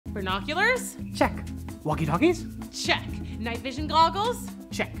Binoculars? Check. Walkie-talkies? Check. Night vision goggles?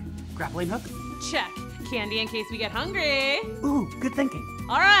 Check. Grappling hook? Check. Candy in case we get hungry. Ooh, good thinking.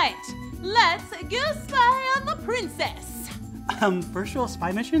 All right, let's go spy on the princess. First rule of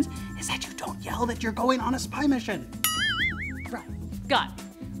spy missions is that you don't yell that you're going on a spy mission. Right, got it.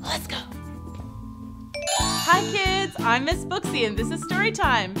 Let's go. Hi kids, I'm Miss Booksy and this is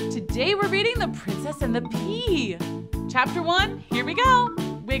Storytime. Today we're reading The Princess and the Pea. Chapter 1, here we go.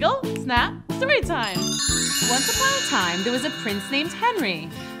 Wiggle, snap, Storytime. Once upon a time, there was a prince named Henry,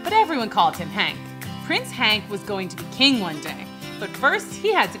 but everyone called him Hank. Prince Hank was going to be king one day, but first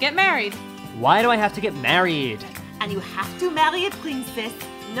he had to get married. Why do I have to get married? And you have to marry a princess.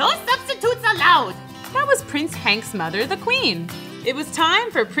 No substitutes allowed. That was Prince Hank's mother, the Queen. It was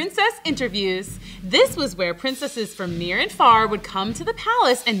time for princess interviews. This was where princesses from near and far would come to the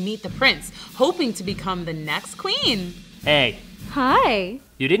palace and meet the prince, hoping to become the next queen. Hey. Hi.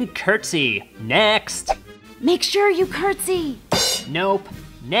 You didn't curtsy. Next. Make sure you curtsy. Nope.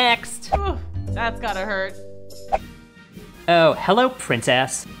 Next. Ooh, that's gotta hurt. Oh, hello,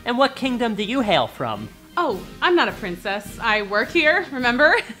 princess. And what kingdom do you hail from? Oh, I'm not a princess. I work here,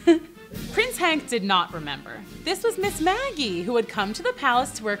 remember? Prince Hank did not remember. This was Miss Maggie, who had come to the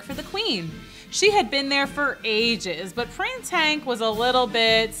palace to work for the Queen. She had been there for ages, but Prince Hank was a little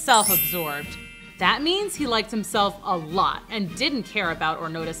bit self-absorbed. That means he liked himself a lot and didn't care about or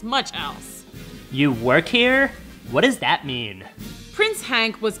notice much else. You work here? What does that mean? Prince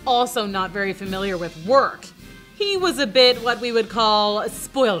Hank was also not very familiar with work. He was a bit what we would call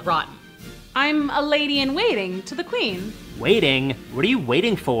spoiled rotten. I'm a lady-in-waiting to the Queen. Waiting? What are you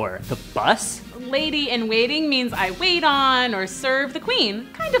waiting for? The bus? Lady-in-waiting means I wait on or serve the Queen,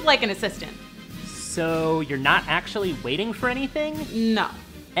 kind of like an assistant. So you're not actually waiting for anything? No.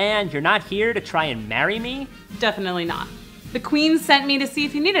 And you're not here to try and marry me? Definitely not. The Queen sent me to see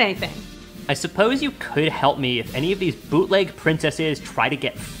if you needed anything. I suppose you could help me if any of these bootleg princesses try to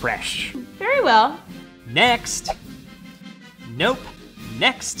get fresh. Very well. Next. Nope.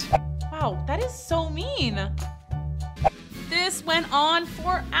 Next. Wow, that is so mean. This went on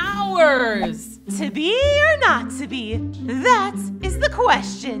for hours. To be or not to be? That is the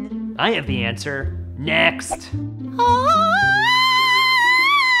question. I have the answer. Next.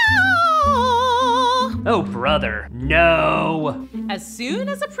 Oh, brother, no. As soon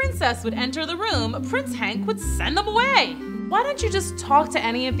as a princess would enter the room, Prince Hank would send them away. Why don't you just talk to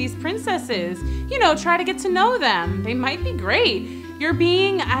any of these princesses? You know, try to get to know them. They might be great. You're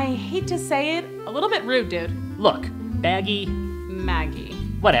being, I hate to say it, a little bit rude, dude. Look, Baggy. Maggie.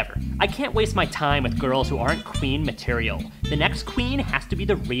 Whatever. I can't waste my time with girls who aren't queen material. The next queen has to be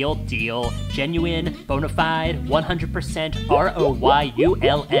the real deal. Genuine, bona fide, 100%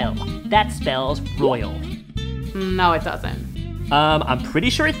 R-O-Y-U-L-L. That spells royal. No, it doesn't. I'm pretty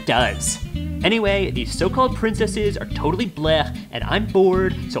sure it does. Anyway, these so-called princesses are totally blech, and I'm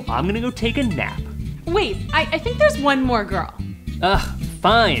bored, so I'm gonna go take a nap. Wait, I think there's one more girl. Ugh,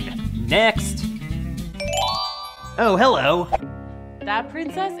 fine. Next. Oh, hello. That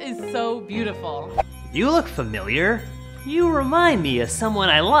princess is so beautiful. You look familiar. You remind me of someone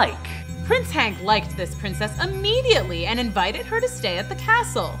I like. Prince Hank liked this princess immediately and invited her to stay at the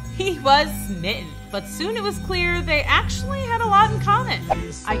castle. He was smitten, but soon it was clear they actually had a lot in common.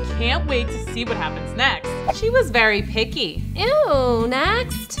 I can't wait to see what happens next. She was very picky. Ew,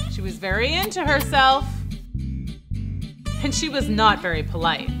 next. She was very into herself. And she was not very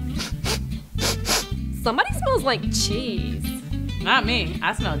polite. Somebody smells like cheese. Not me,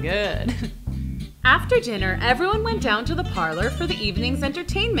 I smell good. After dinner, everyone went down to the parlor for the evening's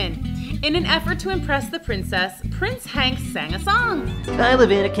entertainment. In an effort to impress the princess, Prince Hank sang a song. I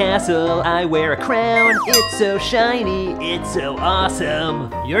live in a castle, I wear a crown. It's so shiny, it's so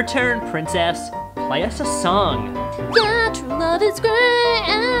awesome. Your turn, princess. Play us a song. Yeah, true love is great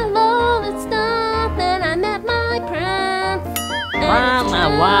and love is not. Then I met my prince. La la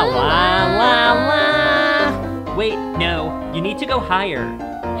la la la la. Wait, no, you need to go higher.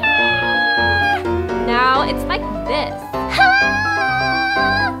 Now it's like this.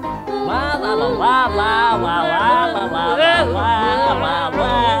 La la la la la la la la la la la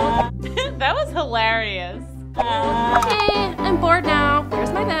la. That was hilarious. Okay, I'm bored now.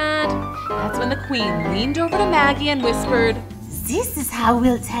 Where's my bed? That's when the Queen leaned over to Maggie and whispered, This is how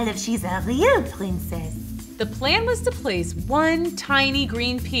we'll tell if she's a real princess. the plan was to place one tiny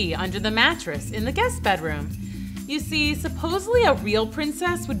green pea under the mattress in the guest bedroom. You see, supposedly a real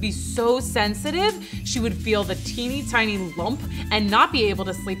princess would be so sensitive, she would feel the teeny tiny lump and not be able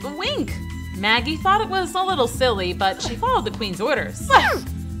to sleep a wink. Maggie thought it was a little silly, but she followed the Queen's orders.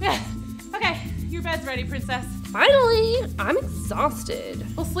 Okay, your bed's ready, princess. finally! I'm exhausted.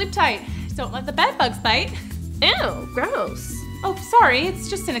 Well, sleep tight. Don't let the bed bugs bite. Ew, gross. Oh, sorry, it's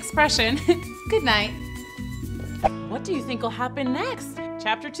just an expression. Good night. What do you think will happen next?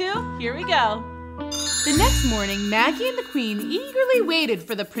 Chapter 2, here we go. The next morning, Maggie and the Queen eagerly waited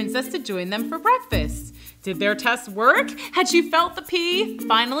for the princess to join them for breakfast. Did their test work? Had she felt the pea?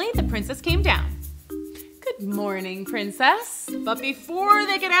 Finally, the princess came down. Good morning, princess. But before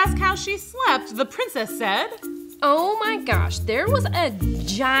they could ask how she slept, the princess said, Oh my gosh, there was a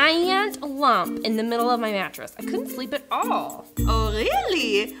giant lump in the middle of my mattress. I couldn't sleep at all. Oh,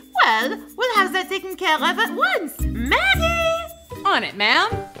 really? Well, we'll have that taken care of at once. Maggie! On it, ma'am.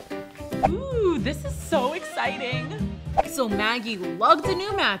 Ooh, this is so exciting. So Maggie lugged a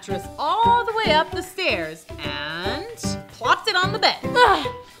new mattress all the way up the stairs and plopped it on the bed.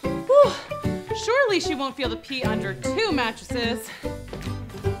 Surely she won't feel the pee under 2 mattresses.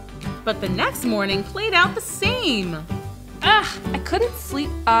 But the next morning played out the same. I couldn't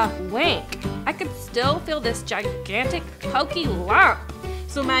sleep a wink. I could still feel this gigantic pokey lump.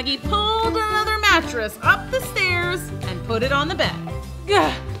 So Maggie pulled another mattress up the stairs and put it on the bed.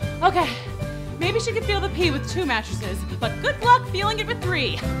 Okay, maybe she could feel the pee with 2 mattresses, but good luck feeling it with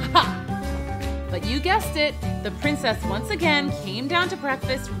 3. But you guessed it, the princess once again came down to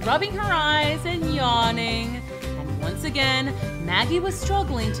breakfast, rubbing her eyes and yawning. And once again, Maggie was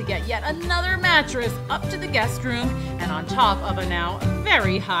struggling to get yet another mattress up to the guest room and on top of a now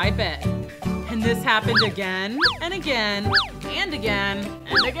very high bed. And this happened again and again and again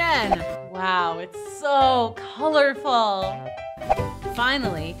and again. Wow, it's so colorful.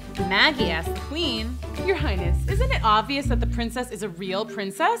 Finally, Maggie asked the Queen, Your Highness, isn't it obvious that the princess is a real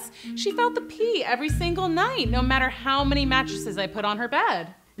princess? She felt the pee every single night, no matter how many mattresses I put on her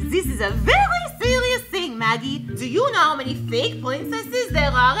bed. This is a very serious thing, Maggie. Do you know how many fake princesses there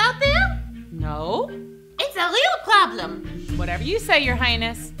are out there? No. It's a real problem. Whatever you say, Your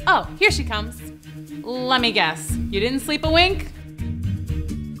Highness. Oh, here she comes. Let me guess. You didn't sleep a wink?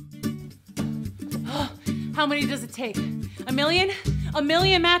 How many does it take? A million? A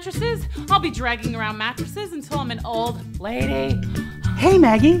million mattresses? I'll be dragging around mattresses until I'm an old lady. Hey,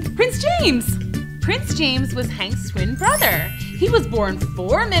 Maggie. Prince James! Prince James was Hank's twin brother. He was born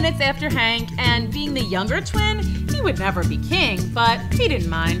 4 minutes after Hank, and being the younger twin, he would never be king, but he didn't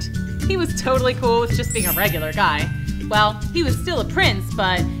mind. He was totally cool with just being a regular guy. Well, he was still a prince,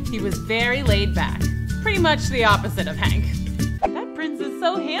 but he was very laid back. Pretty much the opposite of Hank. That prince is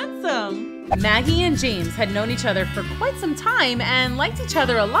so handsome. Maggie and James had known each other for quite some time and liked each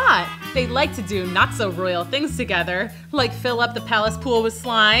other a lot. They liked to do not-so-royal things together, like fill up the palace pool with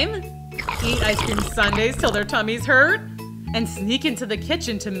slime, eat ice cream sundaes till their tummies hurt, and sneak into the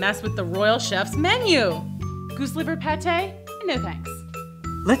kitchen to mess with the royal chef's menu. Goose liver pate? No thanks.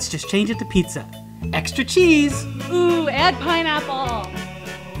 Let's just change it to pizza. Extra cheese. Ooh, add pineapple.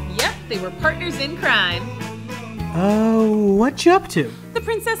 Yep, they were partners in crime. Oh, what you up to? The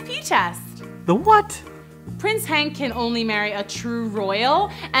Princess Pea test. The what? Prince Hank can only marry a true royal,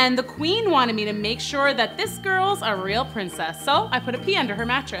 and the Queen wanted me to make sure that this girl's a real princess, so I put a pea under her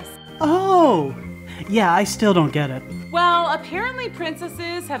mattress. Oh, yeah, I still don't get it. Well, apparently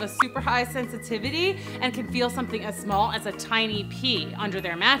princesses have a super high sensitivity and can feel something as small as a tiny pea under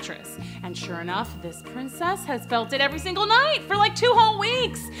their mattress. And sure enough, this princess has felt it every single night for like 2 whole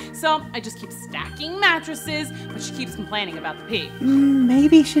weeks. So I just keep stacking mattresses, but she keeps complaining about the pea.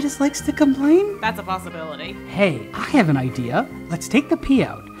 Maybe she just likes to complain? That's a possibility. Hey, I have an idea. Let's take the pea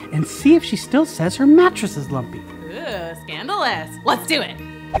out and see if she still says her mattress is lumpy. Ooh, scandalous. Let's do it.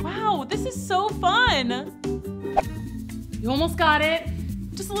 Wow, this is so fun. You almost got it.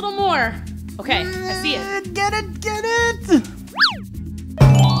 Just a little more. Okay, I see it. Get it!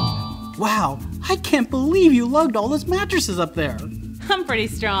 Wow, I can't believe you lugged all those mattresses up there. I'm pretty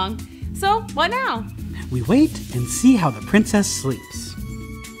strong. So, what now? We wait and see how the princess sleeps.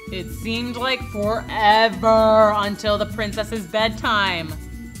 It seemed like forever until the princess's bedtime.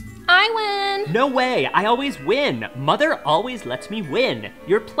 I win! No way, I always win. Mother always lets me win.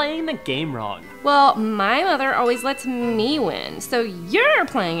 You're playing the game wrong. Well, my mother always lets me win, so you're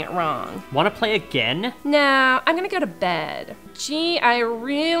playing it wrong. Wanna play again? No, I'm gonna go to bed. Gee, I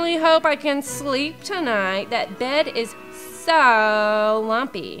really hope I can sleep tonight. That bed is so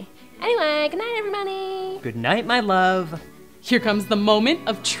lumpy. Anyway, good night, everybody. Good night, my love. Here comes the moment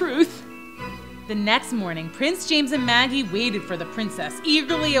of truth. The next morning, Prince James and Maggie waited for the princess,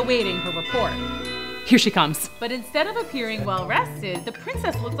 eagerly awaiting her report. Here she comes. But instead of appearing well rested, the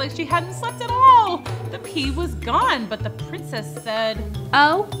princess looked like she hadn't slept at all. The pea was gone, but the princess said,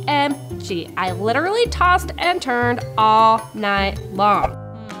 OMG, I literally tossed and turned all night long.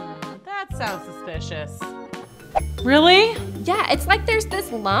 That sounds suspicious. Really? Yeah, it's like there's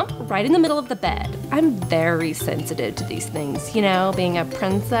this lump right in the middle of the bed. I'm very sensitive to these things, you know, being a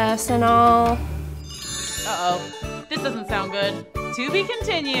princess and all. Uh-oh, this doesn't sound good. To be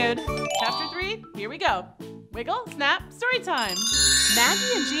continued. Chapter 3, here we go. Wiggle, snap, story time.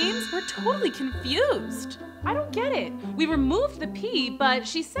 Maggie and James were totally confused. I don't get it. We removed the pea, but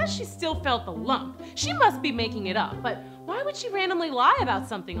she says she still felt the lump. She must be making it up, but why would she randomly lie about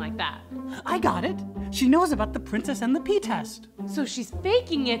something like that? I got it. She knows about the princess and the pea test. So she's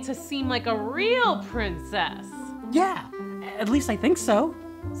faking it to seem like a real princess. Yeah, at least I think so.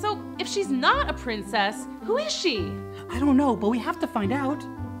 So if she's not a princess, who is she? I don't know, but we have to find out.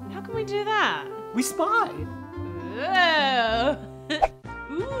 How can we do that? We spy. Oh.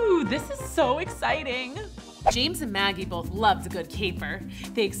 Ooh, this is so exciting. James and Maggie both loved a good caper.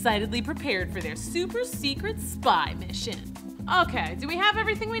 They excitedly prepared for their super secret spy mission. Okay, do we have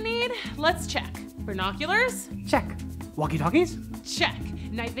everything we need? Let's check. Binoculars? Check. Walkie-talkies? Check.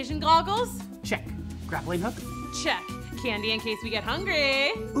 Night vision goggles? Check. Grappling hook? Check. Candy in case we get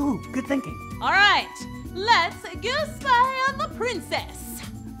hungry. Ooh, good thinking. All right, let's go spy on the princess.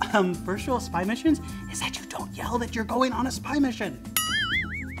 First rule of spy missions is that you don't yell that you're going on a spy mission.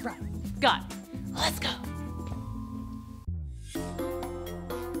 Right, got it. Let's go.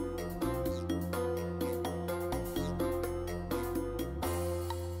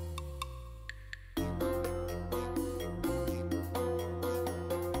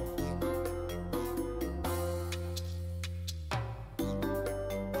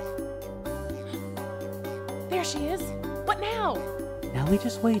 There she is. What now? Now we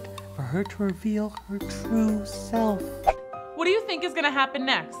just wait for her to reveal her true self. What do you think is gonna happen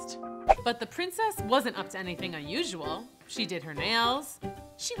next? But the princess wasn't up to anything unusual. She did her nails,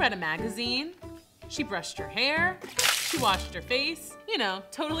 she read a magazine, she brushed her hair, she washed her face. You know,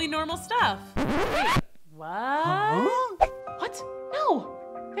 totally normal stuff. Wait, what? Huh? What?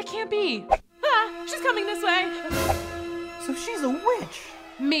 No, that can't be. Ah, she's coming this way. So she's a witch.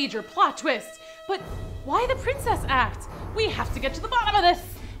 Major plot twist. But why the princess act? We have to get to the bottom of this.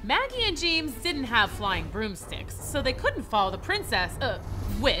 Maggie and James didn't have flying broomsticks, so they couldn't follow the princess,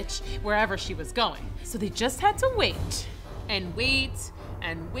 witch, wherever she was going. So they just had to wait, and wait,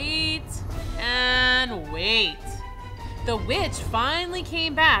 and wait, and wait. The witch finally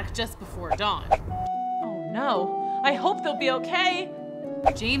came back just before dawn. Oh no, I hope they'll be okay.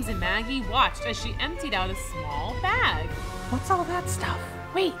 James and Maggie watched as she emptied out a small bag. What's all that stuff?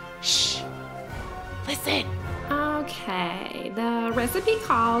 Wait, shh, listen. Okay, the recipe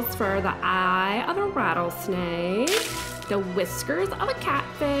calls for the eye of a rattlesnake, the whiskers of a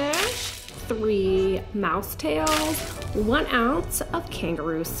catfish, 3 mouse tails, 1 ounce of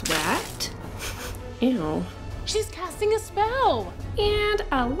kangaroo sweat. Ew. She's casting a spell. And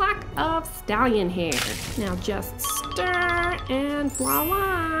a lock of stallion hair. Now just stir and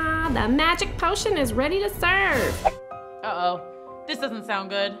voila, the magic potion is ready to serve. Uh-oh. This doesn't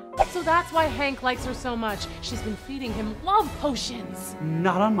sound good. So that's why Hank likes her so much. She's been feeding him love potions.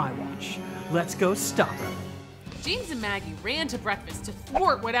 Not on my watch. Let's go stop her. James and Maggie ran to breakfast to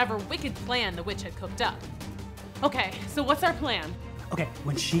thwart whatever wicked plan the witch had cooked up. Okay, so what's our plan? Okay,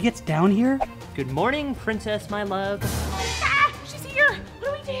 when she gets down here, Good morning, princess, my love. Ah, she's here.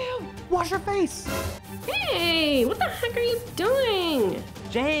 What do we do? wash her face. Hey, what the heck are you doing?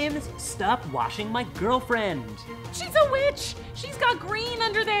 James, stop washing my girlfriend. She's a witch. She's got green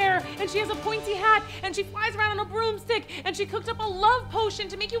under there, and she has a pointy hat, and she flies around on a broomstick, and she cooked up a love potion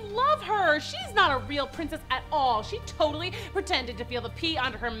to make you love her. She's not a real princess at all. She totally pretended to feel the pee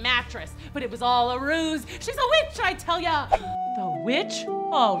under her mattress, but it was all a ruse. She's a witch, I tell ya. The witch?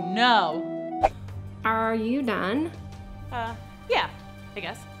 Oh no. Are you done? Yeah, I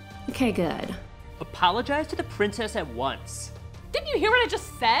guess. Okay, good. Apologize to the princess at once. Didn't you hear what I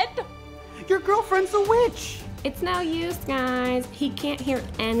just said? Your girlfriend's a witch. It's no use, guys. He can't hear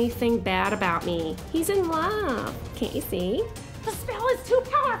anything bad about me. He's in love. Can't you see? The spell is too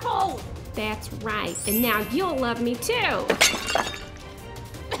powerful. That's right. And now you'll love me too.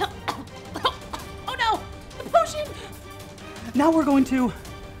 Oh no, the potion. Now we're going to,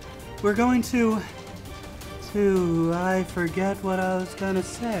 I forget what I was gonna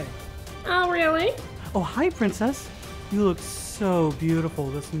say. Oh, really? Oh, hi, princess. You look so beautiful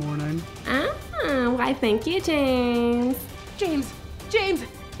this morning. Why, thank you, James. James,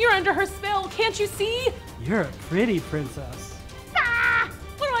 you're under her spell. Can't you see? You're a pretty princess. Ah!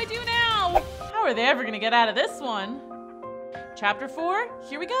 What do I do now? How are they ever gonna get out of this one? Chapter 4,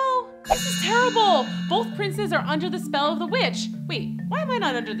 here we go. This is terrible. Both princes are under the spell of the witch. Wait, why am I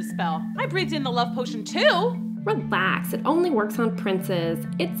not under the spell? I breathed in the love potion too. Relax, it only works on princes.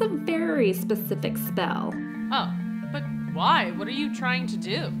 It's a very specific spell. Oh, but why? What are you trying to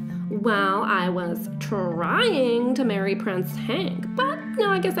do? Well, I was trying to marry Prince Hank, but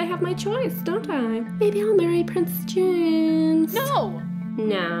now I guess I have my choice, don't I? Maybe I'll marry Prince James. No!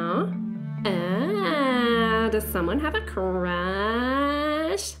 No? Does someone have a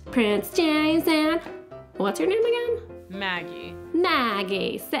crush? Prince James and... What's your name again? Maggie.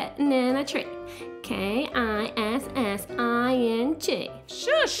 Maggie, sitting in a tree. Kissing.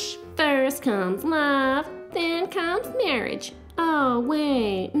 Shush! First comes love, then comes marriage. Oh,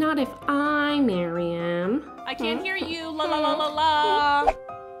 wait, not if I marry him. I can't hear you, la la la la la.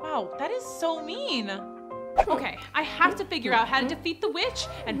 Wow, that is so mean. Okay, I have to figure out how to defeat the witch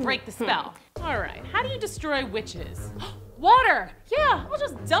and break the spell. All right, how do you destroy witches? Water! Yeah, I'll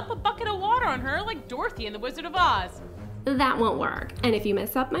just dump a bucket of water on her like Dorothy in The Wizard of Oz. That won't work. And if you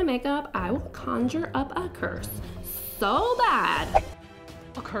mess up my makeup, I will conjure up a curse. So bad.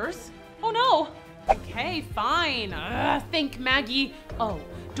 A curse? Oh no! Okay, fine. Think, Maggie. Oh,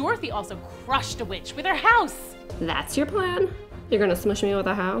 Dorothy also crushed a witch with her house. That's your plan? You're gonna smush me with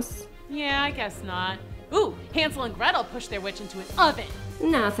a house? Yeah, I guess not. Ooh, Hansel and Gretel pushed their witch into an oven.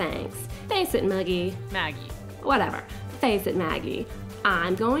 No thanks. Face it, Maggie. Whatever. Face it, Maggie.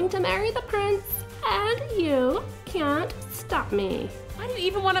 I'm going to marry the prince, and you can't stop me. Why do you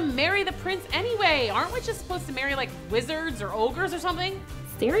even want to marry the prince anyway? Aren't witches supposed to marry like wizards or ogres or something?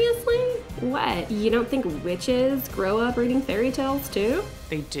 Seriously? What? You don't think witches grow up reading fairy tales too?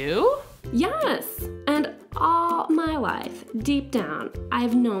 They do? Yes. And all my life, deep down,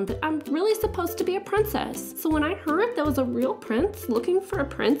 I've known that I'm really supposed to be a princess. So when I heard there was a real prince looking for a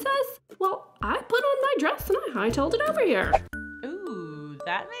princess, well, I put on my dress and I hightailed it over here. Ooh,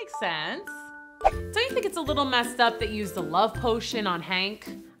 that makes sense. Don't you think it's a little messed up that you used the love potion on Hank?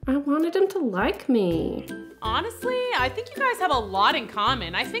 I wanted him to like me. Honestly, I think you guys have a lot in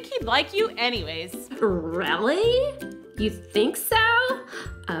common. I think he'd like you anyways. Really? You think so?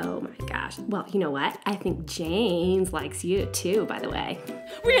 Oh my gosh. Well, you know what? I think James likes you too, by the way.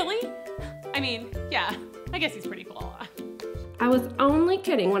 Really? I mean, yeah, I guess he's pretty cool. I was only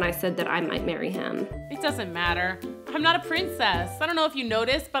kidding when I said that I might marry him. It doesn't matter. I'm not a princess. I don't know if you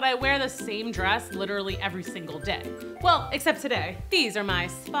noticed, but I wear the same dress literally every single day. Well, except today. These are my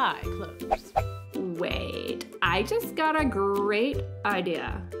spy clothes. Wait, I just got a great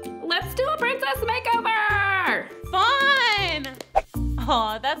idea. Let's do a princess makeover! Fun!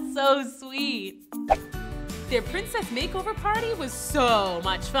 Aw, that's so sweet. Their princess makeover party was so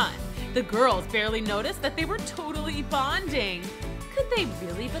much fun. The girls barely noticed that they were totally bonding. Could they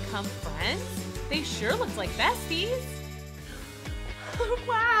really become friends? They sure looked like besties.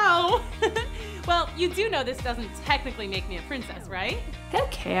 Wow! Well, you do know this doesn't technically make me a princess, right? Who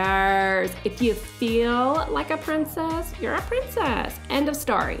cares? If you feel like a princess, you're a princess. End of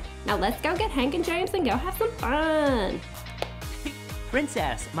story. Now let's go get Hank and James and go have some fun.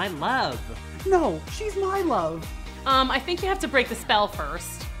 Princess, my love. No, she's my love. I think you have to break the spell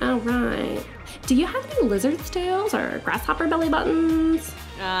first. All right. Do you have any lizard's tails or grasshopper belly buttons?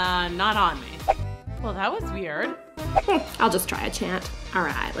 Not on me. Well, that was weird. I'll just try a chant. All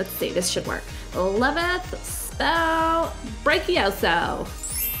right, let's see. This should work. Loveth spell Breakioso.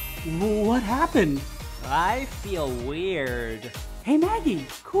 What happened? I feel weird. Hey Maggie,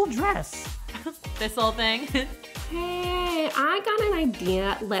 cool dress. This whole thing? Hey, I got an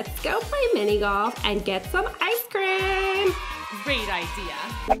idea. Let's go play mini golf and get some ice cream. Great idea.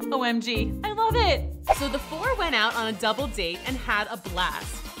 OMG, I love it. So the four went out on a double date and had a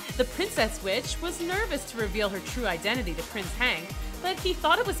blast. The princess witch was nervous to reveal her true identity to Prince Hank, but he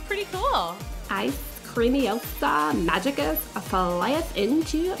thought it was pretty cool. Ice creamiosa magicus flyeth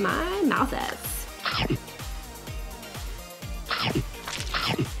into my mouthus.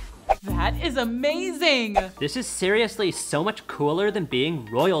 That is amazing! This is seriously so much cooler than being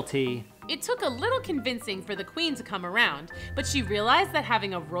royalty. It took a little convincing for the queen to come around, but she realized that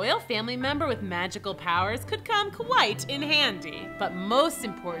having a royal family member with magical powers could come quite in handy. But most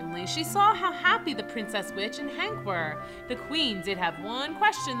importantly, she saw how happy the princess witch and Hank were. The queen did have one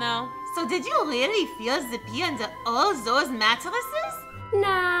question though. So did you really feel zippy under all those mattresses? No,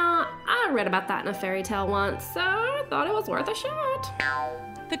 I read about that in a fairy tale once, so I thought it was worth a shot.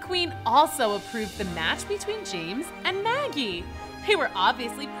 The queen also approved the match between James and Maggie. They were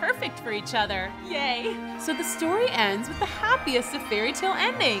obviously perfect for each other. Yay! So the story ends with the happiest of fairy tale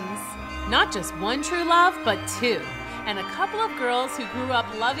endings. Not just one true love, but two. And a couple of girls who grew up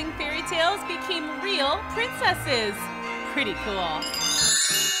loving fairy tales became real princesses. Pretty cool.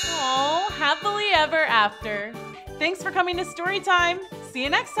 Oh, happily ever after. Thanks for coming to Storytime. See you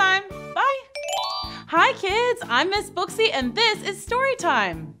next time. Bye. Hi kids, I'm Miss Booksy and this is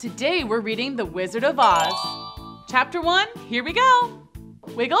Storytime. Today we're reading The Wizard of Oz. Chapter 1, here we go.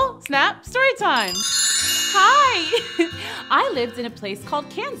 Wiggle, snap, story time. Hi! I lived in a place called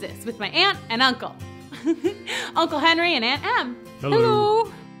Kansas with my aunt and uncle. Uncle Henry and Aunt Em.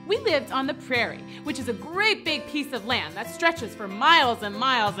 Hello. We lived on the prairie, which is a great big piece of land that stretches for miles and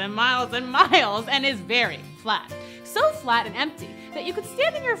miles and miles and miles and is very flat. So flat and empty that you could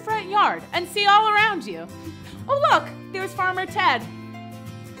stand in your front yard and see all around you. Oh look, there's Farmer Ted.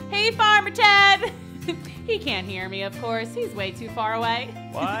 Hey Farmer Ted! He can't hear me, of course. He's way too far away.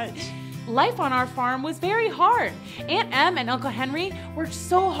 What? Life on our farm was very hard. Aunt Em and Uncle Henry worked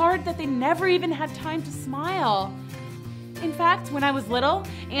so hard that they never even had time to smile. In fact, when I was little,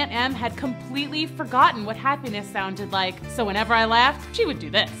 Aunt Em had completely forgotten what happiness sounded like. So whenever I laughed, she would do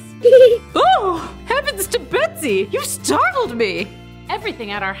this. Oh, heavens to Betsy! You startled me!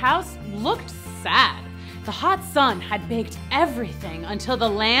 Everything at our house looked sad. The hot sun had baked everything until the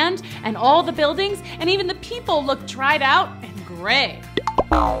land and all the buildings and even the people looked dried out and gray.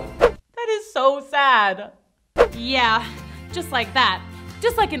 That is so sad. Yeah, just like that.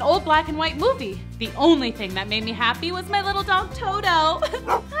 Just like an old black and white movie. The only thing that made me happy was my little dog Toto.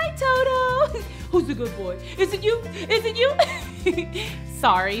 Hi Toto. Who's a good boy? Is it you? Is it you?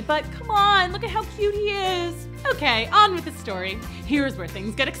 Sorry, but come on, look at how cute he is. Okay, on with the story. Here's where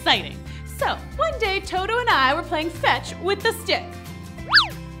things get exciting. So, one day Toto and I were playing fetch with the stick.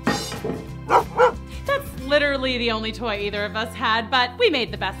 That's literally the only toy either of us had, but we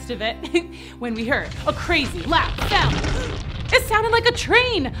made the best of it. When we heard a crazy loud sound. It sounded like a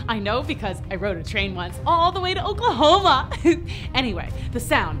train. I know because I rode a train once all the way to Oklahoma. Anyway, the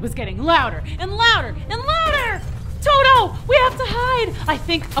sound was getting louder and louder and louder. Toto, we have to hide. I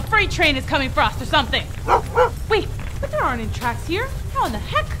think a freight train is coming for us or something. Wait, but there aren't any tracks here. How in the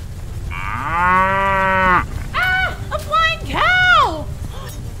heck? Ah, a flying cow!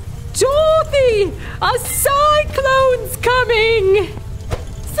 Dorothy! A cyclone's coming!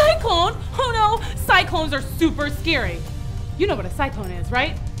 Cyclone? Oh no, cyclones are super scary. You know what a cyclone is,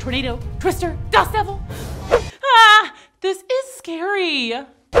 right? Tornado, twister, dust devil. Ah, this is scary.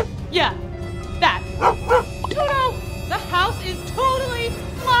 Yeah, that. Toto, the house is totally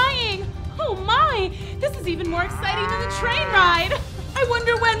flying. Oh my, this is even more exciting than the train ride. I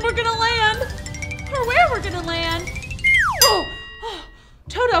wonder when we're gonna land, or where we're gonna land. Oh,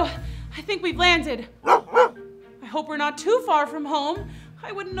 Toto, I think we've landed. I hope we're not too far from home.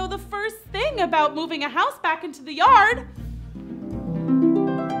 I wouldn't know the first thing about moving a house back into the yard.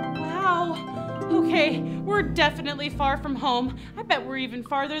 Wow, okay, we're definitely far from home. I bet we're even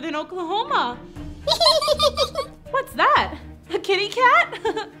farther than Oklahoma. What's that? A kitty cat?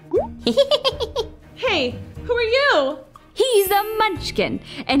 Hey, who are you? He's a munchkin,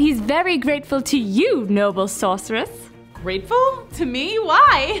 and he's very grateful to you, noble sorceress. Grateful? To me?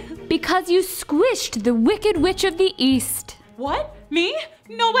 Why? Because you squished the Wicked Witch of the East. What? Me?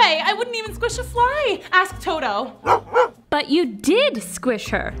 No way, I wouldn't even squish a fly. Ask Toto. But you did squish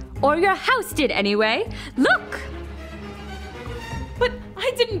her, or your house did anyway. Look! But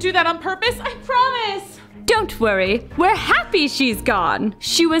I didn't do that on purpose, I promise. Don't worry, we're happy she's gone.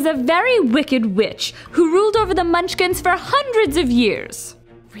 She was a very wicked witch who ruled over the Munchkins for hundreds of years.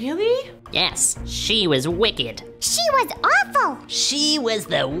 Really? Yes, she was wicked. She was awful. She was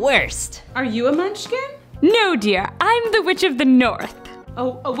the worst. Are you a munchkin? No, dear, I'm the Witch of the North.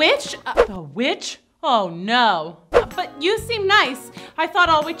 Oh, a witch? A witch? Oh no. But you seem nice. I thought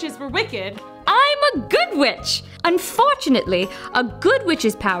all witches were wicked. I'm a good witch. Unfortunately, a good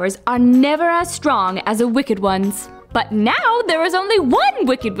witch's powers are never as strong as a wicked one's. But now there is only one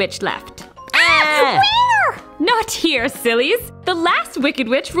wicked witch left. Where? Not here, sillies. The last wicked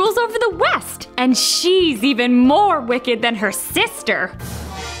witch rules over the West, and she's even more wicked than her sister.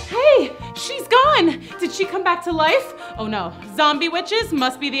 Hey, she's gone. Did she come back to life? Oh no, zombie witches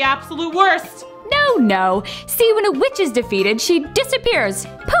must be the absolute worst. No. See, when a witch is defeated, she disappears.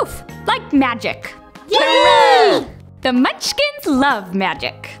 Poof, like magic. Yay! The Munchkins love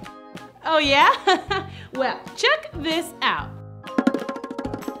magic. Oh yeah? Well, check this out.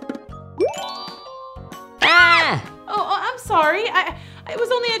 Ah! Oh, I'm sorry. It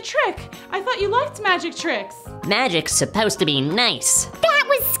was only a trick. I thought you liked magic tricks. Magic's supposed to be nice. That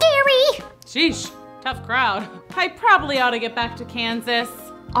was scary. Sheesh, tough crowd. I probably ought to get back to Kansas.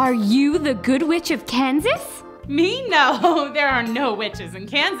 Are you the good witch of Kansas? Me? No, there are no witches in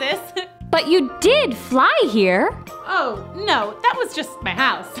Kansas. But you did fly here. Oh, no, that was just my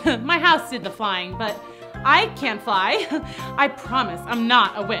house. My house did the flying, but I can't fly. I promise I'm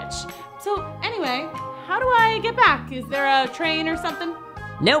not a witch. So anyway, how do I get back? Is there a train or something?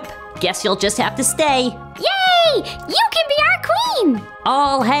 Nope. Guess you'll just have to stay. Yay! You can be our queen.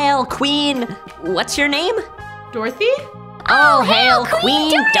 All hail, Queen. What's your name? Dorothy? All hail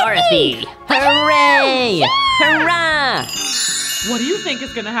Queen Dorothy! Hooray! Hurrah! What do you think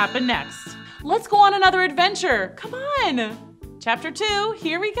is gonna happen next? Let's go on another adventure. Come on. Chapter 2,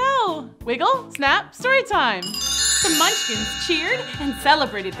 here we go. Wiggle, snap, story time. The Munchkins cheered and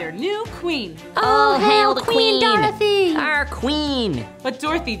celebrated their new queen. All hail the Queen Dorothy! Our queen! But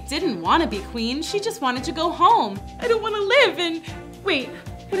Dorothy didn't want to be queen. She just wanted to go home. I don't want to live in... Wait,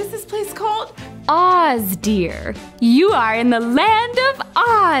 what is this place called? Oz, dear. You are in the land of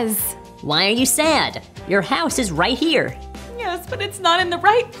Oz. Why are you sad? Your house is right here. Yes, but it's not in the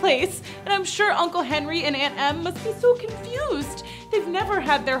right place. And I'm sure Uncle Henry and Aunt Em must be so confused. They've never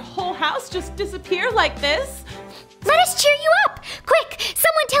had their whole house just disappear like this. Let us cheer you up! Quick,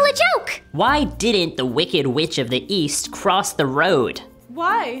 someone tell a joke! Why didn't the Wicked Witch of the East cross the road?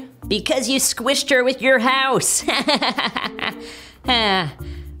 Why? Because you squished her with your house.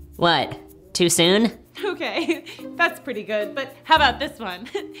 What? Too soon? Okay, that's pretty good, but how about this one?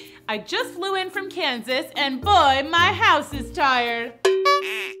 I just flew in from Kansas and boy, my house is tired.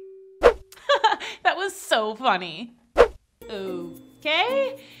 That was so funny.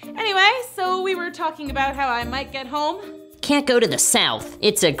 Okay. Anyway, so we were talking about how I might get home. Can't go to the south.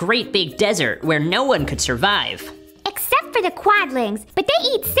 It's a great big desert where no one could survive. Except for the quadlings, but they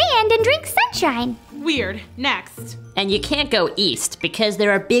eat sand and drink sunshine. Weird. Next. And you can't go east because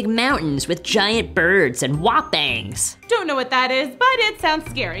there are big mountains with giant birds and whoppangs. Don't know what that is, but it sounds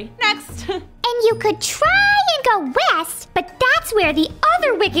scary. Next. And you could try and go west, but that's where the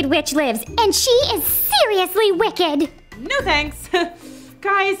other Wicked Witch lives, and she is seriously wicked. No thanks.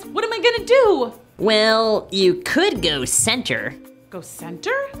 Guys, what am I gonna do? Well, you could go center. Go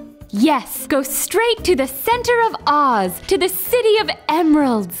center? Yes, go straight to the center of Oz, to the City of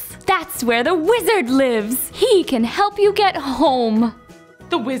Emeralds. That's where the wizard lives. He can help you get home.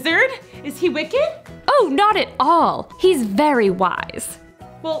 The wizard? Is he wicked? Oh, not at all. He's very wise.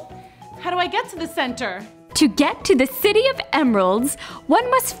 Well, how do I get to the center? To get to the City of Emeralds, one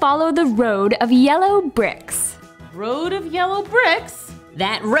must follow the road of yellow bricks. Road of yellow bricks?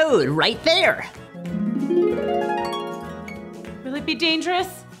 That road right there. Will it be dangerous?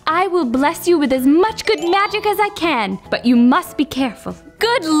 I will bless you with as much good magic as I can, but you must be careful.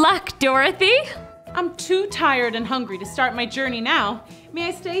 Good luck, Dorothy! I'm too tired and hungry to start my journey now. May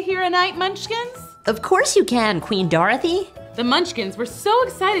I stay here a night, Munchkins? Of course you can, Queen Dorothy. The Munchkins were so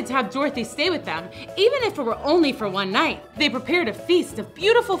excited to have Dorothy stay with them, even if it were only for one night. They prepared a feast of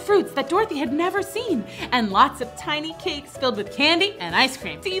beautiful fruits that Dorothy had never seen, and lots of tiny cakes filled with candy and ice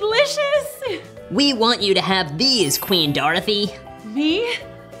cream. Delicious! We want you to have these, Queen Dorothy. Me?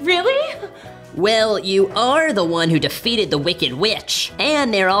 Really? Well, you are the one who defeated the Wicked Witch,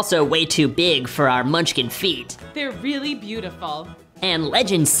 and they're also way too big for our Munchkin feet. They're really beautiful. And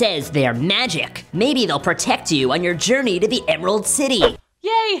legend says they're magic. Maybe they'll protect you on your journey to the Emerald City.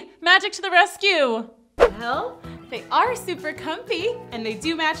 Yay! Magic to the rescue! Well, they are super comfy, and they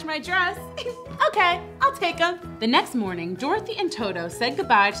do match my dress. Okay, I'll take them. The next morning, Dorothy and Toto said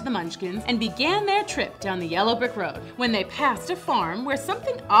goodbye to the Munchkins and began their trip down the yellow brick road when they passed a farm where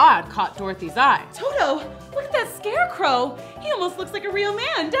something odd caught Dorothy's eye. Toto, look at that scarecrow. He almost looks like a real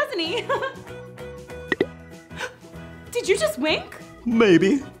man, doesn't he? Did you just wink?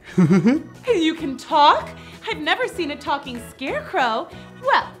 Maybe. You can talk? I've never seen a talking scarecrow.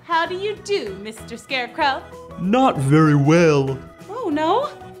 Well, how do you do, Mr. Scarecrow? Not very well. Oh, no?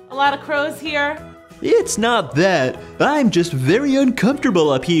 A lot of crows here. It's not that. I'm just very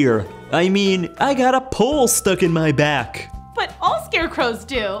uncomfortable up here. I mean, I got a pole stuck in my back. But all scarecrows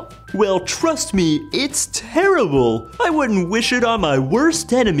do. Well, trust me, it's terrible. I wouldn't wish it on my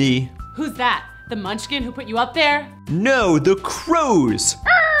worst enemy. Who's that? The Munchkin who put you up there? No, the crows.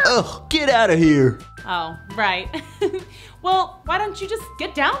 Ugh, get out of here. Oh, right. Well, why don't you just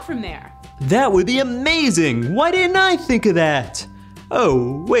get down from there? That would be amazing. Why didn't I think of that?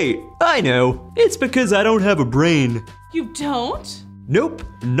 Oh, wait, I know. It's because I don't have a brain. You don't? Nope,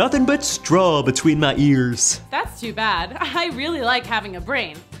 nothing but straw between my ears. That's too bad. I really like having a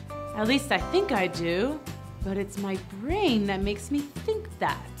brain. At least I think I do. But it's my brain that makes me think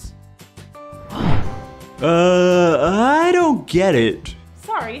that. I don't get it.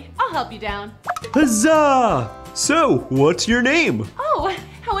 Sorry, I'll help you down. Huzzah! So, what's your name? Oh,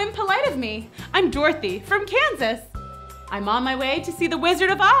 how impolite of me. I'm Dorothy from Kansas. I'm on my way to see the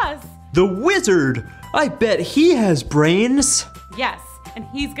Wizard of Oz. The Wizard! I bet he has brains. Yes, and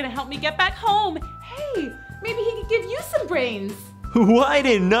he's gonna help me get back home. Hey, maybe he could give you some brains. Why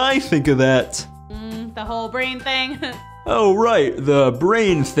didn't I think of that? The whole brain thing. Oh right, the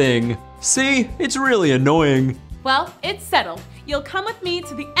brain thing. See, it's really annoying. Well, it's settled. you'll come with me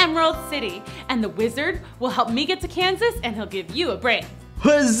to the Emerald City, and the wizard will help me get to Kansas, and he'll give you a brain.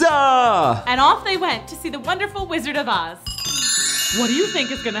 Huzzah! And off they went to see the wonderful Wizard of Oz. What do you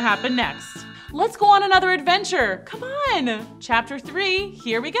think is gonna happen next? Let's go on another adventure. Come on. Chapter 3,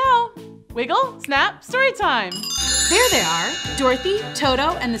 here we go. Wiggle, snap, story time. There they are, Dorothy,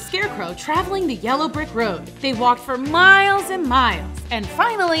 Toto, and the Scarecrow traveling the yellow brick road. They walked for miles and miles, and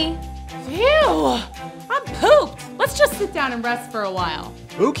finally, phew, I'm pooped. Let's just sit down and rest for a while.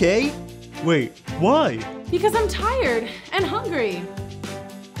 Okay. Wait, why? Because I'm tired and hungry.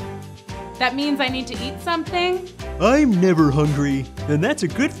 That means I need to eat something? I'm never hungry, and that's a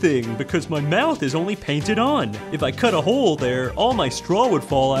good thing because my mouth is only painted on. If I cut a hole there, all my straw would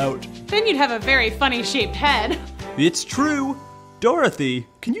fall out. Then you'd have a very funny shaped head. It's true. Dorothy,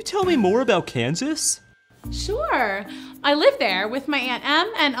 can you tell me more about Kansas? Sure. I live there with my Aunt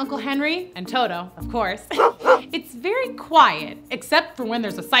Em and Uncle Henry and Toto, of course. It's very quiet, except for when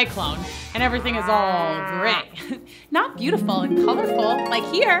there's a cyclone and everything is all gray. Not beautiful and colorful like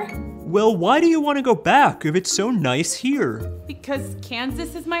here. Well, why do you want to go back if it's so nice here? Because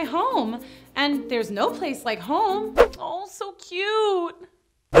Kansas is my home, and there's no place like home. Oh, so cute.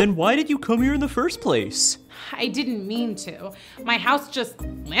 Then why did you come here in the first place? I didn't mean to. My house just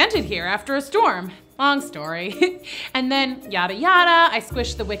landed here after a storm. Long story. And then, yada yada, I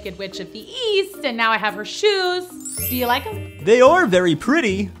squished the Wicked Witch of the East, and now I have her shoes. Do you like them? They are very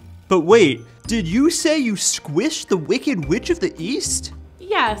pretty. But wait, did you say you squished the Wicked Witch of the East?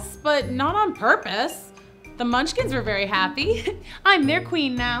 Yes, but not on purpose. The Munchkins were very happy. I'm their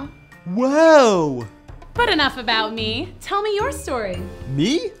queen now. Wow! But enough about me. Tell me your story.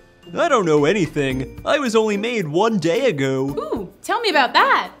 Me? I don't know anything. I was only made 1 day ago. Ooh, tell me about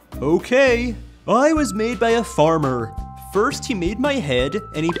that. Okay. I was made by a farmer. First he made my head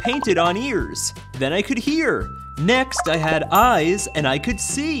and he painted on ears. Then I could hear. Next I had eyes and I could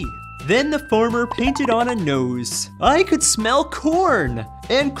see. Then the farmer painted on a nose. I could smell corn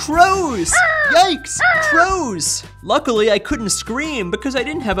and crows. Yikes, crows. Luckily I couldn't scream because I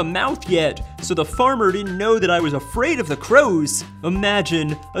didn't have a mouth yet, so the farmer didn't know that I was afraid of the crows.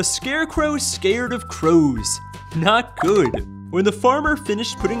 Imagine a scarecrow scared of crows. Not good. When the farmer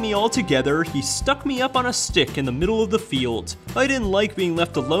finished putting me all together, he stuck me up on a stick in the middle of the field. I didn't like being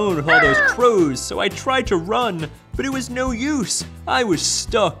left alone with all those crows, so I tried to run, but it was no use. I was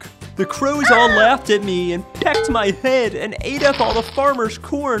stuck. The crows all laughed at me and pecked my head and ate up all the farmer's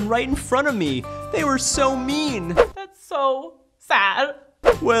corn right in front of me. They were so mean. That's so sad.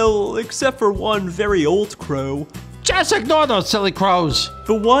 Well, except for one very old crow. Just ignore those silly crows.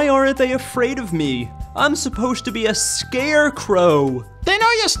 But why aren't they afraid of me? I'm supposed to be a scarecrow. They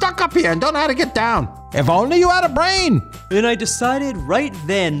know you're stuck up here and don't know how to get down. If only you had a brain. And I decided right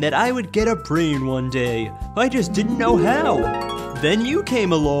then that I would get a brain one day. I just didn't know how. Then you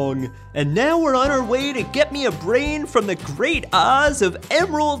came along, and now we're on our way to get me a brain from the great Oz of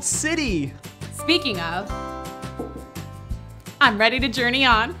Emerald City. Speaking of, I'm ready to journey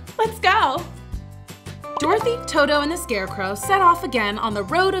on. Let's go. Dorothy, Toto, and the Scarecrow set off again on the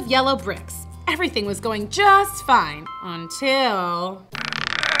road of yellow bricks. Everything was going just fine until...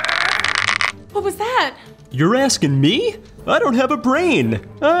 What was that? You're asking me? I don't have a brain.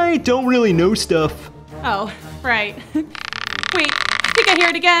 I don't really know stuff. Oh, right. Wait, I think I hear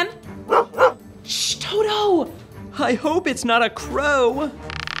it again. Shh, Toto! I hope it's not a crow.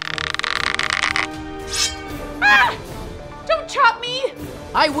 Ah! Don't chop me!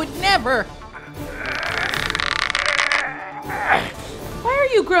 I would never. Why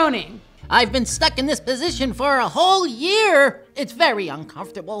are you groaning? I've been stuck in this position for a whole year. It's very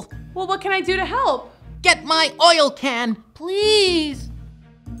uncomfortable. Well, what can I do to help? Get my oil can, please.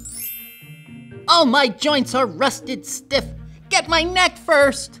 Oh, my joints are rusted stiff. Get my neck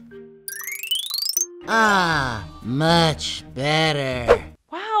first. Ah, much better.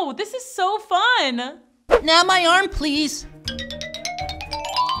 Wow, this is so fun. Now my arm, please.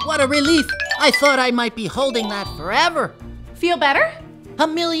 What a relief. I thought I might be holding that forever. Feel better?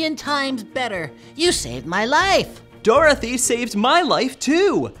 1,000,000 times better. You saved my life. Dorothy saved my life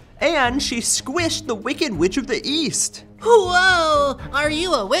too. And she squished the Wicked Witch of the East. Whoa, are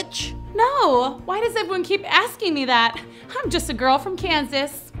you a witch? No, why does everyone keep asking me that? I'm just a girl from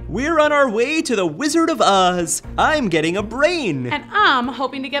Kansas. We're on our way to the Wizard of Oz. I'm getting a brain. And I'm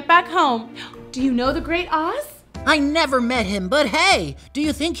hoping to get back home. Do you know the Great Oz? I never met him, but hey, do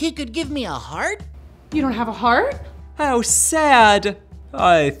you think he could give me a heart? You don't have a heart? How sad,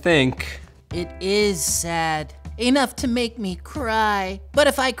 I think. It is sad. Enough to make me cry. But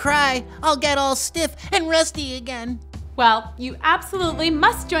if I cry, I'll get all stiff and rusty again. Well, you absolutely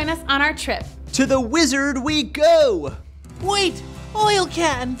must join us on our trip. To the wizard we go! Wait, oil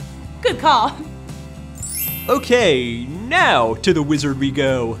can. Good call. Okay, now to the wizard we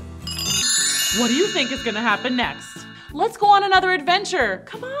go. What do you think is gonna happen next? Let's go on another adventure.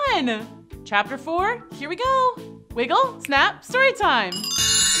 Come on. Chapter 4, here we go. Wiggle, snap, story time.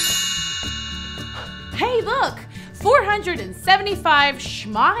 Hey, look, 475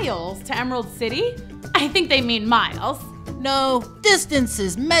 schmiles to Emerald City. I think they mean miles. No, distance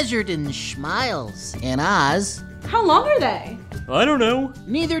is measured in schmiles in Oz. How long are they? I don't know.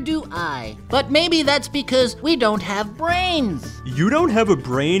 Neither do I. But maybe that's because we don't have brains. You don't have a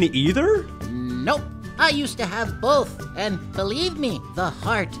brain either? Nope. I used to have both. And believe me, the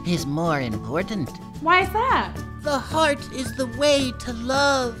heart is more important. Why is that? The heart is the way to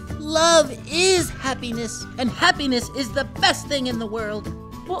love. Love is happiness. And happiness is the best thing in the world.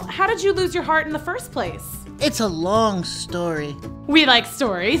 Well, how did you lose your heart in the first place? It's a long story. We like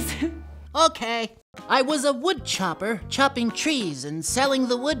stories. Okay. I was a wood chopper, chopping trees and selling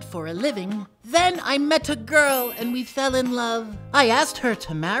the wood for a living. Then I met a girl and we fell in love. I asked her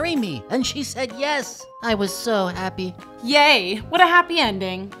to marry me and she said yes. I was so happy. Yay, what a happy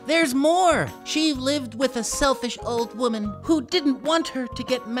ending. There's more. She lived with a selfish old woman who didn't want her to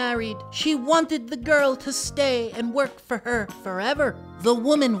get married. She wanted the girl to stay and work for her forever. The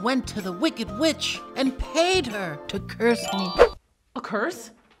woman went to the wicked witch and paid her to curse me. A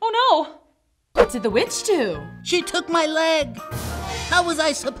curse? Oh no. What did the witch do? She took my leg. How was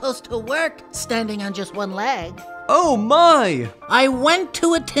I supposed to work standing on just one leg? Oh my! I went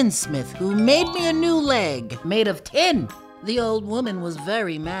to a tinsmith who made me a new leg made of tin. The old woman was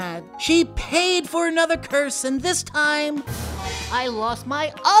very mad. She paid for another curse and this time I lost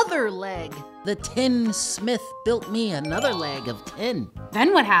my other leg. The tinsmith built me another leg of tin.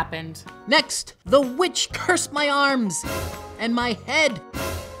 Then what happened? Next, the witch cursed my arms and my head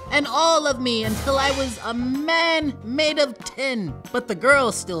and all of me until I was a man made of tin. But the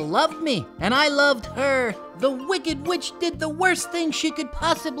girl still loved me, and I loved her. The wicked witch did the worst thing she could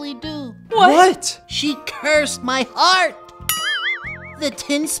possibly do. What? She cursed my heart. The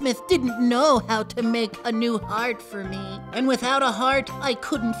tinsmith didn't know how to make a new heart for me, and without a heart, I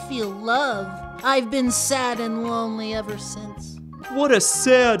couldn't feel love. I've been sad and lonely ever since. What a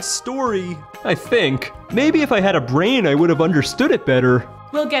sad story. I think. Maybe if I had a brain, I would have understood it better.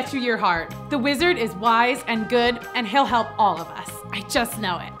 We'll get you your heart. The wizard is wise and good, and he'll help all of us. I just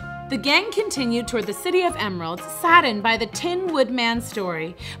know it. The gang continued toward the city of Emeralds, saddened by the Tin Woodman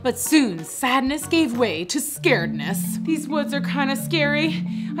story. But soon, sadness gave way to scaredness. These woods are kind of scary.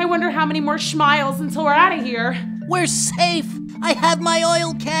 I wonder how many more schmiles until we're out of here. We're safe. I have my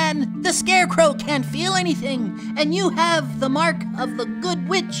oil can. The scarecrow can't feel anything. And you have the mark of the good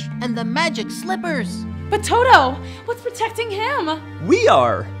witch and the magic slippers. But Toto, what's protecting him? We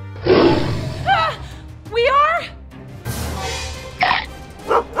are. Ah, we are?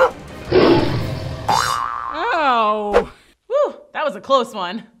 Ow. Whew, that was a close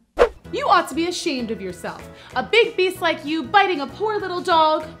one. You ought to be ashamed of yourself. A big beast like you biting a poor little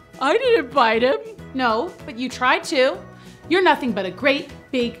dog. I didn't bite him. No, but you tried to. You're nothing but a great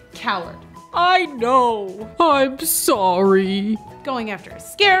big coward. I know. I'm sorry. Going after a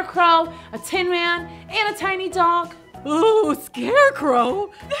scarecrow, a tin man, and a tiny dog. Ooh,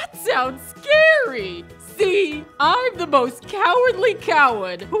 scarecrow? That sounds scary. See, I'm the most cowardly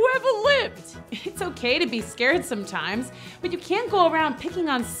coward who ever lived. It's okay to be scared sometimes, but you can't go around picking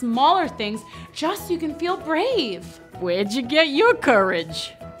on smaller things just so you can feel brave. Where'd you get your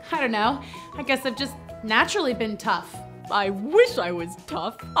courage? I don't know. I guess I've just naturally been tough. I wish I was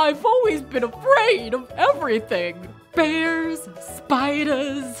tough. I've always been afraid of everything. Bears,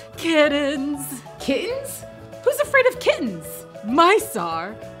 spiders, kittens. Kittens? Who's afraid of kittens? Mice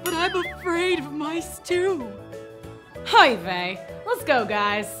are, but I'm afraid of mice too. Hi, vey. Let's go,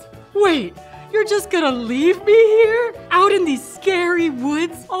 guys. Wait, you're just gonna leave me here? Out in these scary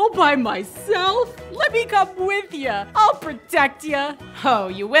woods all by myself? Let me come with you. I'll protect you. Oh,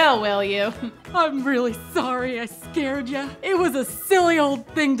 you will you? I'm really sorry I scared you. It was a silly old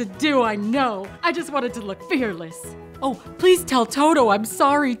thing to do, I know. I just wanted to look fearless. Oh, please tell Toto I'm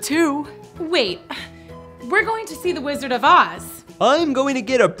sorry too. Wait, we're going to see the Wizard of Oz. I'm going to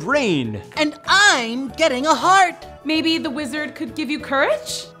get a brain. And I'm getting a heart. Maybe the wizard could give you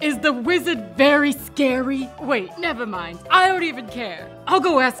courage? Is the wizard very scary? Wait, never mind. I don't even care. I'll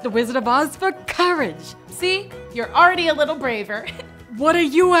go ask the Wizard of Oz for courage. See, you're already a little braver. What are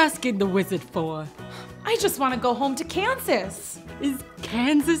you asking the wizard for? I just want to go home to Kansas. Is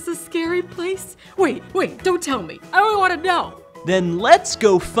Kansas a scary place? Wait, don't tell me. I don't want to know. Then let's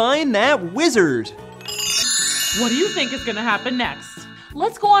go find that wizard. What do you think is going to happen next?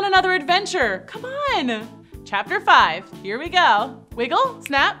 Let's go on another adventure. Come on. Chapter 5. Here we go. Wiggle,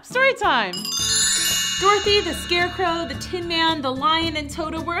 snap, story time. Dorothy, the Scarecrow, the Tin Man, the Lion, and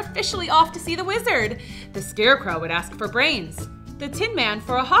Toto were officially off to see the wizard. The Scarecrow would ask for brains, the Tin Man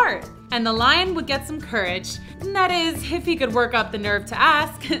for a heart, and the Lion would get some courage. That is, if he could work up the nerve to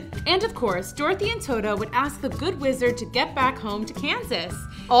ask. And of course, Dorothy and Toto would ask the good wizard to get back home to Kansas.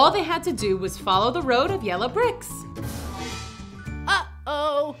 All they had to do was follow the road of yellow bricks.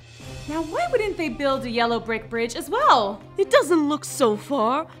 Uh-oh. Now, why wouldn't they build a yellow brick bridge as well? It doesn't look so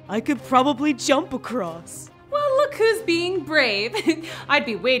far. I could probably jump across. Well, look who's being brave. I'd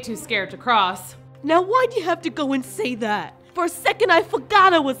be way too scared to cross. Now, why'd you have to go and say that? For a second, I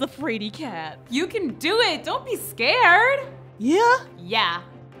forgot I was a fraidy cat. You can do it. Don't be scared. Yeah? Yeah.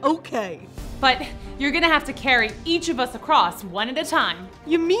 Okay. But you're gonna have to carry each of us across one at a time.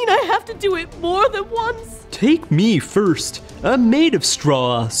 You mean I have to do it more than once? Take me first. I'm made of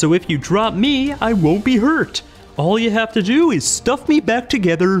straw, so if you drop me, I won't be hurt. All you have to do is stuff me back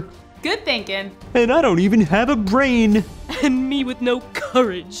together. Good thinking. And I don't even have a brain. And me with no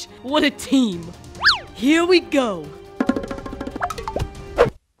courage. What a team. Here we go.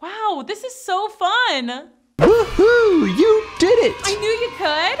 Wow, this is so fun. Woohoo! You did it! I knew you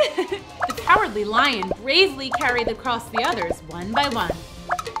could. The cowardly lion bravely carried across the others one by one.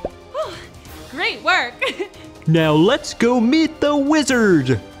 Whew, great work. Now let's go meet the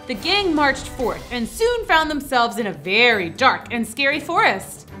wizard. The gang marched forth and soon found themselves in a very dark and scary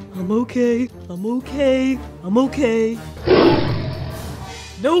forest. I'm okay. I'm okay. I'm okay.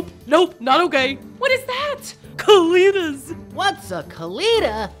 Nope, not okay. What is that? Kalitas! What's a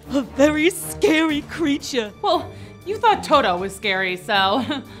Kalita? A very scary creature. Well, you thought Toto was scary, so...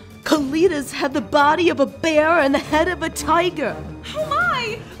 Kalitas had the body of a bear and the head of a tiger. Oh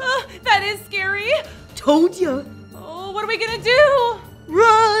my! That is scary. Told ya. Oh, what are we gonna do?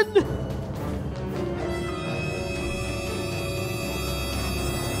 Run!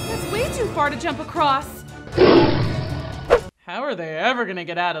 That's way too far to jump across. How are they ever gonna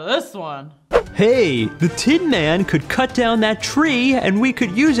get out of this one? Hey, the Tin Man could cut down that tree and we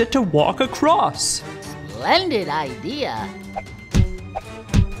could use it to walk across. Splendid idea.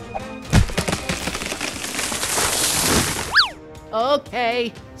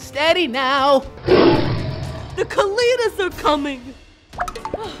 Okay, steady now. The Kalitas are coming.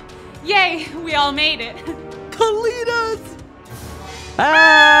 Yay, we all made it. Kalitas!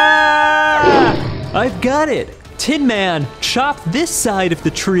 Ah! I've got it. Tin Man, chop this side of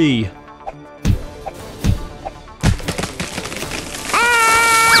the tree.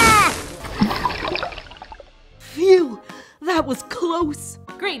 Phew, that was close.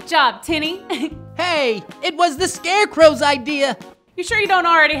 Great job, Tinny. Hey, it was the Scarecrow's idea. You sure you don't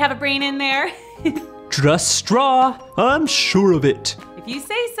already have a brain in there? Just straw, I'm sure of it. If you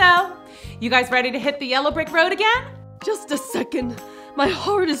say so. You guys ready to hit the yellow brick road again? Just a second. My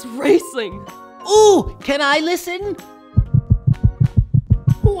heart is racing. Ooh, can I listen?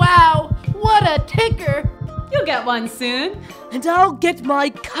 Wow, what a ticker. You'll get one soon. And I'll get my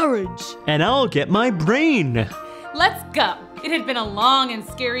courage. And I'll get my brain. Let's go. It had been a long and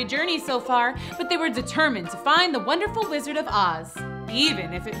scary journey so far, but they were determined to find the wonderful Wizard of Oz,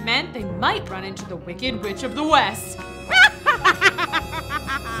 even if it meant they might run into the Wicked Witch of the West.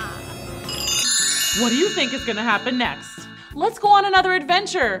 What do you think is gonna happen next? Let's go on another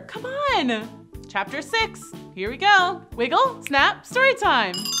adventure. Come on. Chapter 6. Here we go. Wiggle, snap, story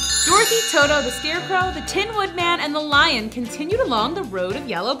time. Dorothy, Toto, the Scarecrow, the Tin Woodman, and the Lion continued along the road of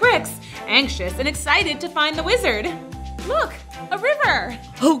yellow bricks, anxious and excited to find the wizard. Look, a river.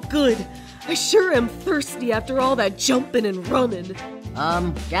 Oh, good. I sure am thirsty after all that jumping and running.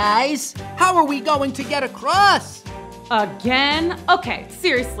 Guys, how are we going to get across? Again? Okay,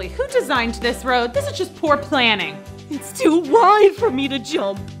 seriously, who designed this road? This is just poor planning. It's too wide for me to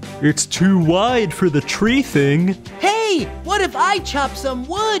jump. It's too wide for the tree thing. Hey, what if I chop some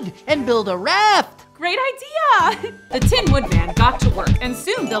wood and build a raft? Great idea! The Tin Woodman got to work and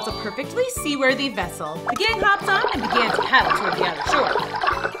soon built a perfectly seaworthy vessel. The gang hopped on and began to paddle toward the other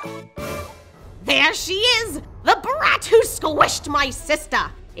shore. There she is! The brat who squished my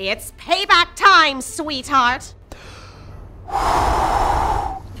sister! It's payback time, sweetheart!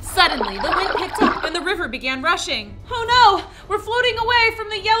 Suddenly, the wind picked up and the river began rushing. Oh no! We're floating away from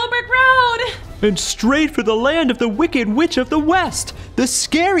the yellow brick road! And straight for the land of the Wicked Witch of the West, the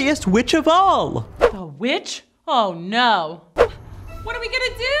scariest witch of all. The witch? Oh no. What are we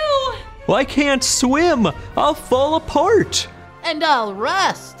gonna do? Well, I can't swim. I'll fall apart. And I'll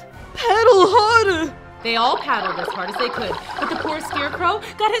rust. Paddle harder. They all paddled as hard as they could, but the poor Scarecrow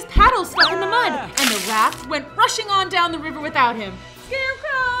got his paddle stuck in the mud, and the raft went rushing on down the river without him.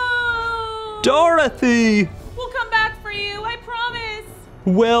 Scarecrow! Dorothy! for you, I promise.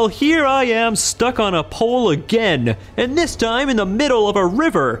 Well, here I am stuck on a pole again, and this time in the middle of a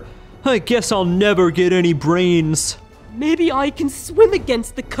river. I guess I'll never get any brains. Maybe I can swim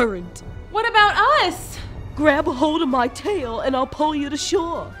against the current. What about us? Grab a hold of my tail and I'll pull you to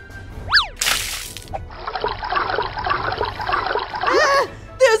shore. Ah!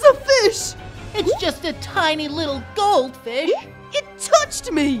 There's a fish! It's just a tiny little goldfish. It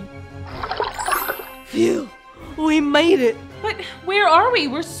touched me! Phew, we made it. But where are we?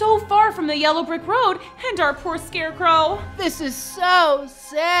 We're so far from the yellow brick road and our poor scarecrow. This is so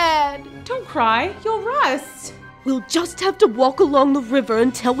sad. Don't cry, you'll rust. We'll just have to walk along the river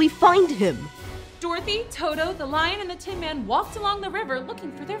until we find him. Dorothy, Toto, the lion, and the Tin Man walked along the river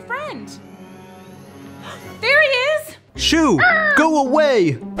looking for their friend. There he is! Shoo! Go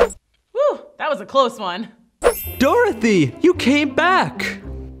away! Whew, that was a close one. Dorothy, you came back!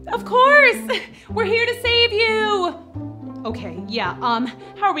 Of course! We're here to save you! Okay, yeah,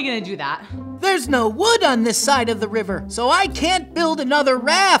 how are we gonna do that? There's no wood on this side of the river, so I can't build another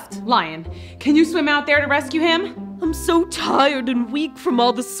raft. Lion, can you swim out there to rescue him? I'm so tired and weak from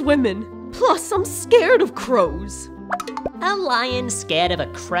all the swimming. Plus, I'm scared of crows. A lion scared of a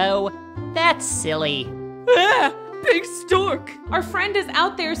crow? That's silly. Ah, big stork. Our friend is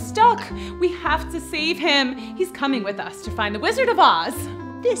out there stuck. We have to save him. He's coming with us to find the Wizard of Oz.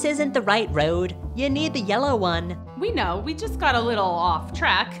 This isn't the right road. You need the yellow one. We know, we just got a little off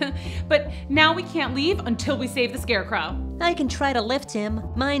track. But now we can't leave until we save the Scarecrow. I can try to lift him.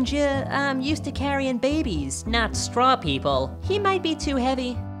 Mind you, I'm used to carrying babies, not straw people. He might be too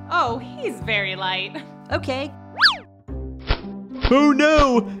heavy. Oh, he's very light. Okay. Oh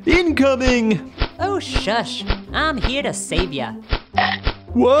no! Incoming! Oh, shush. I'm here to save ya.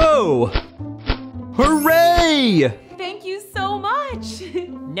 Whoa! Hooray! Thank you so much.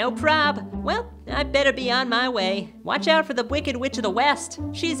 No prob. Well, I better be on my way. Watch out for the Wicked Witch of the West.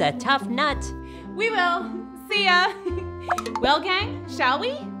 She's a tough nut. We will. See ya. Well, gang, shall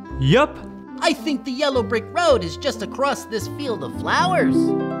we? Yup. I think the yellow brick road is just across this field of flowers.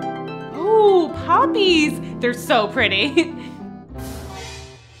 Ooh, poppies. They're so pretty.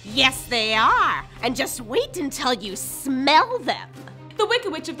 Yes, they are. And just wait until you smell them. The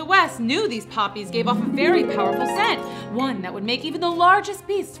Wicked Witch of the West knew these poppies gave off a very powerful scent, one that would make even the largest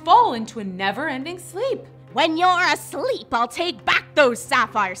beast fall into a never-ending sleep. When you're asleep, I'll take back those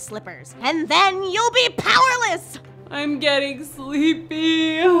sapphire slippers, and then you'll be powerless. I'm getting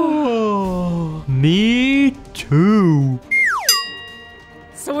sleepy. Oh, me too.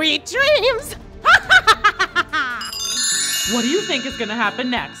 Sweet dreams. What do you think is gonna happen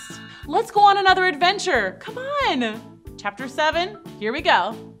next? Let's go on another adventure. Come on. Chapter 7, here we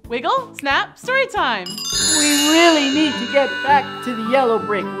go. Wiggle, snap, story time. We really need to get back to the yellow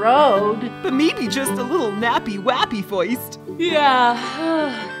brick road. But maybe just a little nappy-wappy voiced. Yeah,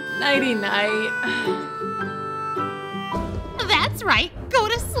 nighty-night. That's right. Go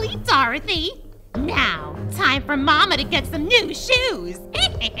to sleep, Dorothy. Now, time for Mama to get some new shoes.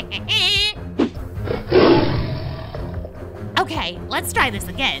 Okay, let's try this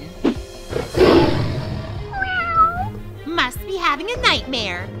again. Must be having a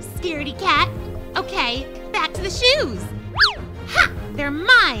nightmare, scaredy cat. Okay, back to the shoes. Ha! They're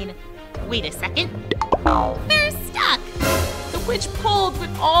mine. Wait a second. They're stuck. The witch pulled with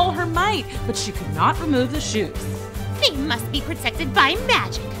all her might, but she could not remove the shoes. They must be protected by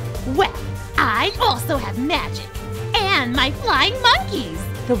magic. Well, I also have magic. And my flying monkeys.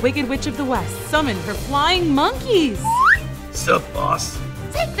 The Wicked Witch of the West summoned her flying monkeys. Sup, boss?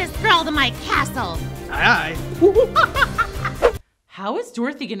 Take this girl to my castle. Aye, aye. How is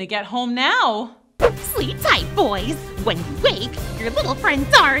Dorothy gonna get home now? Sleep tight, boys. When you wake, your little friend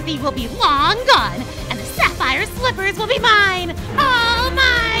Dorothy will be long gone, and the sapphire slippers will be mine. All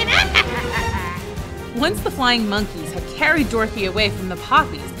mine. Once the flying monkeys had carried Dorothy away from the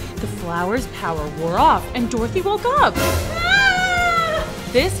poppies, the flower's power wore off and Dorothy woke up.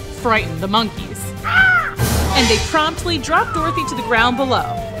 This frightened the monkeys. And they promptly dropped Dorothy to the ground below.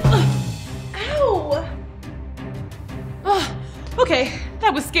 Ow! Okay,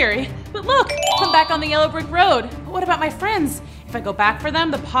 that was scary. But look, I'm back on the yellow brick road. But what about my friends? If I go back for them,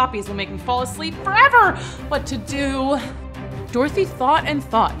 the poppies will make me fall asleep forever. What to do? Dorothy thought and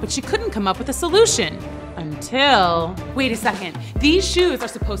thought, but she couldn't come up with a solution. Until, wait a second, these shoes are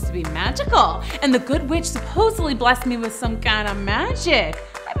supposed to be magical, and the good witch supposedly blessed me with some kind of magic.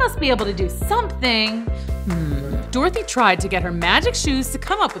 I must be able to do something. Dorothy tried to get her magic shoes to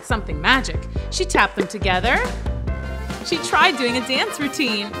come up with something magic. She tapped them together. She tried doing a dance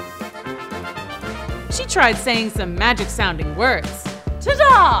routine. She tried saying some magic sounding words.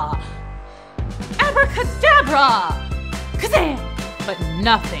 Ta-da! Abracadabra! Kazam! But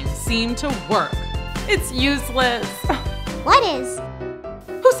nothing seemed to work. It's useless. What is?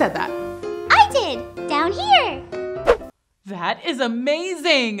 Who said that? I did, down here. That is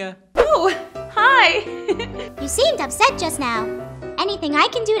amazing. Oh, hi. You seemed upset just now. Anything I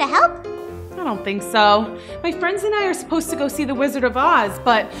can do to help? I don't think so. My friends and I are supposed to go see the Wizard of Oz,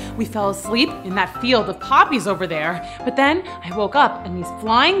 but we fell asleep in that field of poppies over there. But then I woke up and these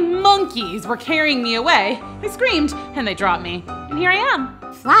flying monkeys were carrying me away. I screamed and they dropped me. And here I am.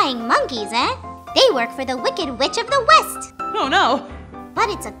 Flying monkeys, eh? They work for the Wicked Witch of the West. Oh no. But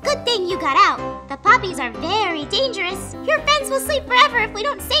it's a good thing you got out. The poppies are very dangerous. Your friends will sleep forever if we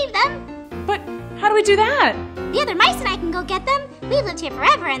don't save them. But how do we do that? The other mice and I can go get them. We've lived here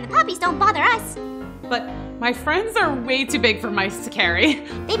forever and the poppies don't bother us. But my friends are way too big for mice to carry.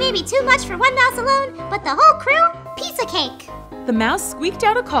 They may be too much for one mouse alone, but the whole crew, piece of cake. The mouse squeaked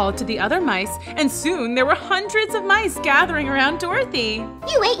out a call to the other mice, and soon there were hundreds of mice gathering around Dorothy.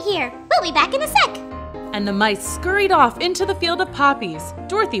 You wait here. We'll be back in a sec. And the mice scurried off into the field of poppies.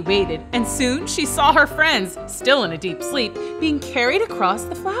 Dorothy waited, and soon she saw her friends, still in a deep sleep, being carried across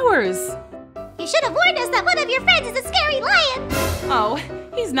the flowers. You should have warned us that one of your friends is a scary lion. Oh,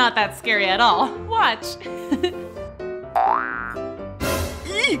 he's not that scary at all. Watch.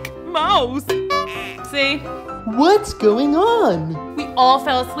 Eek, mouse. See? What's going on? We all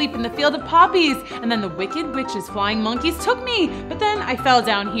fell asleep in the field of poppies, and then the Wicked Witch's flying monkeys took me. But then I fell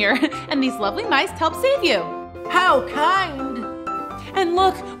down here, and these lovely mice helped save you. How kind! And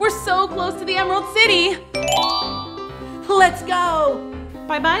look, we're so close to the Emerald City. Let's go!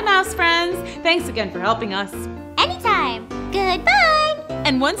 Bye-bye, mouse friends. Thanks again for helping us. Anytime. Goodbye.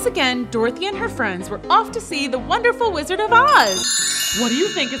 And once again, Dorothy and her friends were off to see the wonderful Wizard of Oz. What do you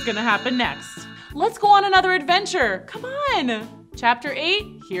think is gonna happen next? Let's go on another adventure. Come on. Chapter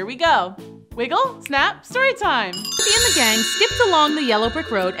 8, here we go. Wiggle, snap, story time. Dorothy and the gang skipped along the yellow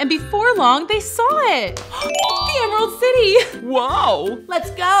brick road, and before long, they saw it. The Emerald City. Wow.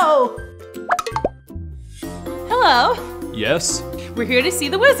 Let's go. Hello. Yes? We're here to see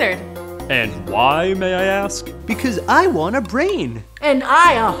the wizard. And why, may I ask? Because I want a brain. And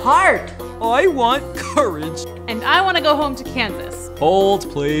I a heart. I want courage. And I want to go home to Kansas. Hold,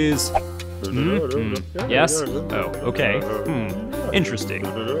 please. Yes? Oh, okay. Interesting.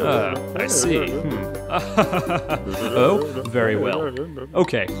 I see. Oh, very well.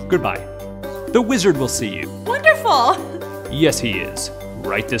 Okay, goodbye. The wizard will see you. Wonderful! Yes, he is.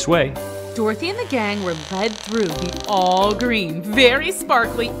 Right this way. Dorothy and the gang were led through the all-green, very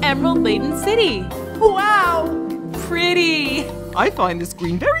sparkly, emerald-laden city. Wow! Pretty! I find this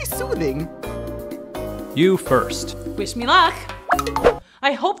green very soothing. You first. Wish me luck.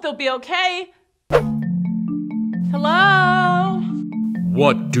 I hope they'll be okay. Hello?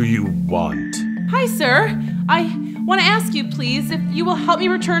 What do you want? Hi, sir. I want to ask you, please, if you will help me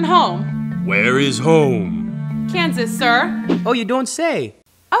return home. Where is home? Kansas, sir. Oh, you don't say.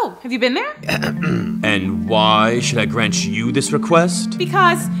 Oh, have you been there? And why should I grant you this request?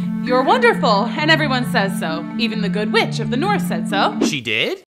 Because you're wonderful, and everyone says so. Even the Good Witch of the North said so. She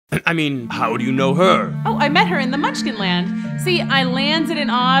did? I mean, how do you know her? Oh, I met her in the Munchkin Land. See, I landed in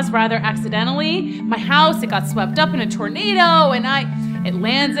Oz rather accidentally. My house, it got swept up in a tornado, and it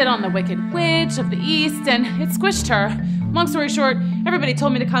landed on the Wicked Witch of the East, and it squished her. Long story short, everybody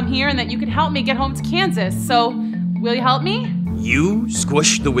told me to come here and that you could help me get home to Kansas. So, will you help me? You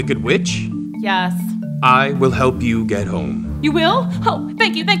squished the Wicked Witch? Yes. I will help you get home. You will? Oh,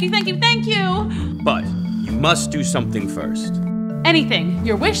 thank you, thank you, thank you, thank you! But you must do something first. Anything.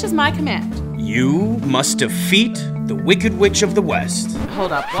 Your wish is my command. You must defeat the Wicked Witch of the West.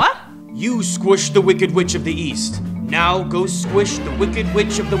 Hold up, what? You squished the Wicked Witch of the East. Now go squish the Wicked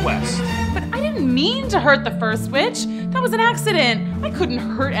Witch of the West. But I didn't mean to hurt the first witch. That was an accident. I couldn't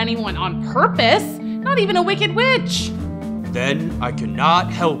hurt anyone on purpose. Not even a wicked witch. Then I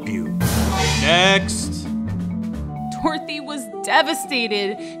cannot help you. Next. Dorothy was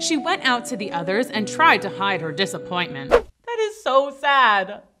devastated. She went out to the others and tried to hide her disappointment. That is so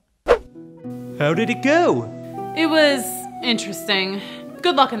sad. How did it go? It was interesting.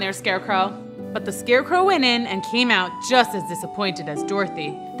 Good luck in there, Scarecrow. But the Scarecrow went in and came out just as disappointed as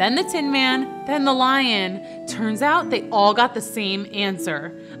Dorothy. Then the Tin Man, then the Lion. Turns out they all got the same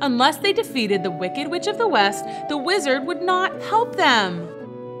answer. Unless they defeated the Wicked Witch of the West, the wizard would not help them.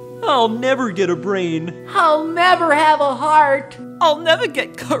 I'll never get a brain. I'll never have a heart. I'll never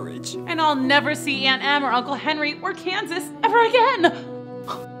get courage. And I'll never see Aunt Em or Uncle Henry or Kansas ever again.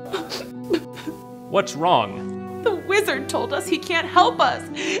 What's wrong? The wizard told us he can't help us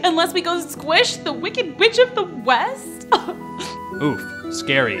unless we go squish the Wicked Witch of the West. Oof,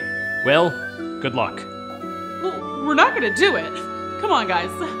 scary. Well, good luck. Well, we're not gonna do it. Come on, guys.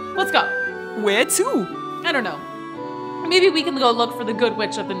 Let's go. Where to? I don't know. Maybe we can go look for the Good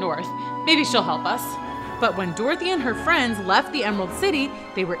Witch of the North. Maybe she'll help us. But when Dorothy and her friends left the Emerald City,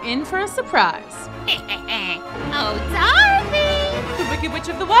 they were in for a surprise. Oh, Dorothy! The Wicked Witch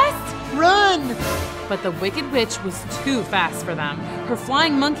of the West! Run! But the Wicked Witch was too fast for them. Her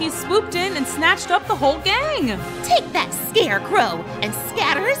flying monkeys swooped in and snatched up the whole gang. Take that scarecrow and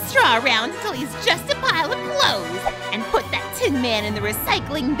scatter his straw around until he's just a pile of clothes. And put that Tin Man in the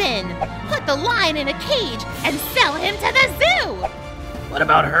recycling bin. Put the lion in a cage and sell him to the zoo. What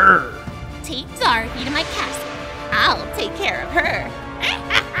about her? Take Dorothy to my castle. I'll take care of her.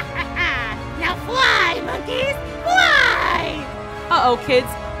 Now fly, monkeys, fly! Uh-oh, kids.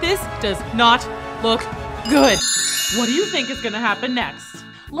 This does not look good. What do you think is gonna happen next?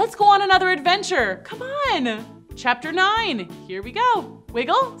 Let's go on another adventure. Come on. Chapter 9. Here we go.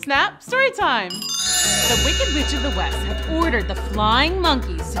 Wiggle, snap, story time. The Wicked Witch of the West had ordered the flying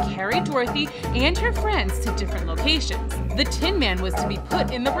monkeys to carry Dorothy and her friends to different locations. The Tin Man was to be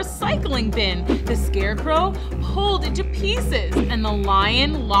put in the recycling bin, the Scarecrow pulled into pieces, and the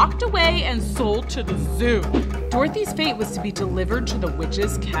lion locked away and sold to the zoo. Dorothy's fate was to be delivered to the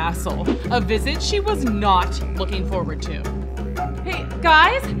witch's castle, a visit she was not looking forward to. Hey,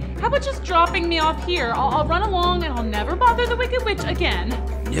 guys, how about just dropping me off here? I'll run along and I'll never bother the Wicked Witch again.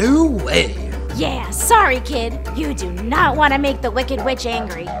 No way. Yeah, sorry, kid. You do not want to make the Wicked Witch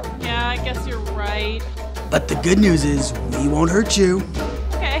angry. Yeah, I guess you're right. But the good news is, we won't hurt you.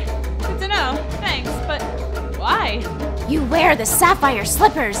 Okay, good to know. Thanks, but why? You wear the sapphire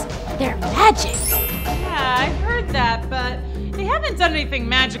slippers. They're magic. Yeah, I've heard that, but they haven't done anything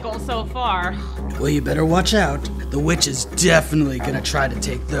magical so far. Well, you better watch out. The witch is definitely gonna try to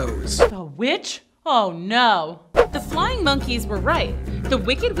take those. The witch? Oh no. The flying monkeys were right. The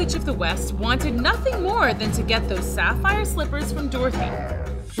Wicked Witch of the West wanted nothing more than to get those sapphire slippers from Dorothy.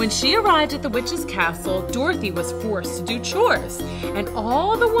 When she arrived at the witch's castle, Dorothy was forced to do chores. And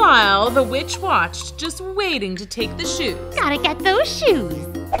all the while, the witch watched, just waiting to take the shoes. Gotta get those shoes.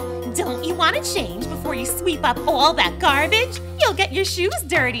 Don't you want to change before you sweep up all that garbage? You'll get your shoes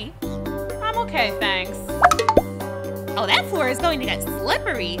dirty. I'm okay, thanks. Oh, that floor is going to get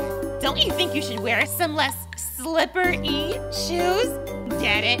slippery. Don't you think you should wear some less slippery shoes?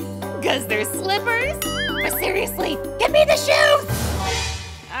 Get it? 'Cause they're slippers? But seriously, give me the shoes!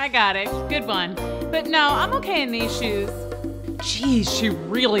 I got it. Good one. But no, I'm okay in these shoes. Geez, she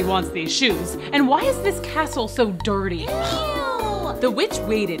really wants these shoes. And why is this castle so dirty? The witch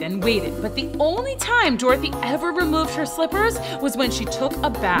waited and waited, but the only time Dorothy ever removed her slippers was when she took a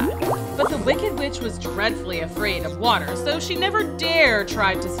bath. But the Wicked Witch was dreadfully afraid of water, so she never dare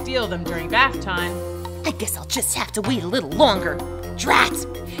tried to steal them during bath time. I guess I'll just have to wait a little longer. Drat!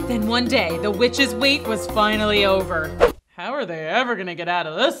 Then one day, the witch's wait was finally over. How are they ever gonna get out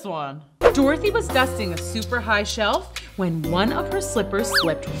of this one? Dorothy was dusting a super high shelf when one of her slippers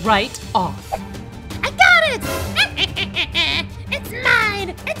slipped right off. I got it! It's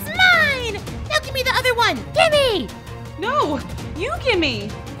mine! It's mine! Now give me the other one! Gimme! No, you gimme!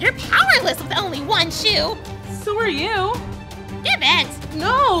 You're powerless with only one shoe! So are you. Give it!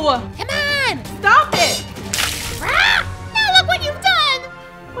 No! Come on! Stop it! Ah! Now look what you've done!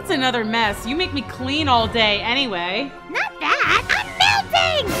 What's another mess? You make me clean all day anyway. Not that! I'm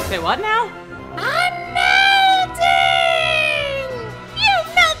melting! Say what now? I'm melting! You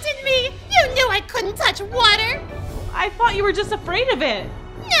melted me! You knew I couldn't touch water! I thought you were just afraid of it.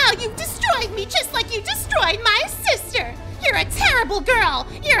 Now you've destroyed me just like you destroyed my sister! You're a terrible girl!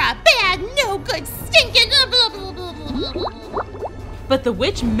 You're a bad, no good, stinking... But the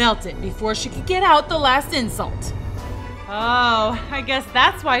witch melted before she could get out the last insult. Oh, I guess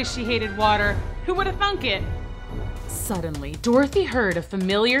that's why she hated water. Who would have thunk it? Suddenly, Dorothy heard a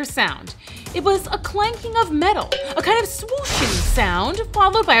familiar sound. It was a clanking of metal, a kind of swooshing sound,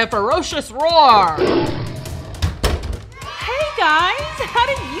 followed by a ferocious roar. Hey guys, how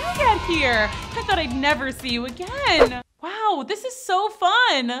did you get here? I thought I'd never see you again. Wow, this is so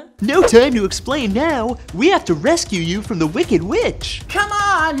fun. No time to explain now. We have to rescue you from the Wicked Witch. Come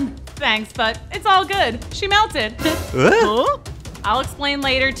on! Thanks, but it's all good. She melted. Huh? I'll explain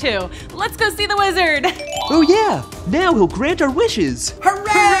later too. Let's go see the wizard. Oh yeah, now he'll grant our wishes.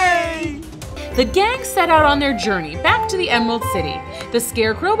 Hooray! The gang set out on their journey back to the Emerald City. The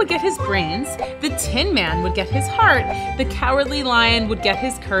Scarecrow would get his brains, the Tin Man would get his heart, the Cowardly Lion would get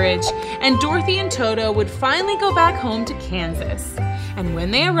his courage, and Dorothy and Toto would finally go back home to Kansas. And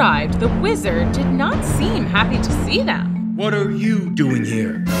when they arrived, the wizard did not seem happy to see them. What are you doing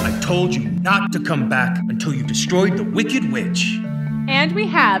here? I told you not to come back until you destroyed the Wicked Witch. And we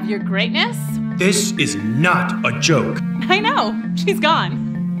have, Your Greatness, This is not a joke. I know, she's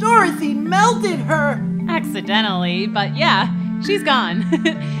gone. Dorothy melted her. Accidentally, but yeah, she's gone.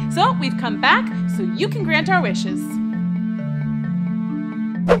 So we've come back so you can grant our wishes.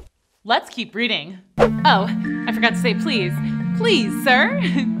 Let's keep reading. Oh, I forgot to say please. Please, sir.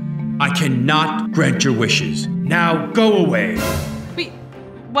 I cannot grant your wishes. Now go away. Wait,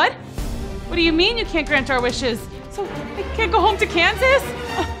 what? What do you mean you can't grant our wishes? So I can't go home to Kansas?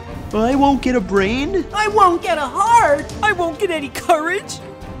 I won't get a brain. I won't get a heart. I won't get any courage.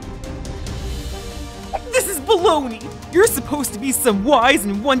 This is baloney. You're supposed to be some wise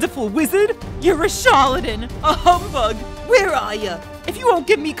and wonderful wizard. You're a charlatan, a humbug. Where are you? If you won't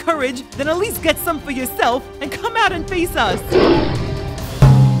give me courage, then at least get some for yourself and come out and face us.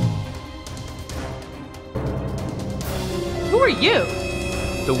 Who are you?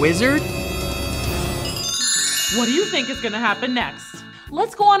 The wizard? What do you think is gonna happen next?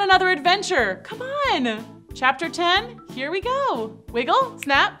 Let's go on another adventure. Come on. Chapter 10, here we go. Wiggle,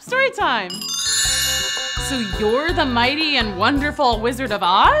 snap, story time. So you're the mighty and wonderful Wizard of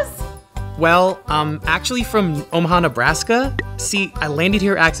Oz? Well, actually from Omaha, Nebraska. See, I landed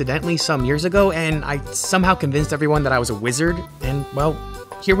here accidentally some years ago, and I somehow convinced everyone that I was a wizard, and, well,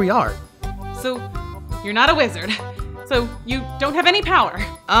 here we are. So, you're not a wizard. So, you don't have any power?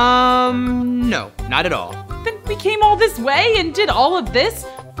 No, not at all. Then we came all this way and did all of this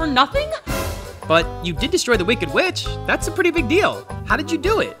for nothing? But you did destroy the Wicked Witch. That's a pretty big deal. How did you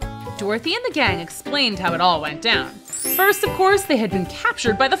do it? Dorothy and the gang explained how it all went down. First, of course, they had been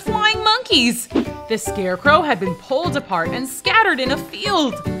captured by the flying monkeys. The scarecrow had been pulled apart and scattered in a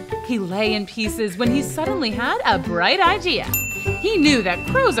field. He lay in pieces when he suddenly had a bright idea. He knew that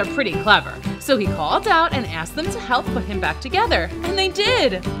crows are pretty clever, so he called out and asked them to help put him back together, and they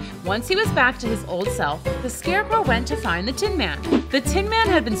did. Once he was back to his old self, the scarecrow went to find the Tin Man. The Tin Man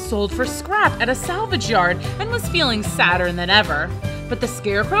had been sold for scrap at a salvage yard and was feeling sadder than ever. But the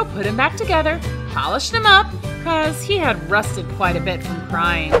scarecrow put him back together, polished him up, cause he had rusted quite a bit from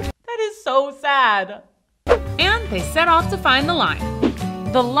crying. That is so sad. And they set off to find the lion.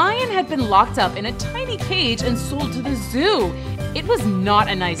 The lion had been locked up in a tiny cage and sold to the zoo. It was not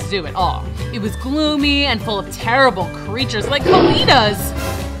a nice zoo at all. It was gloomy and full of terrible creatures like colitas.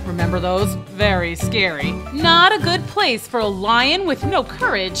 Remember those? Very scary. Not a good place for a lion with no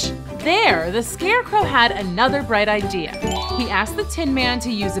courage. There, the scarecrow had another bright idea. He asked the Tin Man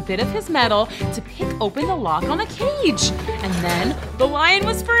to use a bit of his metal to pick open the lock on the cage. And then the lion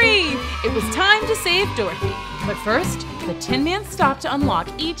was free. It was time to save Dorothy. But first, the Tin Man stopped to unlock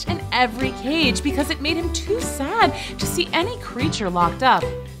each and every cage because it made him too sad to see any creature locked up,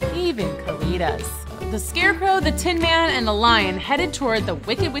 even colitas. The Scarecrow, the Tin Man, and the Lion headed toward the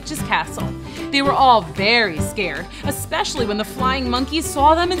Wicked Witch's castle. They were all very scared, especially when the flying monkeys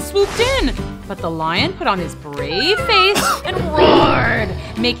saw them and swooped in. But the Lion put on his brave face and roared,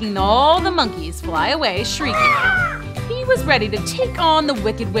 making all the monkeys fly away shrieking. He was ready to take on the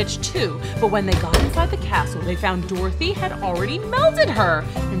Wicked Witch too, but when they got inside the castle, they found Dorothy had already melted her.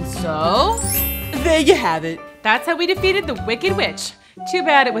 And so... there you have it. That's how we defeated the Wicked Witch. Too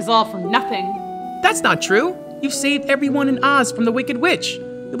bad it was all for nothing. That's not true. You've saved everyone in Oz from the Wicked Witch.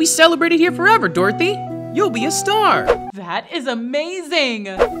 You'll be celebrated here forever, Dorothy. You'll be a star. That is amazing.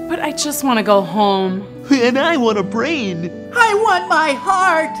 But I just want to go home. And I want a brain. I want my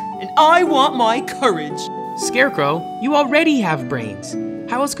heart. And I want my courage. Scarecrow, you already have brains.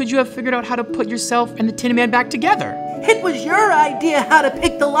 How else could you have figured out how to put yourself and the Tin Man back together? It was your idea how to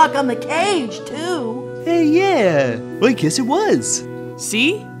pick the lock on the cage, too. Hey, yeah. I guess it was.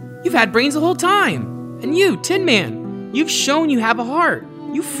 See? You've had brains the whole time. And you, Tin Man, you've shown you have a heart.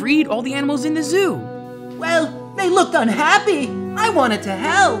 You freed all the animals in the zoo. Well, they looked unhappy. I wanted to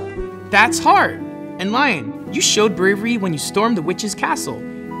help. That's heart. And Lion, you showed bravery when you stormed the witch's castle.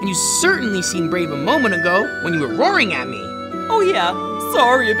 And you certainly seemed brave a moment ago when you were roaring at me. Oh yeah,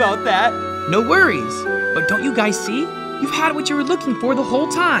 sorry about that. No worries. But don't you guys see? You've had what you were looking for the whole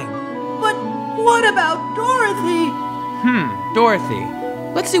time. But what about Dorothy? Dorothy.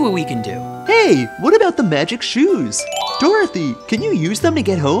 Let's see what we can do. Hey, what about the magic shoes? Dorothy, can you use them to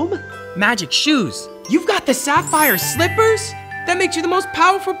get home? Magic shoes? You've got the sapphire slippers? That makes you the most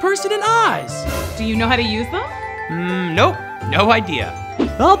powerful person in Oz. Do you know how to use them? Nope, no idea.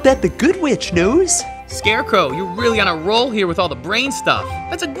 I'll bet the good witch knows. Scarecrow, you're really on a roll here with all the brain stuff.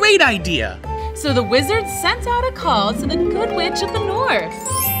 That's a great idea. So the wizard sent out a call to the Good Witch of the North.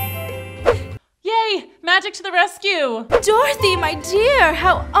 Yay! Magic to the rescue! Dorothy, my dear,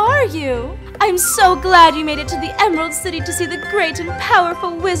 how are you? I'm so glad you made it to the Emerald City to see the great and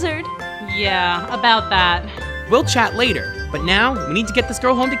powerful wizard. Yeah, about that. We'll chat later. But now, we need to get this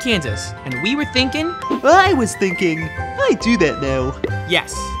girl home to Kansas. And we were thinking... I was thinking. I do that now.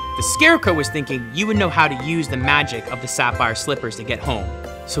 Yes, the Scarecrow was thinking you would know how to use the magic of the sapphire slippers to get home.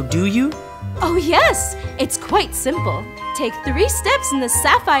 So do you? Oh yes, it's quite simple. Take 3 steps in the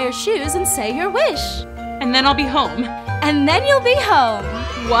sapphire shoes and say your wish. And then I'll be home. And then you'll be home.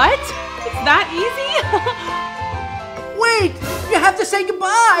 What? It's that easy? Wait! You have to say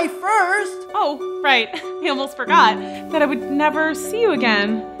goodbye first! Oh, right. I almost forgot that I would never see you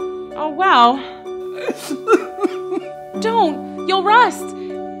again. Oh, wow. Don't. You'll rust.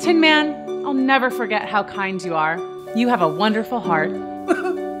 Tin Man, I'll never forget how kind you are. You have a wonderful heart.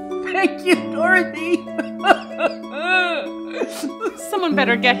 Thank you, Dorothy. Someone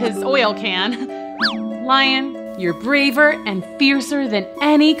better get his oil can. Lion, you're braver and fiercer than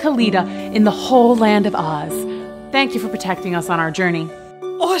any Kalita in the whole land of Oz. Thank you for protecting us on our journey.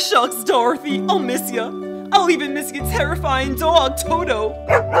 Oh, shucks, Dorothy. I'll miss you. I'll even miss your terrifying dog, Toto.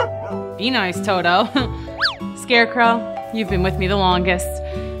 Be nice, Toto. Scarecrow, you've been with me the longest.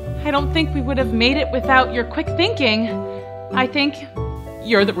 I don't think we would have made it without your quick thinking. I think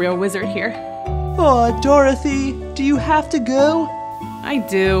you're the real wizard here. Aw, Dorothy, do you have to go? I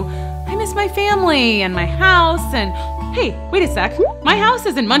do. I miss my family and my house and... Hey, wait a sec. My house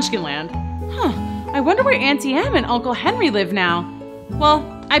is in Munchkinland. Huh, I wonder where Auntie Em and Uncle Henry live now. Well,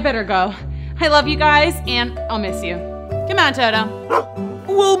 I better go. I love you guys and I'll miss you. Come on, Toto.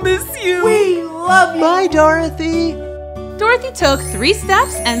 We'll miss you. We love you. Bye, Dorothy. Dorothy took 3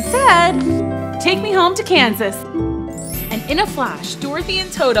 steps and said, "Take me home to Kansas." And in a flash, Dorothy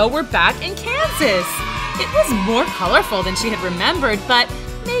and Toto were back in Kansas. It was more colorful than she had remembered, but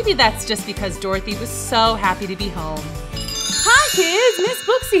maybe that's just because Dorothy was so happy to be home. Hi kids, Miss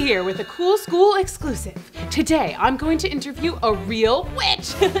Booksy here with a cool school exclusive. Today I'm going to interview a real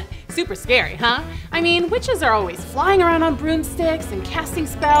witch. Super scary, huh? I mean, witches are always flying around on broomsticks and casting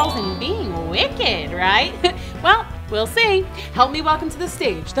spells and being wicked, right? Well, we'll see. Help me welcome to the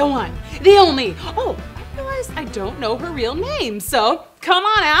stage, the one, the only. Oh, I realize I don't know her real name, so come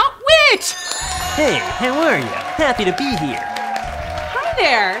on out, witch! Hey, how are you? Happy to be here. Hi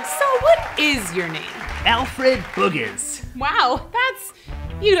there. So what is your name? Alfred Boogers. Wow, that's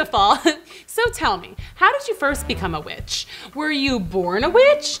beautiful. So tell me, how did you first become a witch? Were you born a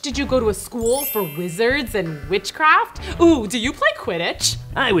witch? Did you go to a school for wizards and witchcraft? Ooh, do you play Quidditch?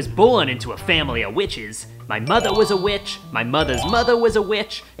 I was born into a family of witches. My mother was a witch, my mother's mother was a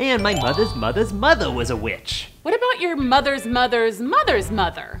witch, and my mother's mother's mother was a witch. What about your mother's mother's mother's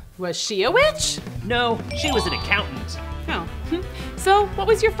mother? Was she a witch? No, she was an accountant. Oh, so what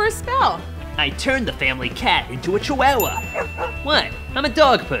was your first spell? I turned the family cat into a chihuahua. What? I'm a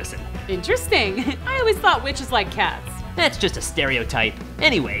dog person. Interesting. I always thought witches like cats. That's just a stereotype.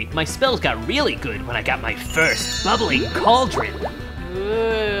 Anyway, my spells got really good when I got my first bubbling cauldron.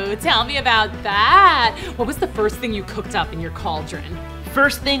 Ooh, tell me about that. What was the first thing you cooked up in your cauldron?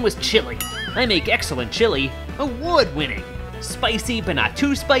 First thing was chili. I make excellent chili, award-winning. Spicy but not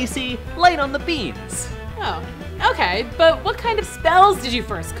too spicy, light on the beans. Oh, okay, but what kind of spells did you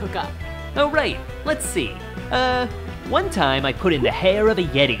first cook up? Oh right, let's see. One time I put in the hair of a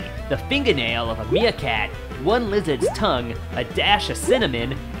yeti, the fingernail of a meerkat, 1 lizard's tongue, a dash of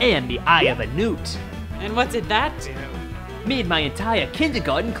cinnamon, and the eye of a newt. And what did that do? Made my entire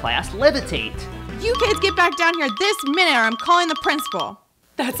kindergarten class levitate. You kids get back down here this minute or I'm calling the principal.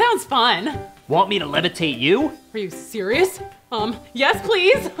 That sounds fun. Want me to levitate you? Are you serious? Yes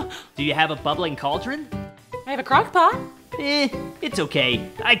please. Do you have a bubbling cauldron? I have a crock pot. It's okay.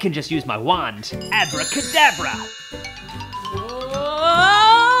 I can just use my wand. Abracadabra!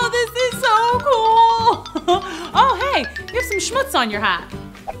 Oh, this is so cool! Oh, hey, you have some schmutz on your hat.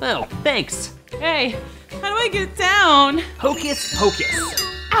 Oh, thanks. Hey, how do I get down? Hocus pocus.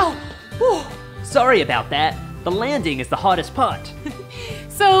 Ow! Whew. Sorry about that. The landing is the hardest part.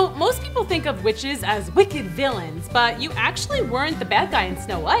 So, most people think of witches as wicked villains, but you actually weren't the bad guy in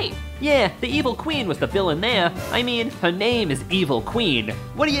Snow White. Yeah, the evil queen was the villain there. I mean, her name is Evil Queen.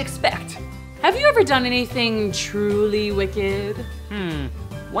 What do you expect? Have you ever done anything truly wicked?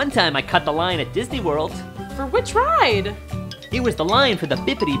 One time I cut the line at Disney World. For which ride? It was the line for the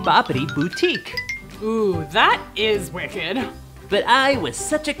Bippity Boppity Boutique. Ooh, that is wicked. But I was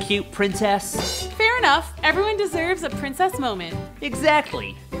such a cute princess. Fair enough. Everyone deserves a princess moment.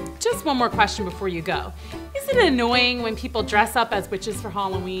 Exactly. Just one more question before you go. Is it annoying when people dress up as witches for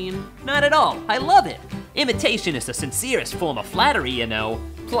Halloween? Not at all. I love it. Imitation is the sincerest form of flattery, you know.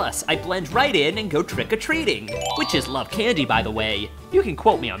 Plus, I blend right in and go trick-or-treating. Witches love candy, by the way. You can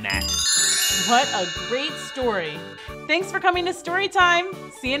quote me on that. What a great story. Thanks for coming to Storytime.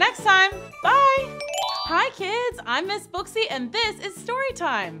 See you next time. Bye. Hi kids, I'm Miss Booksy and this is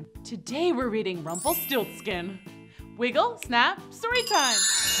Storytime. Today we're reading Rumpelstiltskin. Wiggle, snap,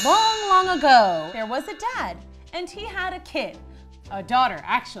 Storytime. Long, long ago, there was a dad and he had a kid. A daughter,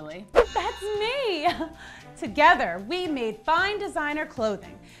 actually. That's me. Together, we made fine designer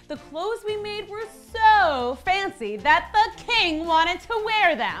clothing. The clothes we made were so fancy that the king wanted to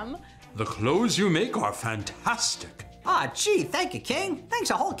wear them. The clothes you make are fantastic. Ah, gee, thank you, King. Thanks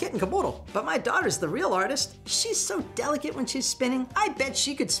a whole kit and caboodle. But my daughter's the real artist. She's so delicate when she's spinning. I bet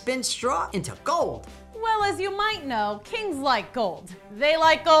she could spin straw into gold. Well, as you might know, kings like gold. They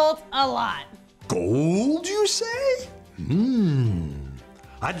like gold a lot. Gold, you say?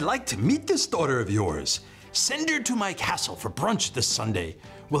 I'd like to meet this daughter of yours. Send her to my castle for brunch this Sunday.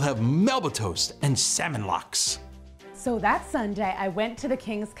 We'll have Melba toast and salmon locks. So that Sunday, I went to the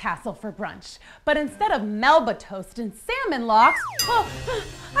king's castle for brunch. But instead of Melba toast and salmon locks,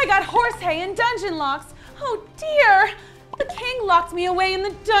 I got horse hay and dungeon locks. Oh dear! The king locked me away in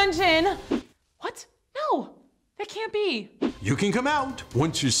the dungeon. What? No, that can't be. You can come out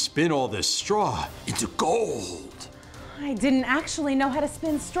once you spin all this straw into gold. I didn't actually know how to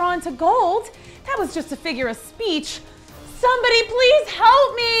spin straw into gold. That was just a figure of speech. Somebody please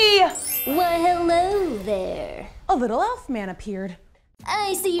help me! Why, hello there. A little elf man appeared.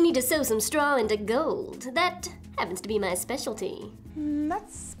 I see you need to sew some straw into gold. That happens to be my specialty.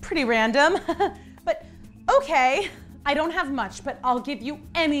 That's pretty random. But okay, I don't have much, but I'll give you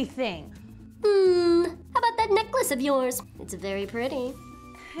anything. How about that necklace of yours? It's very pretty.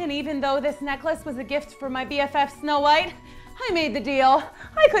 And even though this necklace was a gift for my BFF Snow White, I made the deal.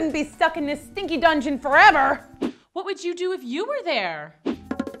 I couldn't be stuck in this stinky dungeon forever. What would you do if you were there?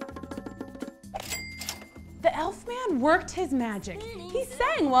 The elf man worked his magic. He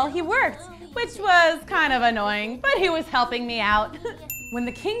sang while he worked, which was kind of annoying, but he was helping me out. When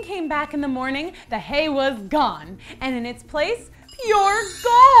the king came back in the morning, the hay was gone, and in its place, pure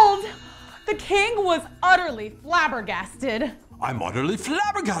gold. The king was utterly flabbergasted. I'm utterly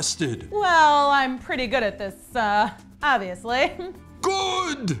flabbergasted. Well, I'm pretty good at this, obviously.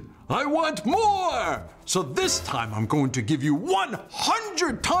 Good! I want more! So this time I'm going to give you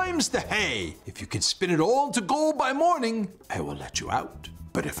 100 times the hay. If you can spin it all into gold by morning, I will let you out.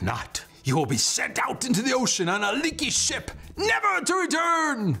 But if not, you will be sent out into the ocean on a leaky ship, never to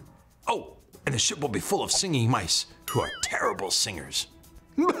return. Oh, and the ship will be full of singing mice who are terrible singers.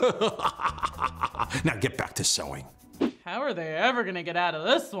 Now get back to sewing. How are they ever gonna get out of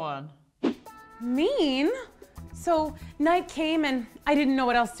this one? Mean? So night came and I didn't know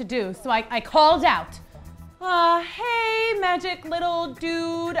what else to do, so I called out. Hey, magic little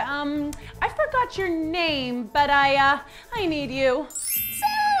dude. I forgot your name, but I need you.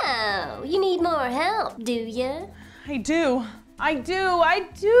 So, you need more help, do you? I do.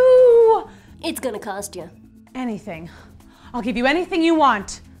 It's gonna cost you. Anything. I'll give you anything you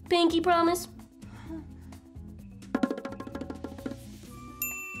want. Pinky promise?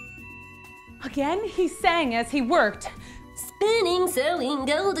 Again, he sang as he worked. Spinning, sewing,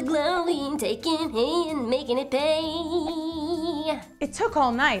 gold glowing, taking hay and making it pay. It took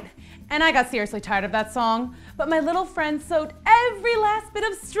all night, and I got seriously tired of that song, but my little friend sewed every last bit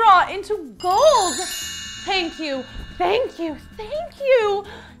of straw into gold. Thank you.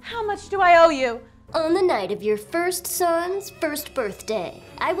 How much do I owe you? On the night of your first son's first birthday,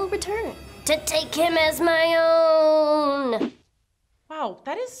 I will return to take him as my own. Wow,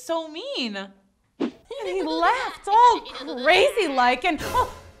 that is so mean. And he laughed all crazy-like and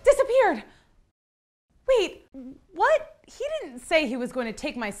disappeared. Wait, what? He didn't say he was going to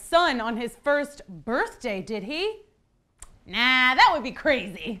take my son on his first birthday, did he? Nah, that would be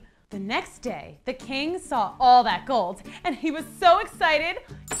crazy. The next day, the king saw all that gold and he was so excited,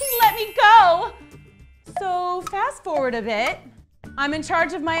 he let me go. So fast forward a bit. I'm in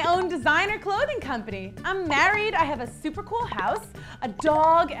charge of my own designer clothing company. I'm married, I have a super cool house, a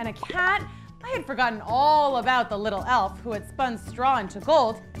dog, and a cat. I had forgotten all about the little elf who had spun straw into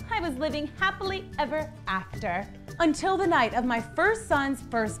gold. I was living happily ever after. Until the night of my first son's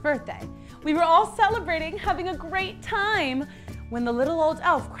first birthday. We were all celebrating, having a great time, when the little old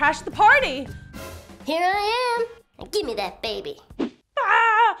elf crashed the party. Here I am. Give me that baby.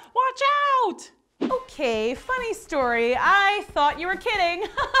 Ah! Watch out! Okay, funny story. I thought you were kidding.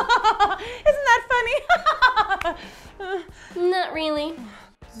 Isn't that funny? Not really.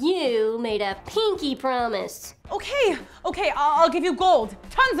 You made a pinky promise. Okay, I'll give you gold.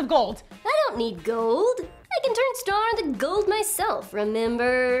 Tons of gold. I don't need gold. I can turn straw into gold myself,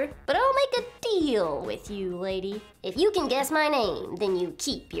 remember? But I'll make a deal with you, lady. If you can guess my name, then you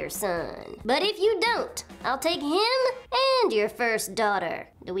keep your son. But if you don't, I'll take him and your first daughter.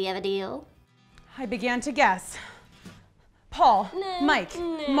 Do we have a deal? I began to guess. Paul, Mike,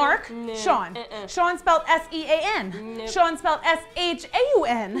 Mark, Sean. Sean spelled S-E-A-N. Sean spelled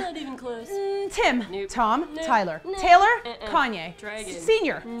S-H-A-U-N. Not even close. Tim, Tom, Tyler, Taylor, Kanye,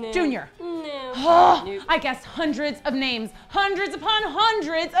 Senior, Junior. I guessed hundreds of names, hundreds upon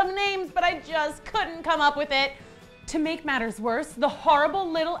hundreds of names, but I just couldn't come up with it. To make matters worse, the horrible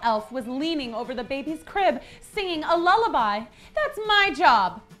little elf was leaning over the baby's crib, singing a lullaby. That's my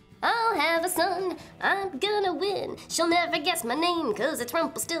job. I'll have a son, I'm gonna win. She'll never guess my name, 'cause it's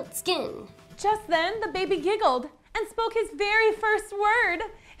Rumpelstiltskin. Just then, the baby giggled and spoke his very first word.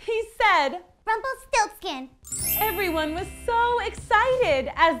 He said, Rumpelstiltskin. Everyone was so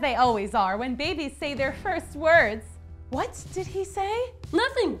excited, as they always are when babies say their first words. What did he say?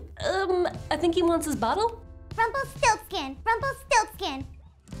 Nothing. I think he wants his bottle. Rumpelstiltskin. Rumpelstiltskin.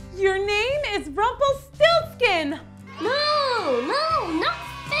 Your name is Rumpelstiltskin. No, not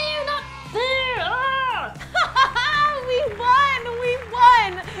fair, not fair. Ah! We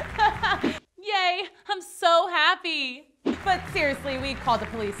won! Yay, I'm so happy. But seriously, we called the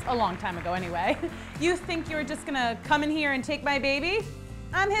police a long time ago anyway. You think you were just gonna come in here and take my baby?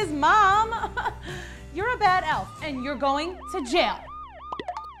 I'm his mom. You're a bad elf and you're going to jail.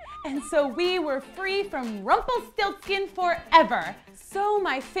 And so we were free from Rumpelstiltskin forever. So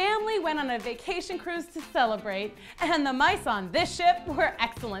my family went on a vacation cruise to celebrate, and the mice on this ship were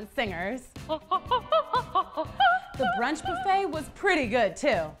excellent singers. The brunch buffet was pretty good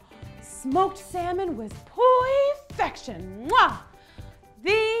too. Smoked salmon was perfection. Mwah!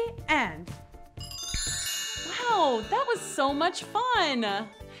 The end. Wow, that was so much fun.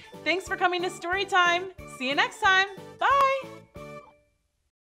 Thanks for coming to Storytime. See you next time. Bye.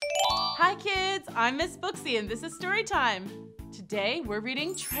 Hi kids, I'm Miss Booksy and this is Storytime. Today we're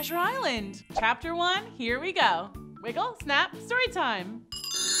reading Treasure Island. Chapter 1, here we go. Wiggle, snap, Storytime.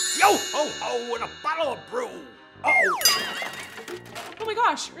 Yo ho ho and a bottle of brew. Oh my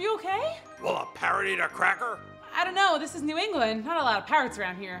gosh, are you okay? Will a parrot eat a cracker? I don't know, this is New England. Not a lot of parrots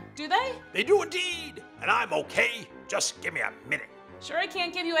around here, do they? They do indeed, and I'm okay. Just give me a minute. Sure I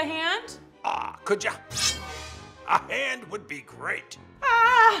can't give you a hand? Could ya? A hand would be great.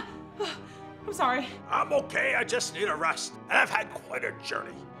 Ah! I'm sorry. I'm okay, I just need a rest. And I've had quite a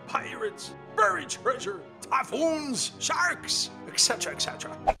journey. Pirates, buried treasure, typhoons, sharks, etc.,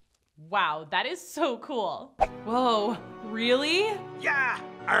 etc. Wow, that is so cool. Whoa, really? Yeah,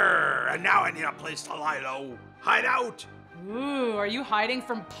 and now I need a place to lie low. Hide out. Ooh, are you hiding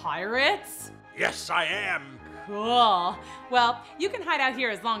from pirates? Yes, I am. Cool. Well, you can hide out here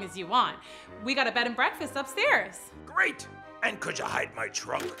as long as you want. We got a bed and breakfast upstairs. Great. And could you hide my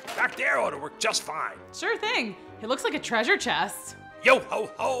trunk? Back there ought to work just fine. Sure thing. It looks like a treasure chest. Yo ho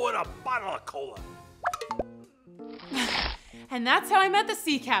ho and a bottle of cola. And that's how I met the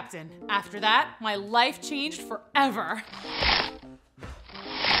sea captain. After that, my life changed forever.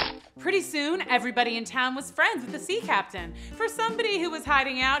 Pretty soon, everybody in town was friends with the sea captain. For somebody who was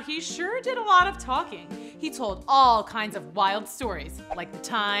hiding out, he sure did a lot of talking. He told all kinds of wild stories, like the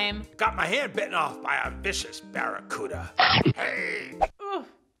time... Got my hand bitten off by a vicious barracuda. Hey! Ooh,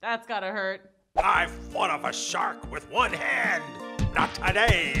 that's gotta hurt. I fought off a shark with one hand. Not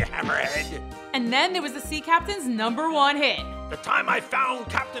today, Hammerhead. And then there was the sea captain's #1 hit. The time I found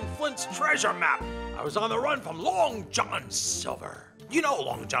Captain Flint's treasure map. I was on the run from Long John Silver. You know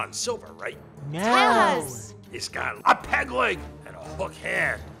Long John Silver, right? No. Tell us. He's got a peg leg and a hook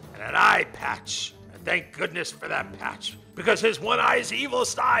hand and an eye patch. And thank goodness for that patch, because his one eye is the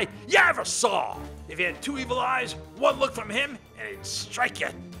evilest eye you ever saw. If he had 2 evil eyes, one look from him and he'd strike you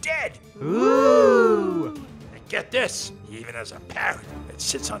dead. Ooh. And get this, he even has a parrot that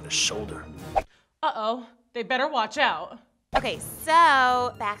sits on his shoulder. Uh-oh, they better watch out. Okay,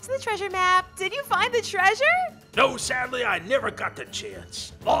 so back to the treasure map. Did you find the treasure? No, sadly, I never got the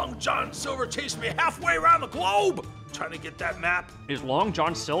chance. Long John Silver chased me halfway around the globe trying to get that map. Is Long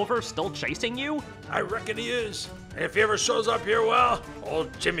John Silver still chasing you? I reckon he is. And if he ever shows up here, well,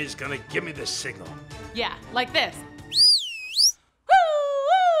 old Jimmy's gonna give me the signal. Yeah, like this.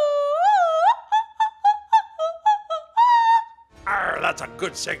 That's a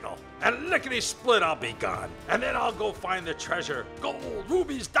good signal. And lickety-split, I'll be gone. And then I'll go find the treasure. Gold,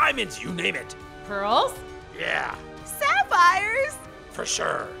 rubies, diamonds, you name it. Pearls? Yeah. Sapphires? For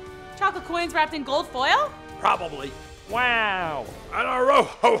sure. Chocolate coins wrapped in gold foil? Probably. Wow. And a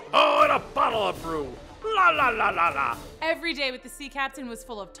ro-ho-ho and a bottle of brew. La la la la la. Every day with the sea captain was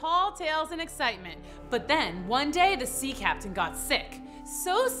full of tall tales and excitement. But then, one day, the sea captain got sick.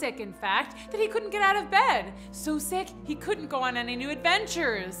 So sick, in fact, that he couldn't get out of bed. So sick, he couldn't go on any new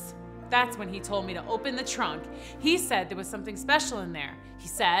adventures. That's when he told me to open the trunk. He said there was something special in there. He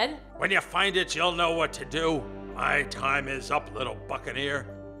said, "When you find it, you'll know what to do. My time is up, little buccaneer.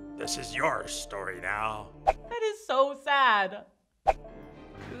 This is your story now." That is so sad.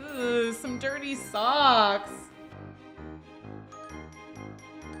 Ooh, some dirty socks.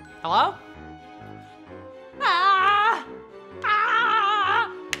 Hello? Ah!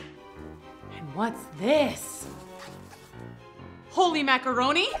 Ah! And what's this? Holy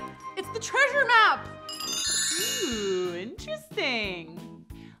macaroni! It's the treasure map! Ooh, interesting.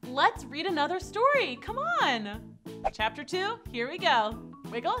 Let's read another story. Come on. Chapter 2, here we go.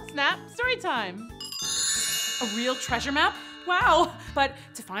 Wiggle, snap, story time. A real treasure map? Wow, but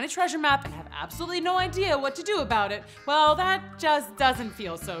to find a treasure map and have absolutely no idea what to do about it, well, that just doesn't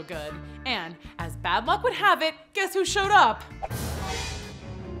feel so good. And as bad luck would have it, guess who showed up?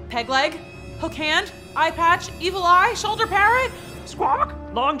 Peg leg, hook hand, eye patch, evil eye, shoulder parrot. Squawk!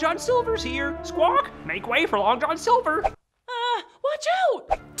 Long John Silver's here. Squawk! Make way for Long John Silver.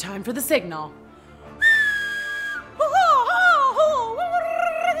 Watch out! Time for the signal.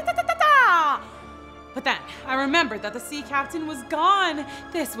 But then I remembered that the sea captain was gone.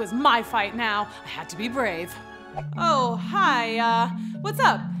 This was my fight now. I had to be brave. Oh, hi, what's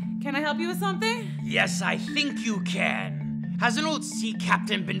up? Can I help you with something? Yes, I think you can. Has an old sea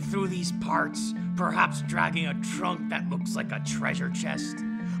captain been through these parts? Perhaps dragging a trunk that looks like a treasure chest?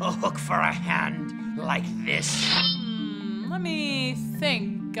 A hook for a hand like this? Let me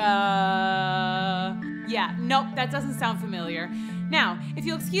think, yeah, nope, that doesn't sound familiar. Now, if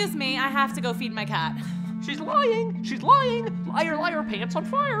you'll excuse me, I have to go feed my cat. She's lying! She's lying! Liar, liar, pants on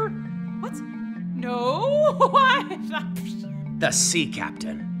fire! What? No, what? The sea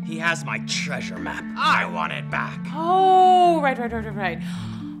captain. He has my treasure map. I want it back. Oh, right.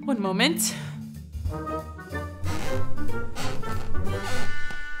 One moment.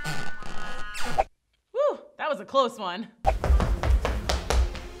 Woo, that was a close one.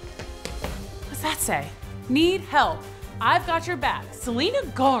 What's that say? Need help. I've got your back. Selena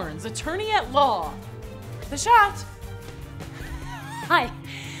Garnes, attorney at law. The shot. Hi,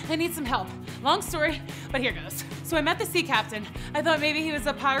 I need some help. Long story, but here goes. So I met the sea captain. I thought maybe he was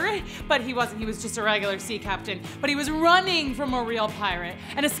a pirate, but he wasn't. He was just a regular sea captain. But he was running from a real pirate,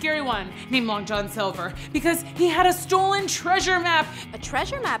 and a scary one named Long John Silver, because he had a stolen treasure map. A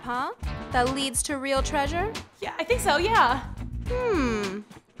treasure map, huh? That leads to real treasure? Yeah, I think so, yeah.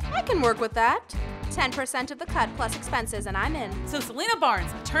 I can work with that. 10% of the cut plus expenses, and I'm in. So Selena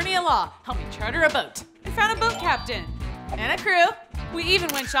Barnes, attorney at law, helped me charter a boat. We found a boat captain and a crew. We even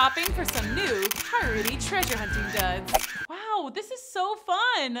went shopping for some new piratey treasure hunting duds. Wow, this is so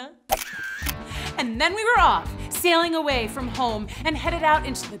fun. And then we were off, sailing away from home and headed out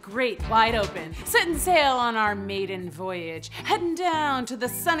into the great wide open, setting sail on our maiden voyage, heading down to the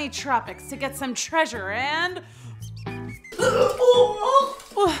sunny tropics to get some treasure and...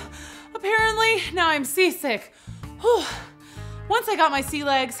 Apparently, now I'm seasick. Once I got my sea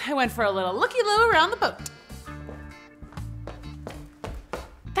legs, I went for a little looky-loo around the boat.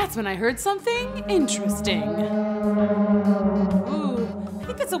 That's when I heard something interesting. Ooh, I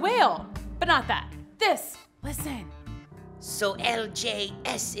think it's a whale, but not that. This, listen. So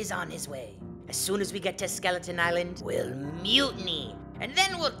LJS is on his way. As soon as we get to Skeleton Island, we'll mutiny, and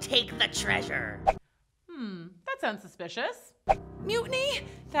then we'll take the treasure. That sounds suspicious. Mutiny?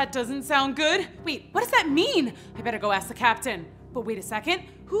 That doesn't sound good. Wait, what does that mean? I better go ask the captain. But wait a second,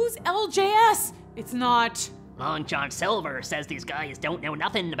 who's LJS? It's not... Long John Silver says these guys don't know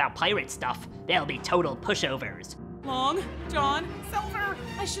nothing about pirate stuff. They'll be total pushovers. Long John Silver.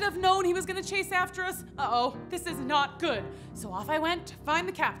 I should have known he was gonna chase after us. Uh-oh, this is not good. So off I went to find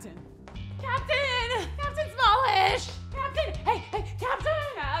the captain. Captain! Captain Smallish! Captain! Hey, Captain!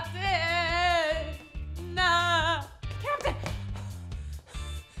 Captain! Nah! Captain!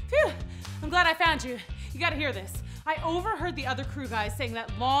 Phew! I'm glad I found you. You gotta hear this. I overheard the other crew guys saying that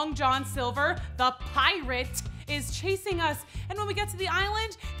Long John Silver, the pirate, is chasing us. And when we get to the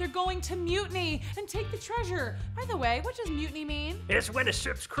island, they're going to mutiny and take the treasure. By the way, what does mutiny mean? It's when a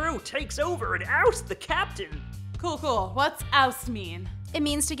ship's crew takes over and ousts the captain. Cool. What's oust mean? It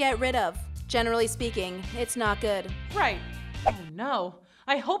means to get rid of. Generally speaking, it's not good. Right. Oh no.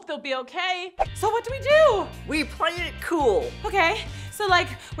 I hope they'll be okay. So what do? We play it cool. Okay, so like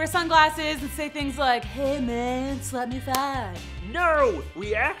wear sunglasses and say things like, hey man, slap me 5. No,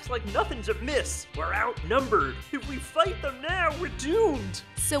 we act like nothing's amiss. We're outnumbered. If we fight them now, we're doomed.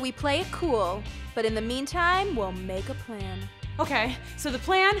 So we play it cool, but in the meantime, we'll make a plan. Okay, so the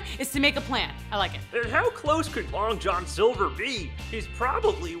plan is to make a plan. I like it. And how close could Long John Silver be? He's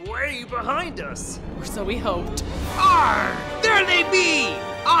probably way behind us. Or so we hoped. Arr! There they be!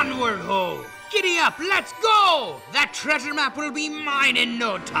 Onward, ho! Giddy up, let's go! That treasure map will be mine in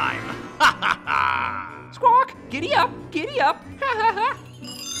no time. Ha ha ha! Squawk! Giddy up! Giddy up! Ha ha ha!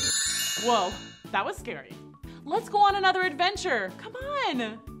 Whoa, that was scary. Let's go on another adventure. Come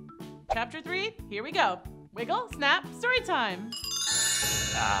on. Chapter 3, here we go. Wiggle, snap, story time.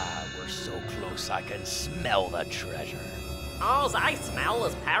 Ah, we're so close I can smell the treasure. Alls I smell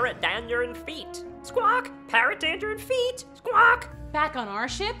is parrot dander and feet. Squawk! Parrot dander and feet! Squawk! Back on our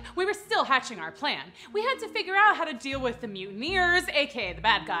ship, we were still hatching our plan. We had to figure out how to deal with the mutineers, aka the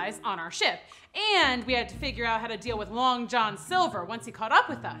bad guys, on our ship. And we had to figure out how to deal with Long John Silver once he caught up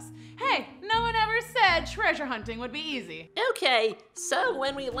with us. Hey, no one ever said treasure hunting would be easy. Okay, so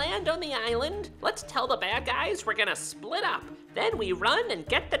when we land on the island, let's tell the bad guys we're gonna split up. Then we run and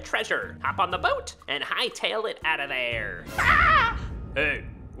get the treasure, hop on the boat, and hightail it out of there. Ah! Hey,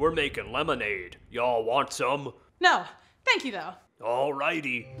 we're making lemonade. Y'all want some? No, thank you though.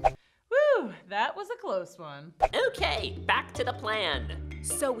 Alrighty. Woo, that was a close one. Okay, back to the plan.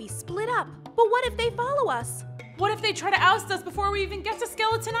 So we split up, but what if they follow us? What if they try to oust us before we even get to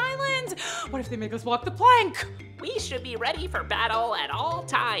Skeleton Island? What if they make us walk the plank? We should be ready for battle at all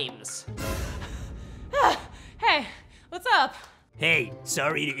times. Hey, what's up? Hey,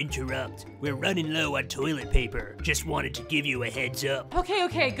 sorry to interrupt. We're running low on toilet paper. Just wanted to give you a heads up.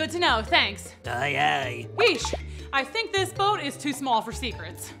 Okay, good to know, thanks. Aye, aye. Yeesh, I think this boat is too small for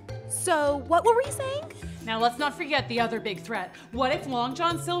secrets. So, what were we saying? Now let's not forget the other big threat. What if Long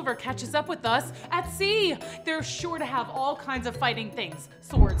John Silver catches up with us at sea? They're sure to have all kinds of fighting things.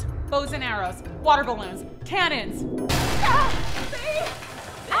 Swords, bows and arrows, water balloons, cannons.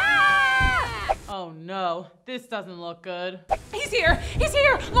 Oh no, this doesn't look good. He's here!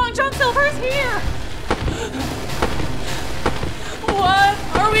 Long John Silver is here! What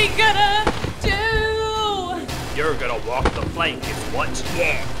are we gonna do? You're gonna walk the plank is what?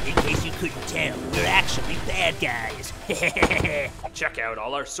 Yeah, in case you couldn't tell, we're actually bad guys. Check out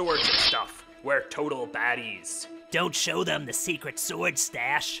all our swords and stuff. We're total baddies. Don't show them the secret sword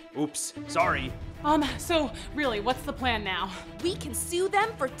stash. Oops, sorry. So really, what's the plan now? We can sue them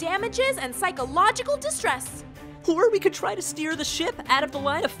for damages and psychological distress. Or we could try to steer the ship out of the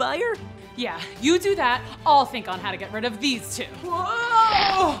line of fire. Yeah, you do that. I'll think on how to get rid of these two.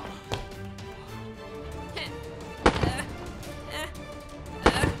 Whoa!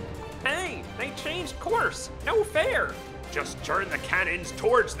 Hey, they changed course. No fair. Just turn the cannons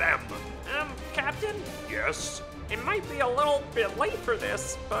towards them. Captain? Yes? It might be a little bit late for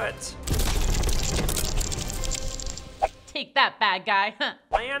this, but... Take that, bad guy.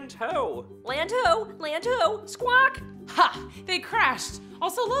 Land ho! Land ho! Land ho! Squawk! Ha! They crashed.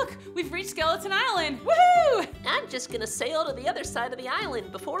 Also, look, we've reached Skeleton Island. Woohoo! I'm just gonna sail to the other side of the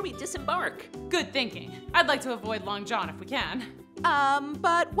island before we disembark. Good thinking. I'd like to avoid Long John if we can.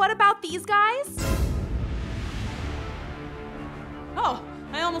 But what about these guys? Oh,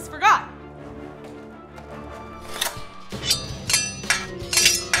 I almost forgot.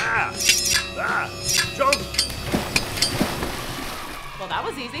 Jump! Well, that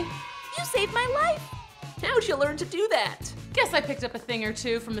was easy. You saved my life. How'd you learn to do that? Guess I picked up a thing or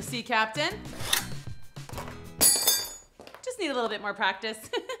two from the sea captain. Just need a little bit more practice.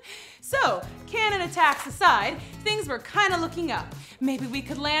 So, cannon attacks aside, things were kind of looking up. Maybe we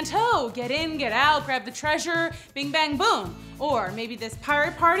could land ho, get in, get out, grab the treasure, bing bang boom. Or maybe this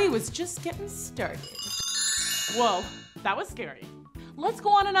pirate party was just getting started. Whoa, that was scary. Let's go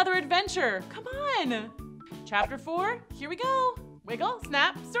on another adventure. Come on. Chapter 4, here we go. Wiggle,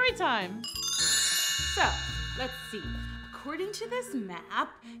 snap, story time. So, let's see. According to this map,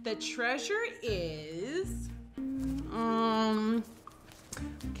 the treasure is...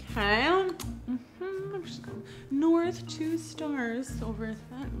 Okay. I'm just going north 2 stars over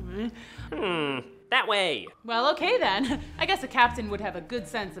that way. That way. Well, okay then. I guess a captain would have a good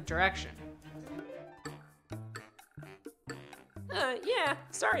sense of direction. Yeah,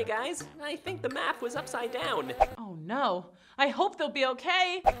 sorry guys. I think the map was upside down. Oh no. I hope they'll be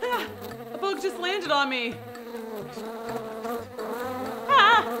okay. A bug just landed on me.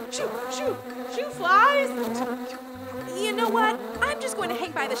 Shoo flies. You know what? I'm just going to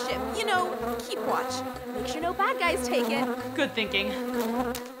hang by the ship. You know, keep watch. Make sure no bad guys take it. Good thinking.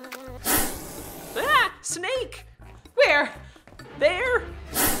 Snake! Where? There!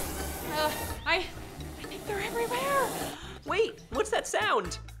 I think they're everywhere. Wait, what's that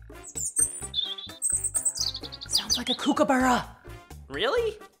sound? Sounds like a kookaburra.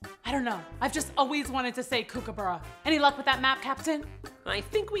 Really? I don't know. I've just always wanted to say kookaburra. Any luck with that map, Captain? I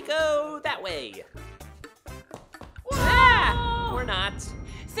think we go that way. Whoa! Or not.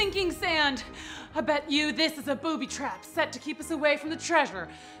 Sinking sand! I bet you this is a booby trap set to keep us away from the treasure.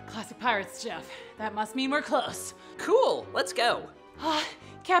 Classic pirate stuff. That must mean we're close. Cool, let's go.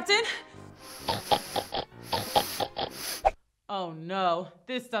 Captain? Oh no,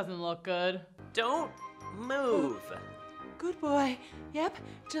 this doesn't look good. Don't move. Good boy. Yep,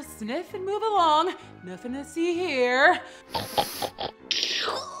 just sniff and move along. Nothing to see here.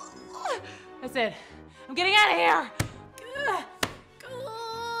 That's it. I'm getting out of here.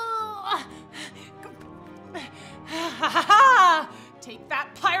 Take that,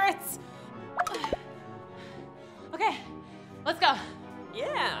 pirates. Okay, let's go.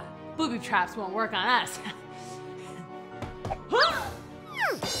 Yeah. Booby traps won't work on us.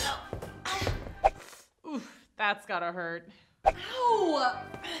 Oof, that's gotta hurt. Ow!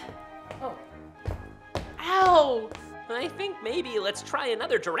 Oh. Ow! I think maybe let's try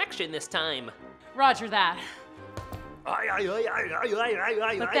another direction this time. Roger that.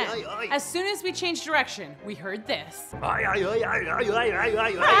 But then, as soon as we changed direction, we heard this.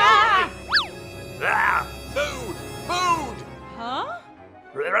 Food! Food! Huh?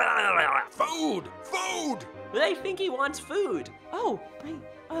 Food! Food! I think he wants food. Oh,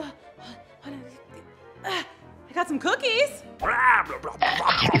 I got some cookies.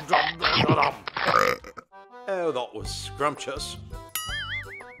 Oh, that was scrumptious.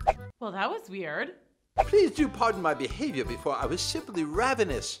 Well, that was weird. Please do pardon my behavior before. I was simply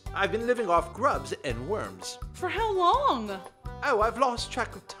ravenous. I've been living off grubs and worms. For how long? Oh, I've lost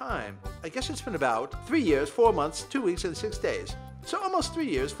track of time. I guess it's been about 3 years, 4 months, 2 weeks, and 6 days. So almost 3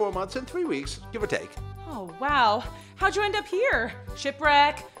 years, 4 months, and 3 weeks, give or take. Oh, wow. How'd you end up here?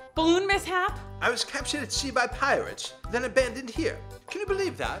 Shipwreck? Balloon mishap? I was captured at sea by pirates, then abandoned here. Can you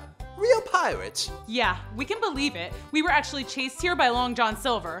believe that? Real pirates? Yeah, we can believe it. We were actually chased here by Long John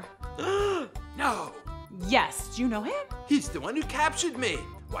Silver. No. Yes, do you know him? He's the one who captured me.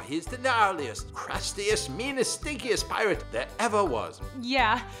 Why, he's the gnarliest, crustiest, meanest, stinkiest pirate there ever was.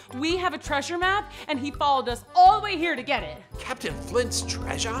 Yeah, we have a treasure map, and he followed us all the way here to get it. Captain Flint's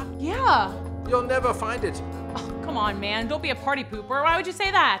treasure? Yeah. You'll never find it. Oh, come on, man. Don't be a party pooper. Why would you say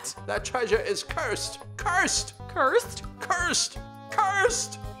that? That treasure is cursed. Cursed! Cursed? Cursed!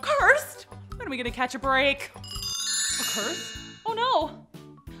 Cursed! Cursed? When are we gonna catch a break? A curse? Oh no.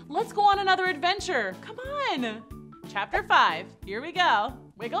 Let's go on another adventure. Come on. Chapter 5. Here we go.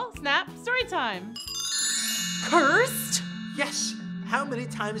 Wiggle, snap, story time. Cursed? Yes. How many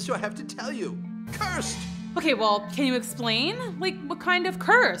times do I have to tell you? Cursed! Okay, well, can you explain? Like, what kind of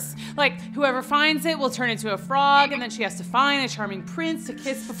curse? Like, whoever finds it will turn into a frog, and then she has to find a charming prince to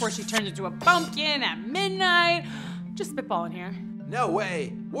kiss before she turns into a pumpkin at midnight. Just spitballing here. No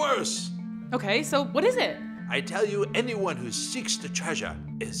way. Worse. Okay, so what is it? I tell you, anyone who seeks the treasure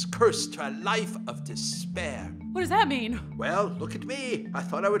is cursed to a life of despair. What does that mean? Well, look at me. I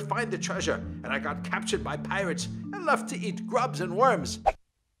thought I would find the treasure, and I got captured by pirates and left to eat grubs and worms.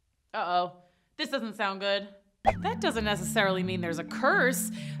 Uh-oh. This doesn't sound good. That doesn't necessarily mean there's a curse.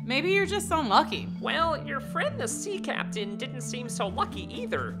 Maybe you're just unlucky. Well, your friend the sea captain didn't seem so lucky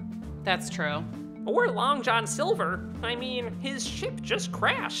either. That's true. Or Long John Silver. I mean, his ship just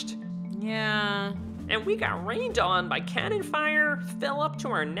crashed. Yeah. And we got rained on by cannon fire, fell up to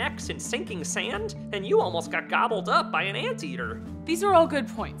our necks in sinking sand, and you almost got gobbled up by an anteater. These are all good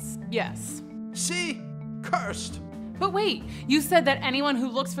points, yes. See? Cursed. But wait, you said that anyone who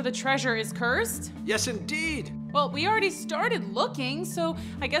looks for the treasure is cursed? Yes, indeed. Well, we already started looking, so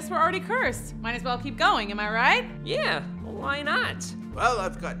I guess we're already cursed. Might as well keep going, am I right? Yeah, why not? Well,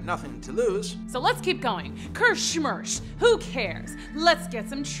 I've got nothing to lose. So let's keep going. Curse schmersh, who cares? Let's get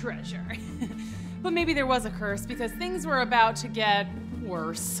some treasure. But maybe there was a curse because things were about to get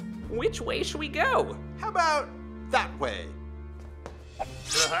worse. Which way should we go? How about that way?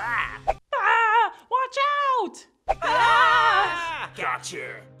 Ah! Watch out! Ah!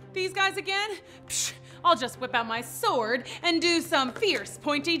 Gotcha. These guys again? Psh, I'll just whip out my sword and do some fierce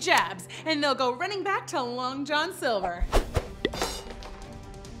pointy jabs, and they'll go running back to Long John Silver.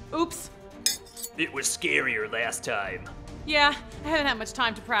 Oops. It was scarier last time. Yeah, I haven't had much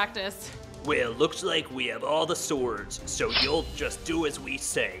time to practice. Well, looks like we have all the swords, so you'll just do as we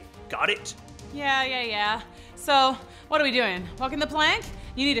say. Got it? Yeah. So, what are we doing? Walking the plank?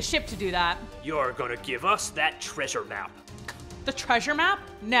 You need a ship to do that. You're gonna give us that treasure map. The treasure map?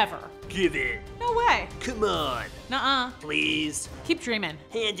 Never. Give it. No way. Come on. Nuh-uh. Please. Keep dreaming.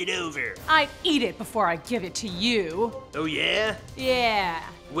 Hand it over. I'd eat it before I give it to you. Oh yeah? Yeah.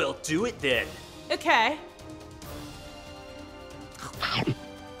 Well, do it then. Okay.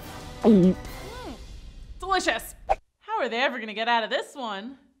 Delicious. How are they ever gonna get out of this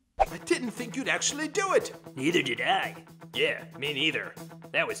one? I didn't think you'd actually do it. Neither did I. Yeah, me neither.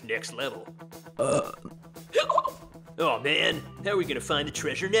 That was next level. Oh man, how are we gonna find the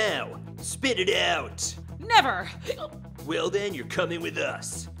treasure now? Spit it out! Never! Well then, you're coming with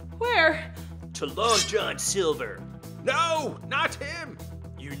us. Where? To Long John Silver. No, not him.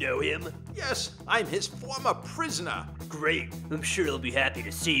 You know him? Yes, I'm his former prisoner. Great, I'm sure he'll be happy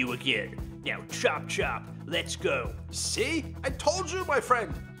to see you again. Now chop chop, let's go. See? I told you, my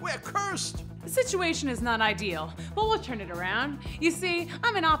friend. We're cursed. The situation is not ideal, but we'll turn it around. You see,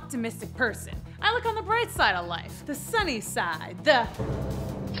 I'm an optimistic person. I look on the bright side of life, the sunny side,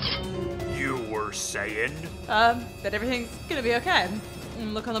 You were saying? that everything's gonna be okay.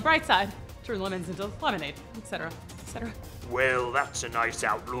 And look on the bright side, turn lemons into lemonade, etc., etc. Well, that's a nice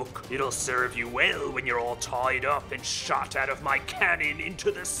outlook. It'll serve you well when you're all tied up and shot out of my cannon into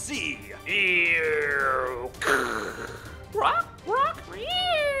the sea. Ew. Rock, rock,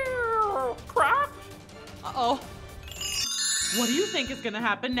 ew, crock. Uh-oh. What do you think is gonna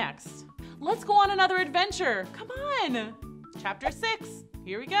happen next? Let's go on another adventure. Come on. Chapter 6.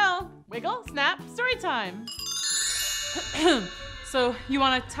 Here we go. Wiggle, snap, story time. So you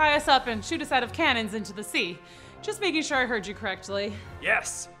want to tie us up and shoot us out of cannons into the sea. Just making sure I heard you correctly.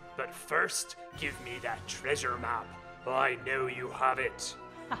 Yes, but first, give me that treasure map. I know you have it.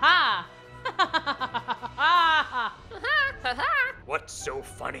 Ha ha! What's so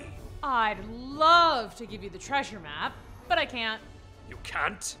funny? I'd love to give you the treasure map, but I can't. You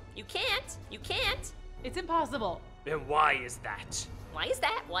can't? You can't. You can't. It's impossible. And why is that? Why is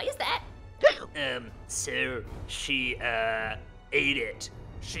that? Why is that? So she, ate it.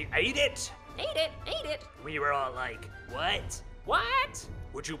 She ate it? Ate it. Ate it. We were all like, what? What?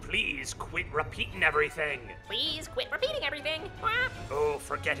 Would you please quit repeating everything? Please quit repeating everything. Oh,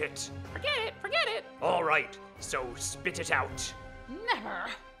 forget it. Forget it. Forget it. All right, so spit it out. Never.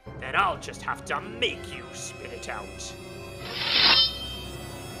 Then I'll just have to make you spit it out.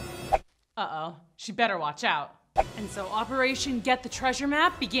 Uh-oh, she better watch out. And so Operation Get the Treasure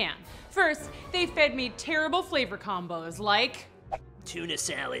Map began. First, they fed me terrible flavor combos like tuna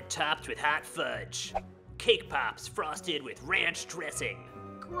salad topped with hot fudge, cake pops frosted with ranch dressing.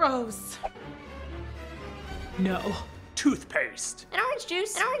 Gross. No. Toothpaste. An orange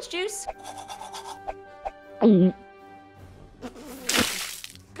juice. An orange juice.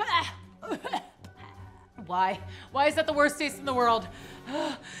 Why? Why is that the worst taste in the world?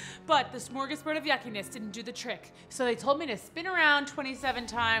 But the smorgasbord of yuckiness didn't do the trick, so they told me to spin around 27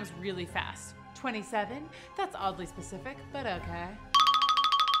 times really fast. 27? That's oddly specific, but okay.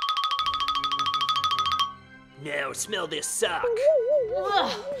 Now smell this sock.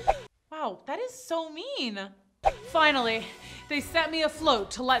 Ugh. Wow, that is so mean. Finally, they set me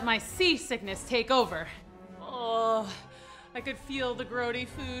afloat to let my seasickness take over. Oh, I could feel the grody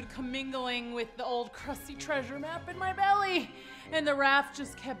food commingling with the old crusty treasure map in my belly. And the raft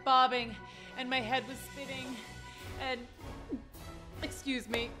just kept bobbing, and my head was spinning, and, excuse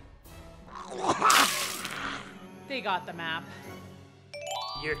me, they got the map.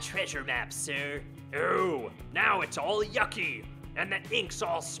 Your treasure map, sir. Oh, now it's all yucky, and the ink's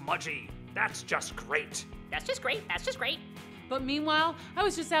all smudgy. That's just great. That's just great. That's just great. But meanwhile, I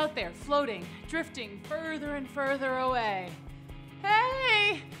was just out there, floating, drifting further and further away.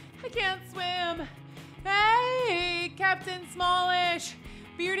 Hey, I can't swim. Hey, Captain Smallish,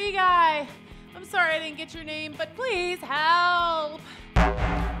 beardy guy. I'm sorry I didn't get your name, but please help.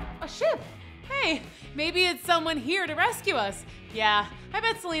 A ship. Hey, maybe it's someone here to rescue us. Yeah, I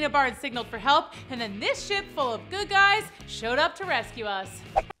bet Selena Bard signaled for help, and then this ship full of good guys showed up to rescue us.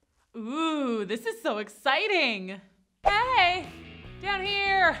 Ooh, this is so exciting. Hey, down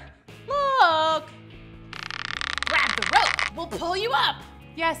here, look. Grab the rope, we'll pull you up.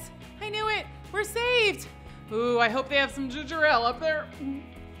 Yes, I knew it. We're saved! Ooh, I hope they have some ginger ale up there.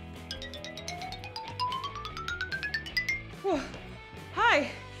 Hi,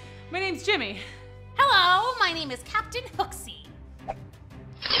 my name's Jimmy. Hello, my name is Captain Hooksy.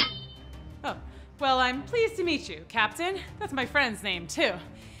 Oh, well, I'm pleased to meet you, Captain. That's my friend's name, too.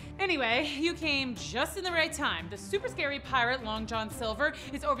 Anyway, you came just in the right time. The super scary pirate Long John Silver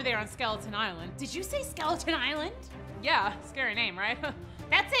is over there on Skeleton Island. Did you say Skeleton Island? Yeah, scary name, right?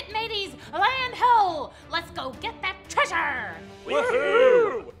 That's it, mateys! Land ho! Let's go get that treasure!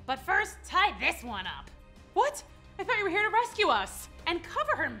 Woohoo! But first, tie this one up. What? I thought you were here to rescue us. And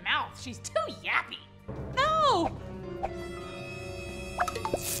cover her mouth, she's too yappy. No!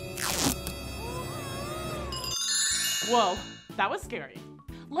 Whoa, that was scary.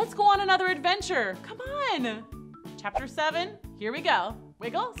 Let's go on another adventure. Come on. Chapter 7, here we go.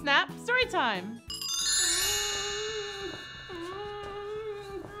 Wiggle, snap, story time.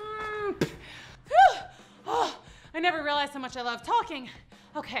 never realized how much I love talking.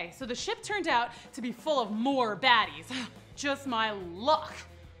 Okay, so the ship turned out to be full of more baddies. Just my luck.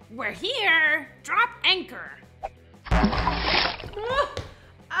 We're here. Drop anchor.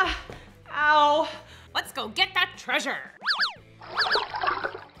 Ow. Let's go get that treasure.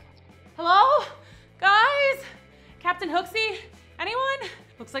 Hello? Guys? Captain Hooksy? Anyone?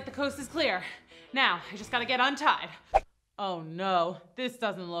 Looks like the coast is clear. Now, I just gotta get untied. Oh no, this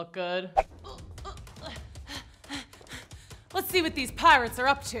doesn't look good. Let's see what these pirates are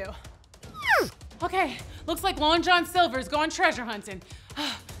up to. Okay, looks like Long John Silver's gone treasure hunting.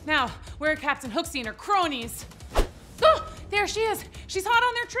 Now, where are Captain Hooksy and her cronies? Oh, there she is. She's hot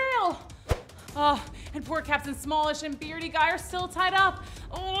on their trail. Oh, and poor Captain Smallish and Beardy Guy are still tied up.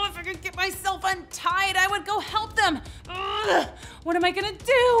 Oh, if I could get myself untied, I would go help them. Ugh, what am I gonna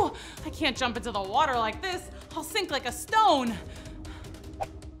do? I can't jump into the water like this. I'll sink like a stone.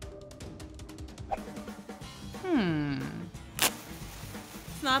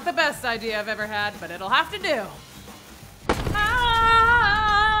 It's not the best idea I've ever had, but it'll have to do. Ah!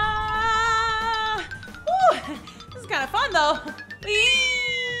 Woo, this is kind of fun though. Whee!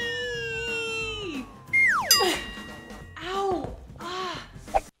 Ow! Ah.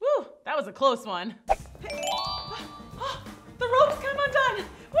 Woo, that was a close one. The rope's come undone.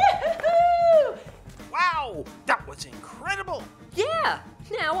 Woohoo! Wow, that was incredible. Yeah,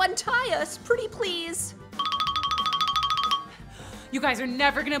 now untie us, pretty please. You guys are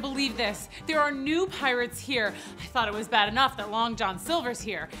never gonna believe this. There are new pirates here. I thought it was bad enough that Long John Silver's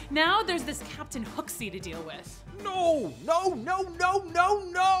here. Now there's this Captain Hooksy to deal with. No, no, no, no, no,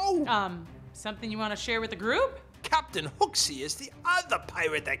 no! Something you wanna share with the group? Captain Hooksy is the other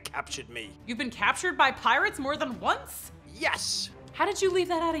pirate that captured me. You've been captured by pirates more than once? Yes. How did you leave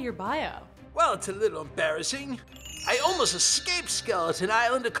that out of your bio? Well, it's a little embarrassing. I almost escaped Skeleton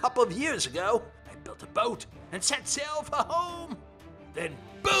Island a couple of years ago. I built a boat and set sail for home. Then,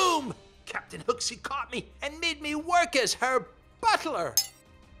 boom! Captain Hooksy caught me and made me work as her butler.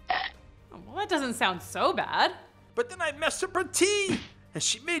 Well, that doesn't sound so bad. But then I messed up her tea, and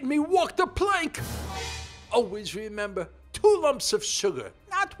she made me walk the plank. Always remember, 2 lumps of sugar,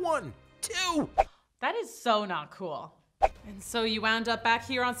 not 1, 2. That is so not cool. And so you wound up back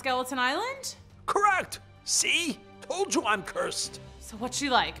here on Skeleton Island? Correct. See? Told you I'm cursed. So what's she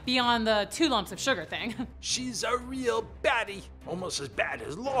like, beyond the 2 lumps of sugar thing? She's a real baddie. Almost as bad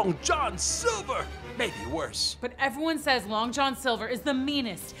as Long John Silver. Maybe worse. But everyone says Long John Silver is the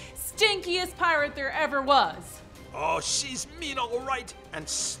meanest, stinkiest pirate there ever was. Oh, she's mean all right, and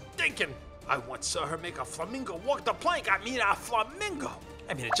stinking. I once saw her make a flamingo walk the plank. I mean, a flamingo.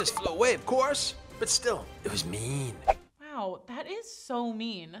 I mean, it just flew away, of course. But still, it was mean. Wow, that is so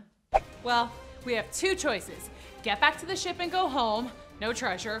mean. Well, we have 2 choices. Get back to the ship and go home, no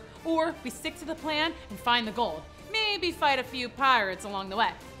treasure, or we stick to the plan and find the gold. Maybe fight a few pirates along the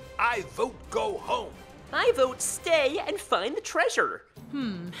way. I vote go home. I vote stay and find the treasure.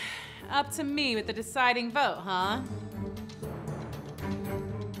 Up to me with the deciding vote, huh?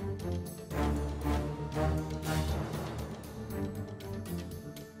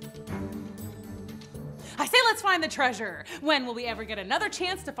 I say let's find the treasure. When will we ever get another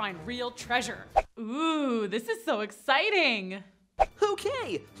chance to find real treasure? Ooh, this is so exciting.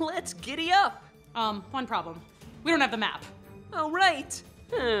 Okay, let's giddy up. One problem. We don't have the map. All right.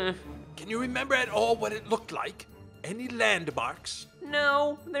 Can you remember at all what it looked like? Any landmarks?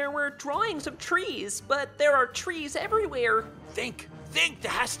 No, there were drawings of trees, but there are trees everywhere. Think.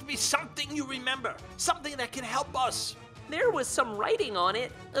 There has to be something you remember. Something that can help us. There was some writing on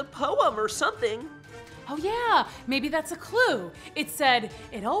it, a poem or something. Oh yeah, maybe that's a clue. It said,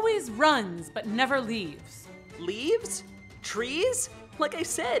 it always runs but never leaves. Leaves? Trees? Like I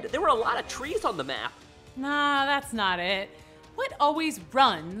said, there were a lot of trees on the map. Nah, that's not it. What always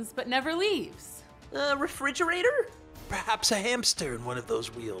runs but never leaves? A refrigerator? Perhaps a hamster in one of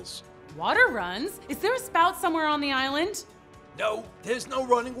those wheels. Water runs? Is there a spout somewhere on the island? No, there's no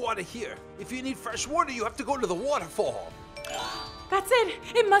running water here. If you need fresh water, you have to go to the waterfall. That's it.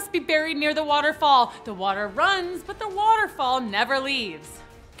 It must be buried near the waterfall. The water runs, but the waterfall never leaves.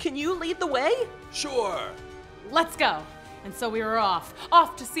 Can you lead the way? Sure. Let's go. And so we were off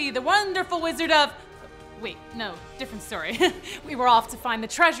to see the wonderful wizard of... Wait, no, different story. We were off to find the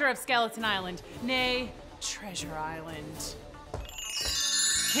treasure of Skeleton Island, nay, Treasure Island.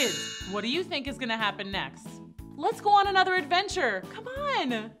 Kids, what do you think is gonna happen next? Let's go on another adventure. Come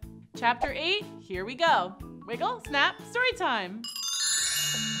on. Chapter 8, here we go. Wiggle, snap, story time.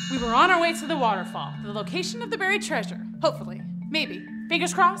 We were on our way to the waterfall, the location of the buried treasure. Hopefully. Maybe.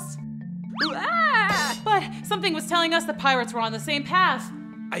 Fingers crossed. Ah! But something was telling us the pirates were on the same path.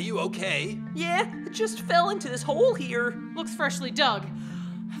 Are you okay? Yeah, it just fell into this hole here. Looks freshly dug.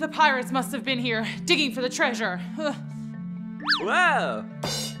 The pirates must have been here, digging for the treasure. Whoa!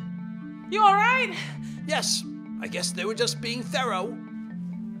 You all right? Yes, I guess they were just being thorough.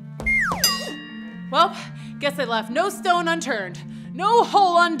 Well, guess I left no stone unturned, no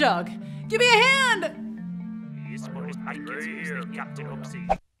hole undug. Give me a hand! Captain Booksy.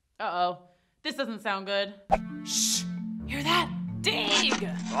 Uh-oh, this doesn't sound good. Shh, hear that? Dig!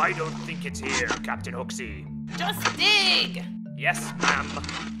 I don't think it's here, Captain Booksy. Just dig! Yes, ma'am.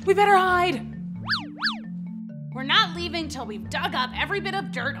 We better hide. We're not leaving till we've dug up every bit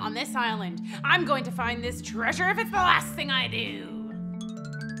of dirt on this island. I'm going to find this treasure if it's the last thing I do.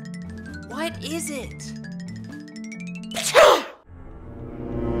 What is it?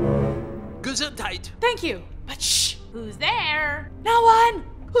 Gesundheit. Thank you, but shh, who's there? No one.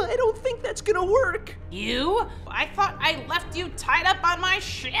 I don't think that's gonna work. You? I thought I left you tied up on my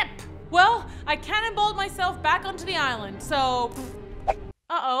ship. Well, I cannonballed myself back onto the island, so...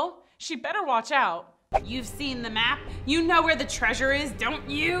 Uh-oh, she better watch out. You've seen the map. You know where the treasure is, don't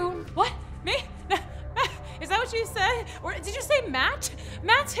you? What? Me? Is that what you said? Or did you say Matt?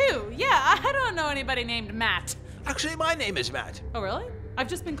 Matt who? Yeah, I don't know anybody named Matt. Actually, my name is Matt. Oh, really? I've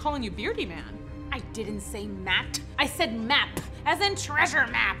just been calling you Beardy Man. I didn't say Matt. I said map, as in treasure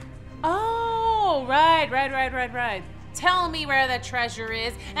map. Oh, right. Tell me where the treasure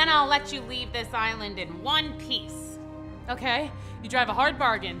is, and I'll let you leave this island in one piece. Okay, you drive a hard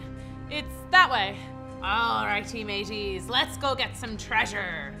bargain. It's that way. All righty, mateys, let's go get some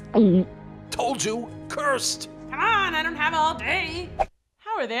treasure. Told you, cursed. Come on, I don't have all day.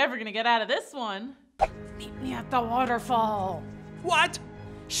 How are they ever gonna get out of this one? Meet me at the waterfall. What?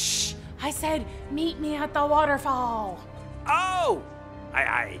 Shh, I said meet me at the waterfall. Oh,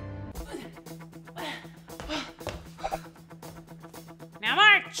 aye. Now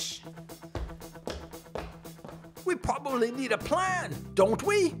march! We probably need a plan, don't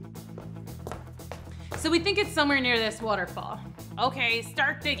we? So we think it's somewhere near this waterfall. Okay,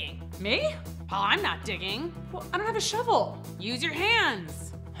 start digging. Me? Well, I'm not digging. Well, I don't have a shovel. Use your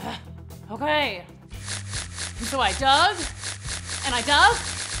hands. Okay. And so I dug, and I dug,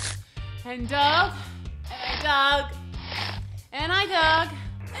 and dug, and I dug, and I dug,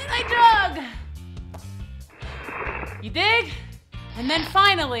 and I dug. You dig? And then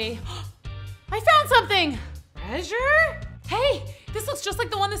finally, I found something! Treasure? Hey, this looks just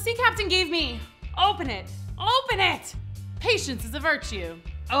like the one the sea captain gave me. Open it, open it! Patience is a virtue.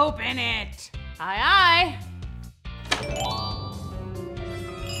 Open it. Aye, aye.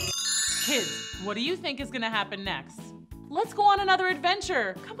 Kids, what do you think is gonna happen next? Let's go on another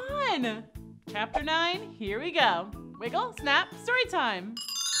adventure, come on. Chapter 9, here we go. Wiggle, snap, story time.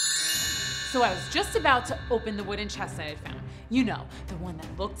 So I was just about to open the wooden chest that I found. You know, the one that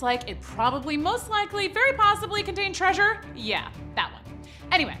looked like it probably, most likely, very possibly contained treasure. Yeah, that one.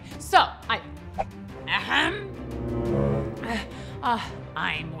 Anyway, so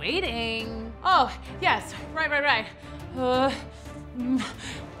I'm waiting. Oh, yes, right.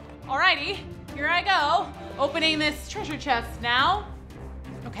 Alrighty, here I go. Opening this treasure chest now.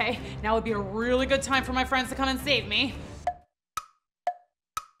 Okay, now would be a really good time for my friends to come and save me.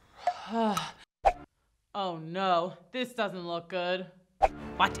 Oh no, this doesn't look good.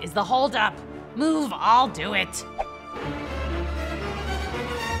 What is the holdup? Move, I'll do it.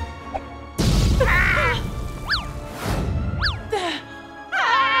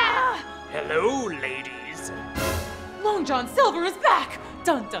 Hello, ladies. Long John Silver is back!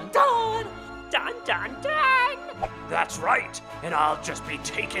 Dun dun dun! Dun dun dun! That's right, and I'll just be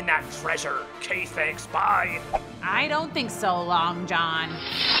taking that treasure. Okay, thanks, bye. I don't think so, Long John.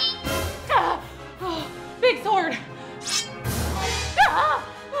 Oh, big sword!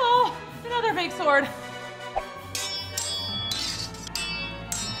 Oh, another big sword!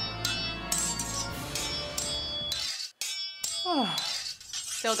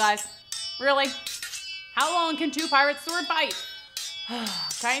 Still, guys, really? How long can two pirates sword fight?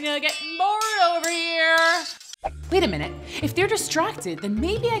 Kinda getting bored over here. Wait a minute, if they're distracted, then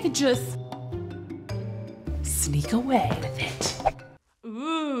maybe I could just sneak away with it.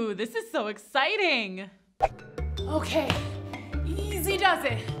 Ooh, this is so exciting. Okay, easy does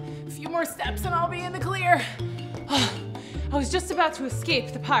it. A few more steps and I'll be in the clear. I was just about to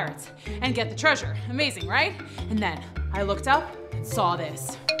escape the pirates and get the treasure. Amazing, right? And then I looked up and saw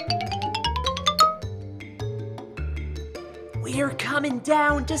this. We're coming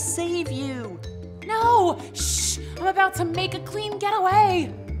down to save you. No, shh, I'm about to make a clean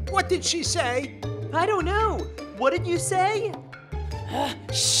getaway. What did she say? I don't know. What did you say?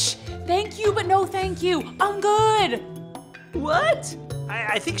 Shh, thank you, but no thank you. I'm good. What?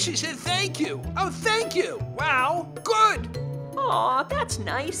 I think she said thank you. Oh, thank you. Wow, good. Aw, that's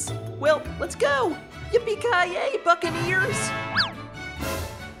nice. Well, let's go. Yippee-ki-yay, Buccaneers.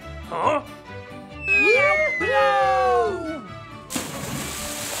 Huh? No!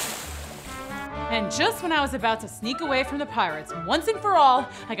 And just when I was about to sneak away from the pirates, once and for all,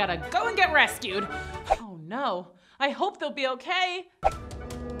 I gotta go and get rescued. Oh no, I hope they'll be okay.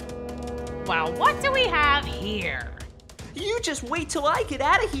 Well, what do we have here? You just wait till I get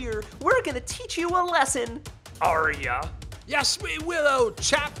out of here. We're gonna teach you a lesson. Are ya? Yes, we will, old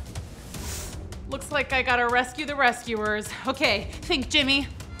chap. Looks like I gotta rescue the rescuers. Okay, think, Jimmy.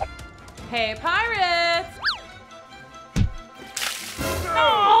 Hey, pirates!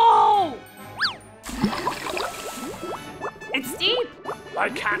 No! It's deep. I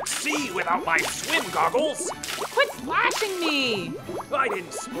can't see without my swim goggles. Quit splashing me! I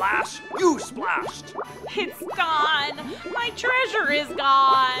didn't splash. You splashed. It's gone! My treasure is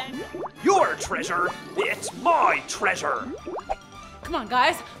gone! Your treasure? It's my treasure. Come on,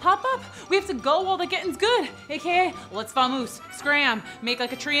 guys, hop up. We have to go while the getting's good. AKA, let's vamoose, scram, make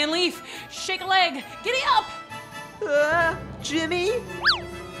like a tree and leaf, shake a leg, giddy up! Jimmy?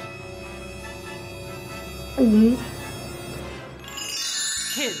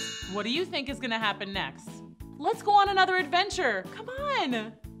 Kids, what do you think is gonna happen next? Let's go on another adventure. Come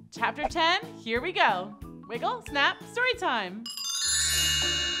on. Chapter 10, here we go. Wiggle, snap, story time.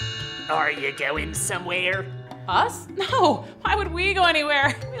 Are you going somewhere? Us? No, why would we go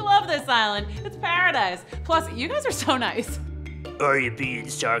anywhere? We love this island. It's paradise. Plus, you guys are so nice. Are you being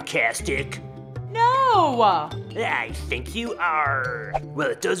sarcastic? No! I think you are. Well,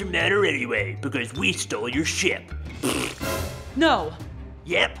 it doesn't matter anyway, because we stole your ship. No.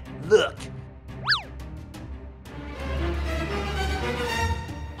 Yep, look.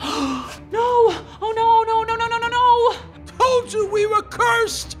 No! Oh no, no, no, no, no, no, no! Told you we were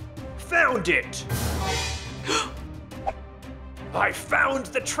cursed! Found it! I found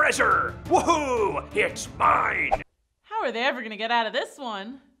the treasure! Woohoo! It's mine! How are they ever gonna get out of this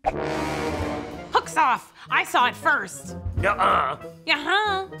one? Hook's off. I saw it first. Nuh-uh.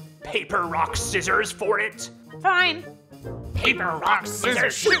 Uh-huh. Paper, rock, scissors for it? Fine. Paper, rock,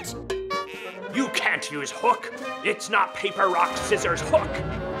 scissors, shoot! You can't use hook. It's not paper, rock, scissors, hook.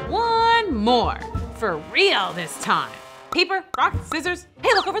 One more. For real this time. Paper, rock, scissors.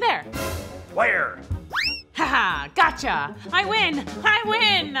 Hey, look over there. Where? Haha, gotcha. I win. I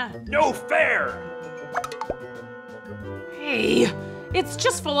win. No fair. Hey, it's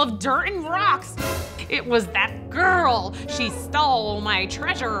just full of dirt and rocks. It was that girl. She stole my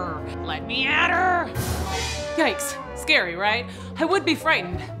treasure. Let me at her. Yikes. Scary, right? I would be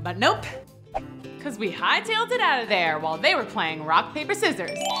frightened, but nope. Because we hightailed it out of there while they were playing rock, paper,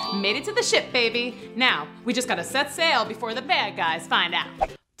 scissors. Made it to the ship, baby. Now, we just gotta set sail before the bad guys find out.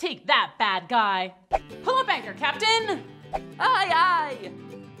 Take that, bad guy. Pull up anchor, Captain. Aye, aye.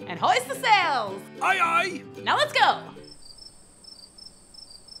 And hoist the sails. Aye, aye. Now let's go.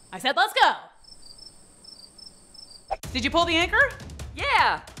 I said let's go. Did you pull the anchor?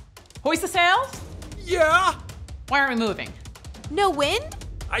 Yeah. Hoist the sails? Yeah. Why aren't we moving? No wind?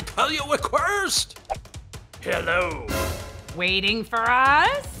 I tell you, we're cursed. Hello. Waiting for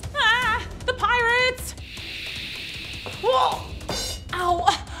us? Ah, the pirates! Whoa! Ow!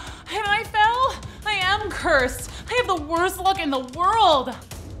 I fell? I am cursed. I have the worst luck in the world.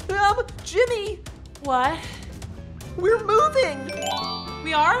 Jimmy. What? We're moving.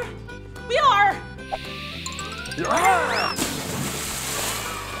 We are? We are!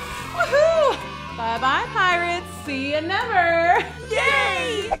 Woohoo! Bye-bye, pirates. See you never.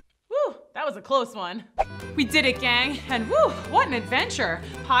 Yay! Woo, that was a close one. We did it, gang, and woo, what an adventure.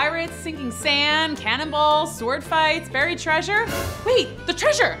 Pirates, sinking sand, cannonballs, sword fights, buried treasure. Wait, the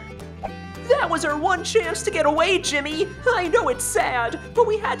treasure! That was our one chance to get away, Jimmy. I know it's sad, but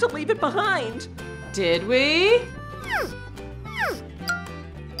we had to leave it behind. Did we?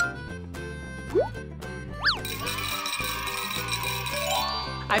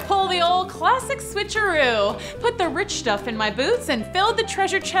 I pulled the old classic switcheroo, put the rich stuff in my boots, and filled the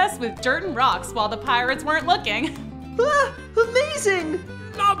treasure chest with dirt and rocks while the pirates weren't looking. Ah, amazing!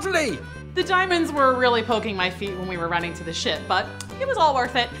 Lovely! The diamonds were really poking my feet when we were running to the ship, but it was all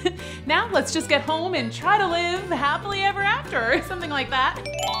worth it. Now let's just get home and try to live happily ever after, or something like that.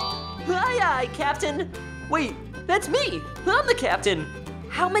 Aye, aye, Captain. Wait, that's me. I'm the captain.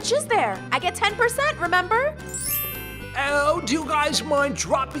 How much is there? I get 10%, remember? Oh, do you guys mind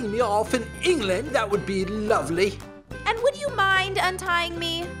dropping me off in England? That would be lovely. And would you mind untying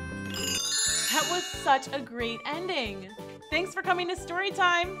me? That was such a great ending. Thanks for coming to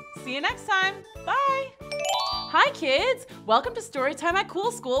Storytime. See you next time. Bye. Hi kids! Welcome to Storytime at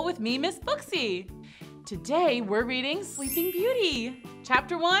Cool School with me, Miss Booksy. Today we're reading Sleeping Beauty.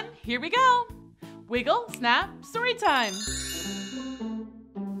 Chapter 1, here we go. Wiggle, snap, story time.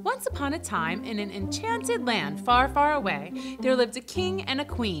 Once upon a time, in an enchanted land far, far away, there lived a king and a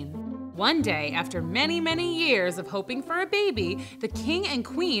queen. One day, after many, many years of hoping for a baby, the king and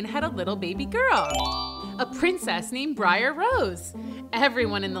queen had a little baby girl, a princess named Briar Rose.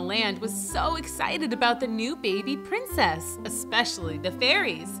 Everyone in the land was so excited about the new baby princess, especially the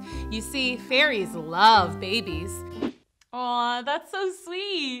fairies. You see, fairies love babies. Aw, that's so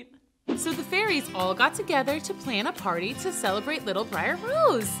sweet. So the fairies all got together to plan a party to celebrate little Briar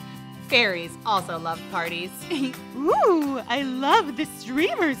Rose. Fairies also love parties. Ooh, I love the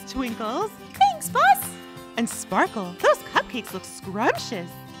streamers, Twinkles. Thanks, boss. And Sparkle, those cupcakes look scrumptious.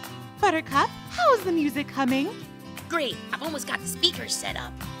 Buttercup, how's the music coming? Great, I've almost got the speakers set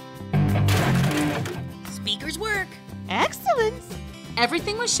up. Speakers work. Excellent.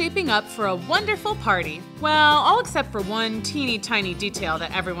 Everything was shaping up for a wonderful party. Well, all except for one teeny tiny detail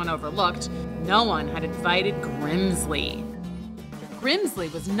that everyone overlooked. No one had invited Grimsley.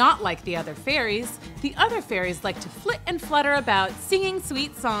 Grimsley was not like the other fairies. The other fairies liked to flit and flutter about, singing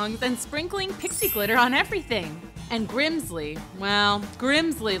sweet songs and sprinkling pixie glitter on everything. And Grimsley, well,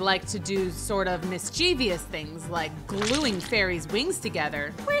 Grimsley liked to do sort of mischievous things like gluing fairies' wings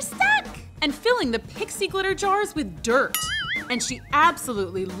together. We're stuck! And filling the pixie glitter jars with dirt. And she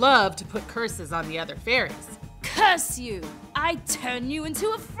absolutely loved to put curses on the other fairies. Curse you! I turn you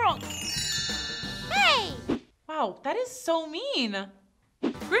into a frog! Hey! Wow, that is so mean.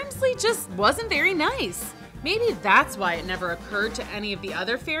 Grimsley just wasn't very nice. Maybe that's why it never occurred to any of the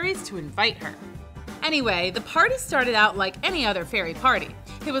other fairies to invite her. Anyway, the party started out like any other fairy party.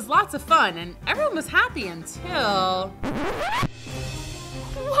 It was lots of fun and everyone was happy until...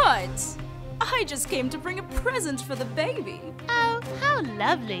 What? I just came to bring a present for the baby. Oh, how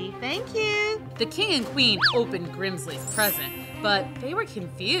lovely. Thank you. The king and queen opened Grimsley's present, but they were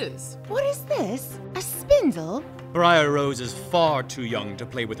confused. What is this? A spindle? Briar Rose is far too young to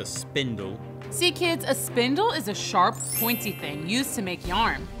play with a spindle. See kids, a spindle is a sharp, pointy thing used to make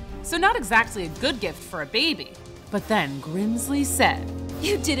yarn. So not exactly a good gift for a baby. But then Grimsley said,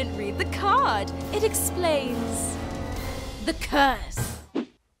 You didn't read the card. It explains the curse.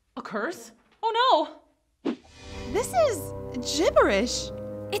 A curse? Oh no! This is gibberish.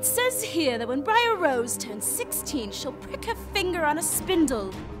 It says here that when Briar Rose turns 16, she'll prick her finger on a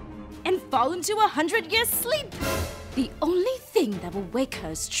spindle and fall into a 100-year sleep. The only thing that will wake her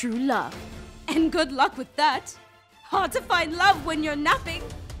is true love. And good luck with that. Hard to find love when you're napping.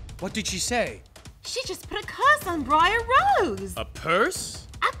 What did she say? She just put a curse on Briar Rose. A purse?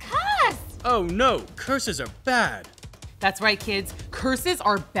 A curse! Oh no, curses are bad. That's right, kids. Curses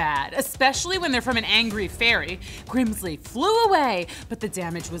are bad, especially when they're from an angry fairy. Grimsley flew away, but the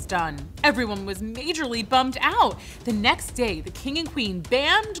damage was done. Everyone was majorly bummed out. The next day, the king and queen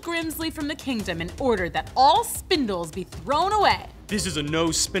banned Grimsley from the kingdom and ordered that all spindles be thrown away. This is a no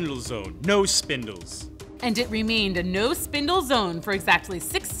spindle zone. No spindles. And it remained a no spindle zone for exactly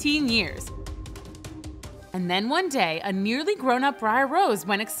 16 years. And then one day, a nearly grown-up Briar Rose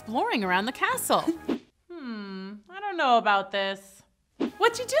went exploring around the castle. I don't know about this.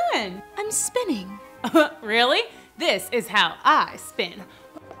 What you doing? I'm spinning. Really? This is how I spin.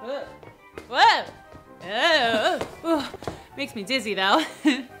 Whoa. Makes me dizzy though.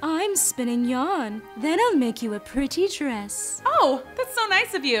 I'm spinning yarn. Then I'll make you a pretty dress. Oh, that's so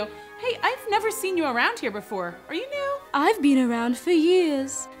nice of you. Hey, I've never seen you around here before. Are you new? I've been around for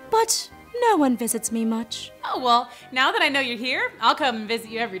years, but no one visits me much. Oh, well, now that I know you're here, I'll come and visit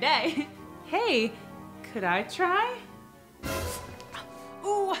you every day. Hey, could I try?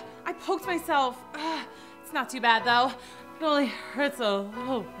 Ooh, I poked myself. It's not too bad though. It only hurts a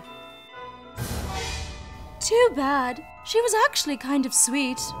little. Too bad. She was actually kind of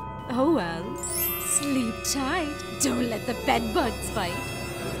sweet. Oh well. Sleep tight. Don't let the bed bugs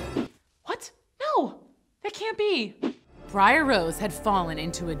bite. What? No, that can't be. Briar Rose had fallen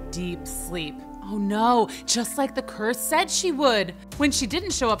into a deep sleep. Oh no, just like the curse said she would. When she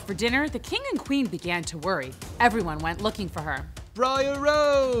didn't show up for dinner, the king and queen began to worry. Everyone went looking for her. Briar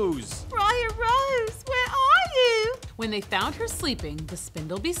Rose! Briar Rose, where are you? When they found her sleeping, the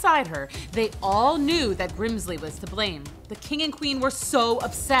spindle beside her, they all knew that Grimsley was to blame. The king and queen were so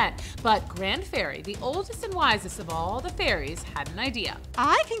upset, but Grand Fairy, the oldest and wisest of all the fairies, had an idea.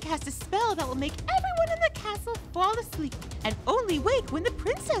 I can cast a spell that will make everyone in the castle fall asleep and only wake when the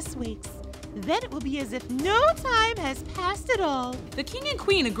princess wakes. Then it will be as if no time has passed at all. The king and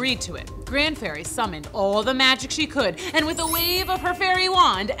queen agreed to it. Grand Fairy summoned all the magic she could, and with a wave of her fairy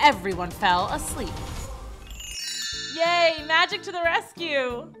wand, everyone fell asleep. Yay, magic to the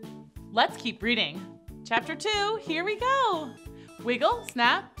rescue. Let's keep reading. Chapter 2, here we go. Wiggle,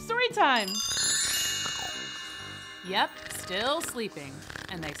 snap, story time. Yep, still sleeping.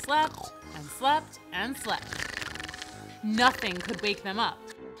 And they slept and slept and slept. Nothing could wake them up.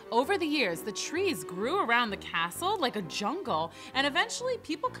 Over the years, the trees grew around the castle like a jungle, and eventually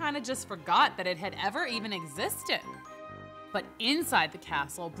people kind of just forgot that it had ever even existed. But inside the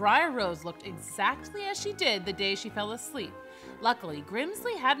castle, Briar Rose looked exactly as she did the day she fell asleep. Luckily,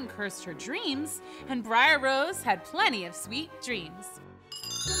 Grimsley hadn't cursed her dreams, and Briar Rose had plenty of sweet dreams.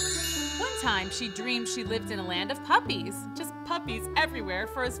 One time, she dreamed she lived in a land of puppies. Just puppies everywhere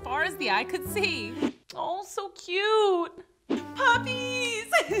for as far as the eye could see. Oh, so cute.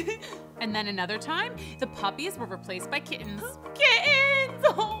 Puppies! And then another time, the puppies were replaced by kittens. Kittens!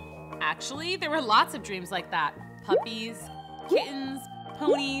 Oh. Actually, there were lots of dreams like that. Puppies, kittens,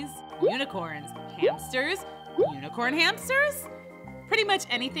 ponies, unicorns, hamsters, unicorn hamsters. Pretty much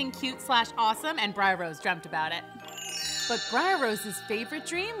anything cute/awesome, and Briar Rose dreamt about it. But Briar Rose's favorite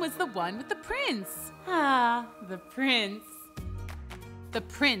dream was the one with the prince. Ah, the prince. The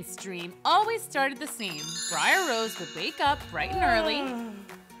prince dream always started the same. Briar Rose would wake up bright and early.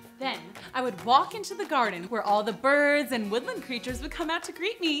 Then I would walk into the garden where all the birds and woodland creatures would come out to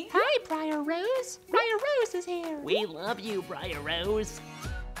greet me. Hi, Briar Rose. Briar Rose is here. We love you, Briar Rose.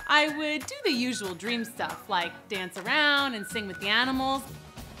 I would do the usual dream stuff, like dance around and sing with the animals.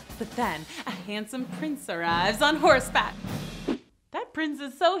 But then a handsome prince arrives on horseback. That prince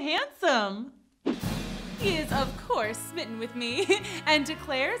is so handsome. He is, of course, smitten with me and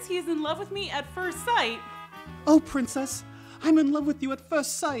declares he is in love with me at first sight. Oh, princess, I'm in love with you at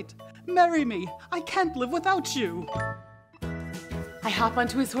first sight. Marry me. I can't live without you. I hop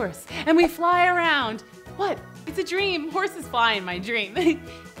onto his horse and we fly around. What? It's a dream. Horses fly in my dream.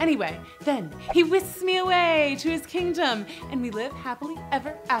 Anyway, then he whisks me away to his kingdom and we live happily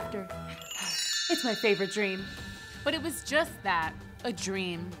ever after. It's my favorite dream. But it was just that, a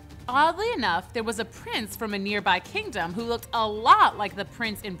dream. Oddly enough, there was a prince from a nearby kingdom who looked a lot like the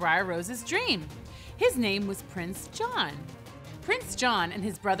prince in Briar Rose's dream. His name was Prince John. Prince John and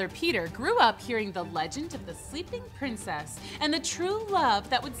his brother Peter grew up hearing the legend of the sleeping princess and the true love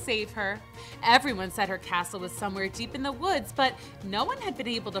that would save her. Everyone said her castle was somewhere deep in the woods, but no one had been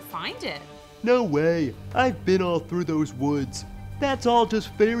able to find it. No way. I've been all through those woods. That's all just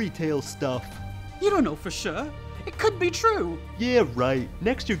fairy tale stuff. You don't know for sure. It could be true. Yeah, right.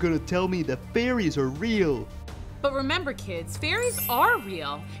 Next you're gonna tell me the fairies are real. But remember, kids, fairies are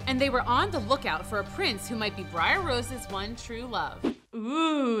real, and they were on the lookout for a prince who might be Briar Rose's one true love.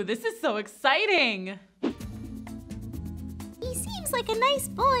 Ooh, this is so exciting. He seems like a nice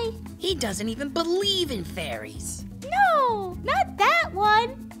boy. He doesn't even believe in fairies. No, not that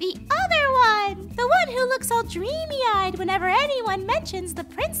one. The other one. The one who looks all dreamy-eyed whenever anyone mentions the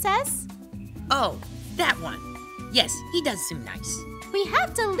princess. Oh, that one. Yes, he does seem nice. We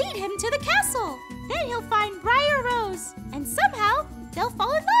have to lead him to the castle. Then he'll find Briar Rose, and somehow they'll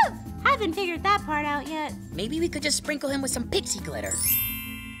fall in love. Haven't figured that part out yet. Maybe we could just sprinkle him with some pixie glitter.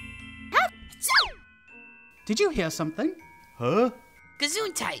 Did you hear something? Huh?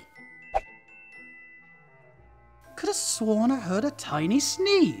 Gesundheit. Could have sworn I heard a tiny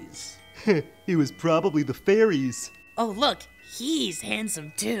sneeze. It was probably the fairies. Oh, look, he's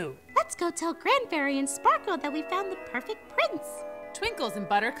handsome too. Let's go tell Grandfairy and Sparkle that we found the perfect prince. Twinkles and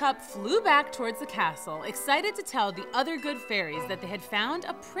Buttercup flew back towards the castle, excited to tell the other good fairies that they had found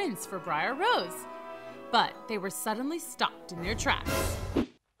a prince for Briar Rose. But they were suddenly stopped in their tracks.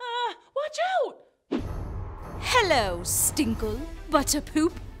 Watch out! Hello, Stinkle,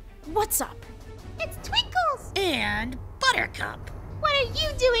 Butterpoop. What's up? It's Twinkles! And Buttercup. What are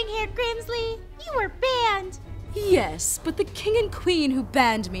you doing here, Grimsley? You were banned. Yes, but the king and queen who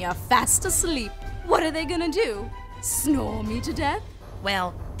banned me are fast asleep. What are they gonna do? Snore me to death?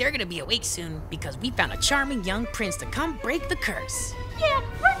 Well, they're gonna be awake soon because we found a charming young prince to come break the curse. Yeah,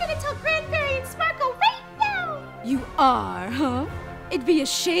 we're gonna tell Grandfairy and Sparkle right now! You are, huh? It'd be a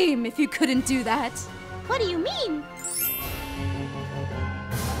shame if you couldn't do that. What do you mean?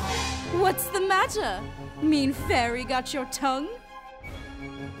 What's the matter? Mean fairy got your tongue?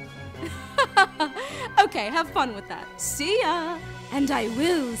 Okay, have fun with that. See ya! And I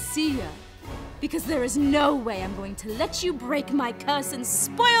will see ya. Because there is no way I'm going to let you break my curse and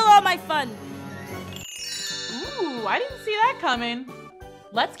spoil all my fun! Ooh, I didn't see that coming.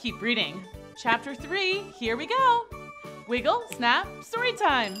 Let's keep reading. Chapter 3, here we go. Wiggle, snap, story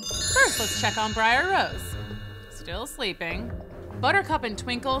time. First, let's check on Briar Rose. Still sleeping. Buttercup and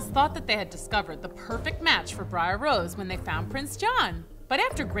Twinkles thought that they had discovered the perfect match for Briar Rose when they found Prince John. But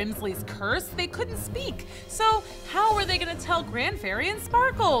after Grimsley's curse, they couldn't speak. So how were they gonna tell Grand Fairy and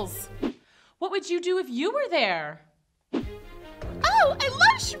Sparkles? What would you do if you were there? Oh, I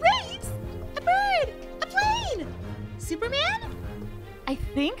love charades! A bird! A plane! Superman? I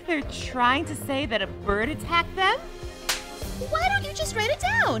think they're trying to say that a bird attacked them. Why don't you just write it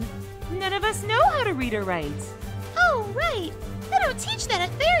down? None of us know how to read or write. Oh, right. They don't teach that at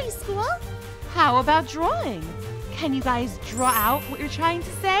fairy school. How about drawing? Can you guys draw out what you're trying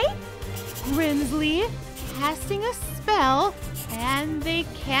to say? Grimsley casting a spell, and they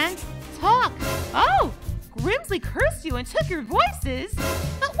can't talk. Oh, Grimsley cursed you and took your voices.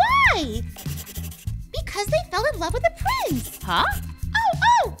 But why? Because they fell in love with the prince. Huh?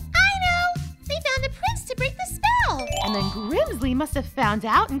 Oh, I know. They found the prince to break the spell. And then Grimsley must have found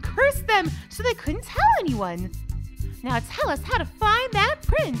out and cursed them so they couldn't tell anyone. Now tell us how to find that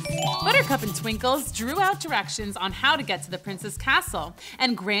prince. Buttercup and Twinkles drew out directions on how to get to the prince's castle,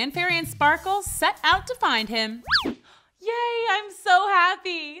 and Grand Fairy and Sparkles set out to find him. Yay, I'm so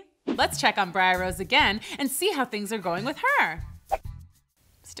happy. Let's check on Briar Rose again and see how things are going with her.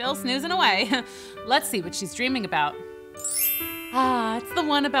 Still snoozing away. Let's see what she's dreaming about. Ah, it's the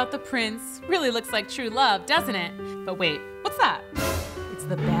one about the prince. Really looks like true love, doesn't it? But wait, what's that? It's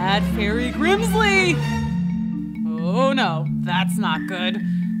the bad fairy Grimsley. Oh no, that's not good.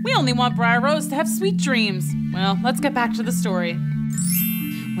 We only want Briar Rose to have sweet dreams. Well, let's get back to the story.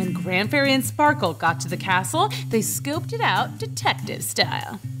 When Grand Fairy and Sparkle got to the castle, they scoped it out detective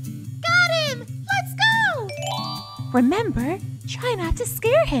style. Got him! Let's go! Remember, try not to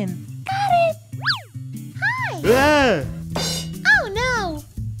scare him. Got it! Hi! Oh no!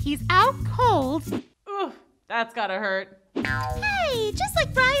 He's out cold. Ooh, that's gotta hurt. Hey, just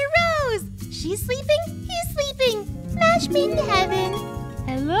like Briar Rose! She's sleeping, he's sleeping. Match made in heaven.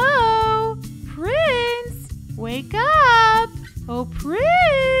 Hello? Prince! Wake up! Oh, Prince!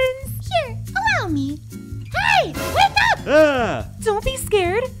 Here, allow me. Hey, wake up! Don't be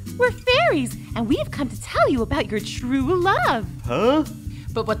scared. We're fairies, and we've come to tell you about your true love. Huh?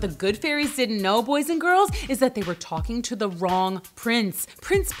 But what the good fairies didn't know, boys and girls, is that they were talking to the wrong prince.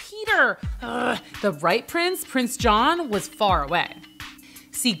 Prince Peter. The right prince, Prince John, was far away.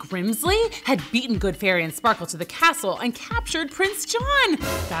 See, Grimsley had beaten Good Fairy and Sparkle to the castle and captured Prince John.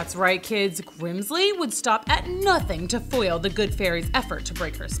 That's right, kids. Grimsley would stop at nothing to foil the Good Fairy's effort to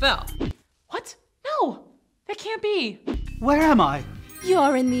break her spell. What? No, that can't be. Where am I?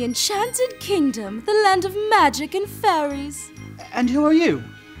 You're in the Enchanted Kingdom, the land of magic and fairies. And who are you?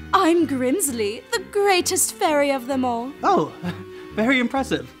 I'm Grimsley, the greatest fairy of them all. Oh, very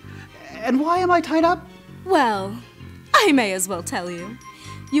impressive. And why am I tied up? Well, I may as well tell you.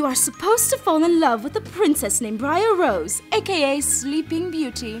 You are supposed to fall in love with a princess named Briar Rose, aka Sleeping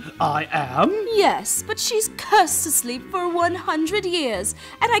Beauty. I am? Yes, but she's cursed to sleep for 100 years,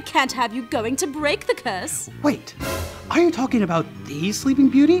 and I can't have you going to break the curse. Wait, are you talking about the Sleeping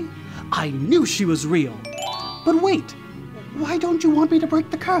Beauty? I knew she was real. But wait, why don't you want me to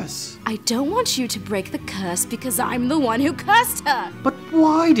break the curse? I don't want you to break the curse because I'm the one who cursed her. But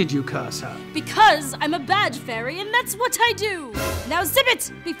why did you curse her? Because I'm a bad fairy and that's what I do. Now zip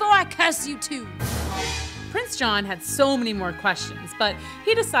it before I curse you too. Prince John had so many more questions, but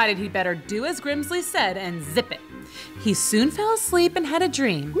he decided he'd better do as Grimsley said and zip it. He soon fell asleep and had a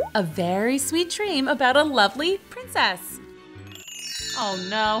dream, a very sweet dream about a lovely princess. Oh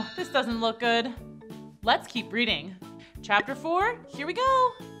no, this doesn't look good. Let's keep reading. Chapter 4, here we go.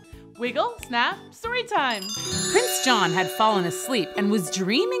 Wiggle, snap, story time. Prince John had fallen asleep and was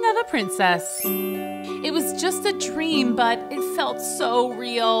dreaming of a princess. It was just a dream, but it felt so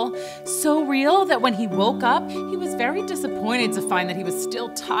real. So real that when he woke up, he was very disappointed to find that he was still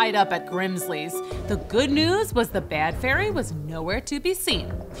tied up at Grimsley's. The good news was the bad fairy was nowhere to be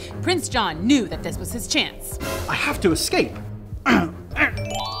seen. Prince John knew that this was his chance. I have to escape.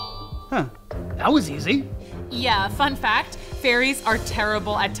 Huh, that was easy. Yeah, fun fact, fairies are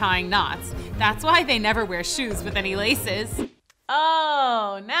terrible at tying knots. That's why they never wear shoes with any laces.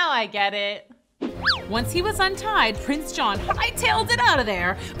 Oh, now I get it. Once he was untied, Prince John hightailed it out of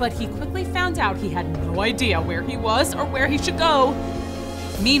there, but he quickly found out he had no idea where he was or where he should go.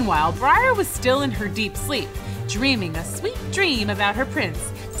 Meanwhile, Briar was still in her deep sleep, dreaming a sweet dream about her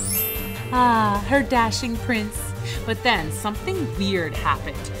prince. Ah, her dashing prince. But then something weird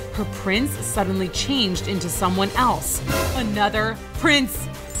happened. Her prince suddenly changed into someone else. Another prince.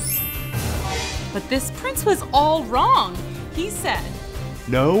 But this prince was all wrong. He said,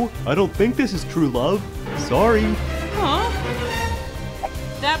 No, I don't think this is true love. Sorry. Huh?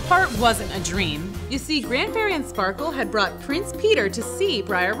 That part wasn't a dream. You see, Grand Fairy and Sparkle had brought Prince Peter to see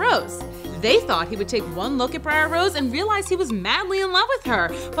Briar Rose. They thought he would take one look at Briar Rose and realize he was madly in love with her,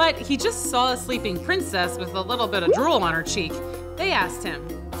 but he just saw a sleeping princess with a little bit of drool on her cheek. They asked him,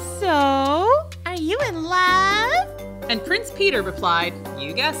 "So, are you in love?" And Prince Peter replied,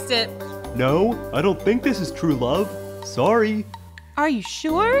 "You guessed it." No, I don't think this is true love. Sorry. Are you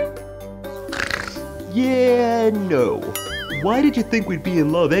sure? Yeah, no. Why did you think we'd be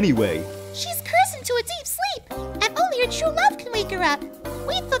in love anyway? She's cursed into a deep sleep, and only her true love can wake her up.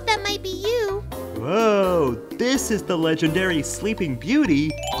 We thought that might be you. Whoa, this is the legendary Sleeping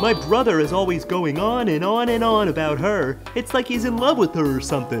Beauty. My brother is always going on and on and on about her. It's like he's in love with her or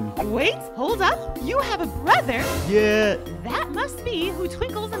something. Wait, hold up. You have a brother? Yeah. That must be who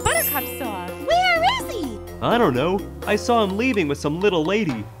Twinkles and Buttercup saw. Where is he? I don't know. I saw him leaving with some little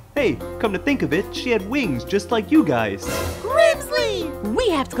lady. Hey, come to think of it, she had wings just like you guys. Grimsley! We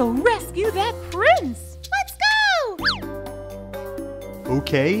have to go rescue that prince. Let's go!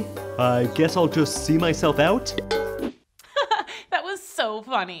 Okay, I guess I'll just see myself out. That was so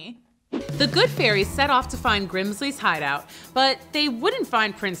funny. The good fairies set off to find Grimsley's hideout, but they wouldn't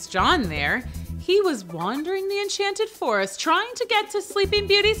find Prince John there. He was wandering the enchanted forest trying to get to Sleeping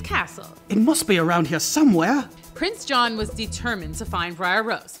Beauty's castle. It must be around here somewhere. Prince John was determined to find Briar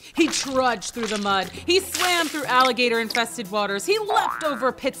Rose. He trudged through the mud. He swam through alligator-infested waters. He leapt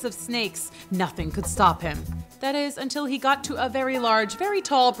over pits of snakes. Nothing could stop him. That is, until he got to a very large, very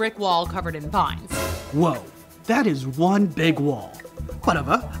tall brick wall covered in vines. Whoa, that is one big wall.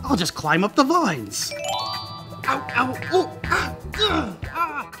 Whatever, I'll just climb up the vines. Ow, ow, oh, ah,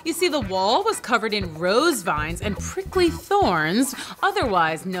 ah. You see, the wall was covered in rose vines and prickly thorns,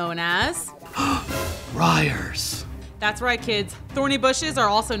 otherwise known as... briars. That's right, kids. Thorny bushes are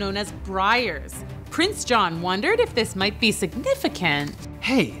also known as briars. Prince John wondered if this might be significant.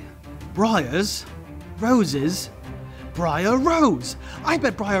 Hey, briars, roses, Briar Rose. I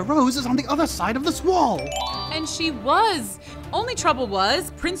bet Briar Rose is on the other side of this wall. And she was. Only trouble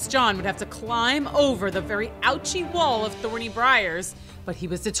was, Prince John would have to climb over the very ouchy wall of thorny briars. But he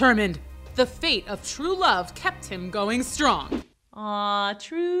was determined. The fate of true love kept him going strong. Aw,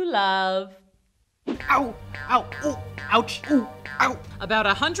 true love. Ow, ow, ooh, ouch, ooh, ow. About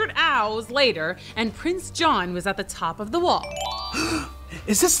 100 owls later, and Prince John was at the top of the wall.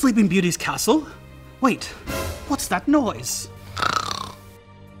 Is this Sleeping Beauty's castle? Wait, what's that noise?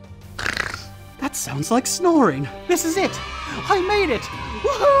 That sounds like snoring. This is it. I made it.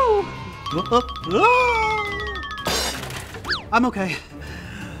 Woohoo! I'm okay.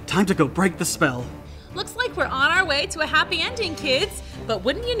 Time to go break the spell. Looks like we're on our way to a happy ending, kids. But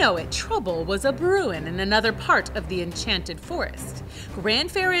wouldn't you know it, trouble was a-brewin' in another part of the enchanted forest.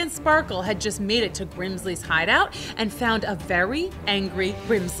 Grand Fairy and Sparkle had just made it to Grimsley's hideout and found a very angry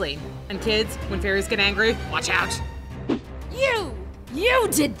Grimsley. And kids, when fairies get angry, watch out. You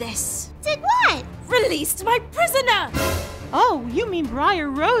did this. Did what? Released my prisoner. Oh, you mean Briar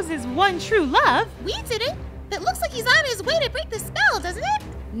Rose's one true love? We did it. It looks like he's on his way to break the spell, doesn't it?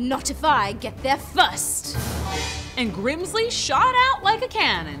 Not if I get there first. And Grimsley shot out like a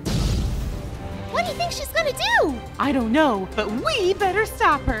cannon. What do you think she's gonna do? I don't know, but we better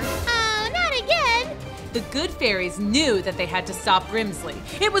stop her. Oh, not again. The good fairies knew that they had to stop Grimsley.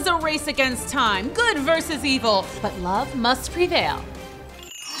 It was a race against time, good versus evil, but love must prevail.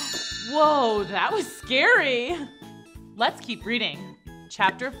 Whoa, that was scary. Let's keep reading.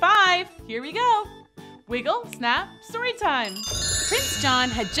 Chapter 5, here we go. Wiggle, snap, story time. Prince John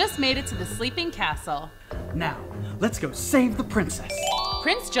had just made it to the sleeping castle. Now, let's go save the princess.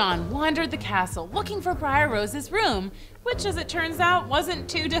 Prince John wandered the castle looking for Briar Rose's room, which as it turns out wasn't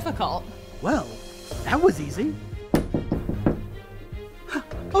too difficult. Well, that was easy.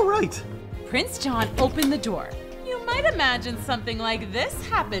 All right. Prince John opened the door. You might imagine something like this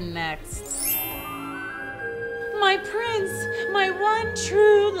happened next. My prince, my one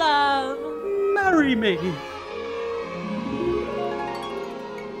true love. Marry me.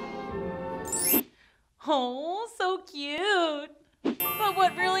 Oh, so cute. But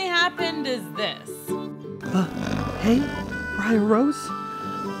what really happened is this. Hey, Briar Rose?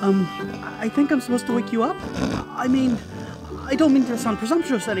 I think I'm supposed to wake you up. I mean, I don't mean to sound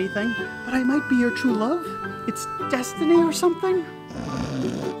presumptuous or anything, but I might be your true love. It's destiny or something.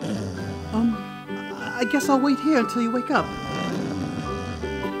 I guess I'll wait here until you wake up.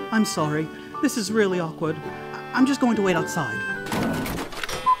 I'm sorry. This is really awkward. I'm just going to wait outside.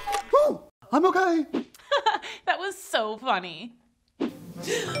 Woo! I'm okay. That was so funny.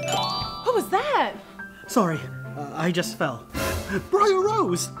 What was that? Sorry, I just fell. Briar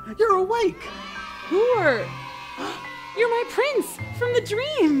Rose, you're awake. You're my prince from the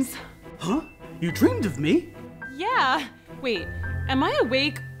dreams. Huh? You dreamed of me? Yeah. Wait, Am I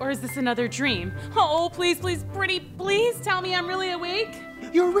awake or is this another dream? Oh, please, please, pretty, please tell me I'm really awake.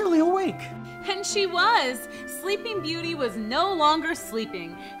 You're really awake. And she was. Sleeping Beauty was no longer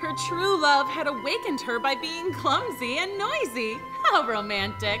sleeping. Her true love had awakened her by being clumsy and noisy. How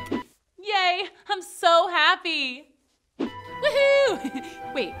romantic. Yay, I'm so happy.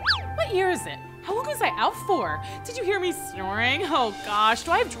 Woohoo! Wait, what year is it? How long was I out for? Did you hear me snoring? Oh gosh,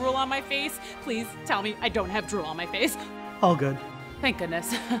 do I have drool on my face? Please tell me I don't have drool on my face. All good. Thank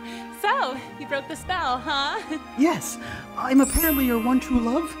goodness. So, you broke the spell, huh? Yes, I'm apparently your one true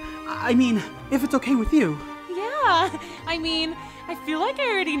love. I mean, if it's okay with you. Yeah, I mean, I feel like I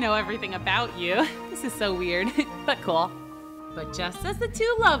already know everything about you. This is so weird, but cool. But just as the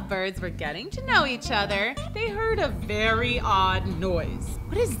two lovebirds were getting to know each other, they heard a very odd noise.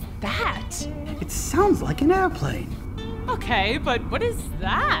 What is that? It sounds like an airplane. Okay, but what is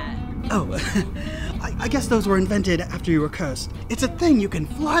that? Oh, I guess those were invented after you were cursed. It's a thing you can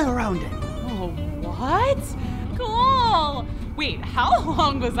fly around in. Oh, what? Cool! Wait, how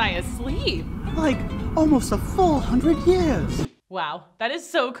long was I asleep? Like, almost a full 100 years. Wow, that is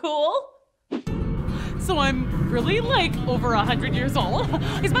so cool. So I'm really like over 100 years old?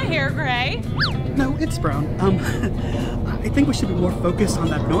 Is my hair gray? No, it's brown. I think we should be more focused on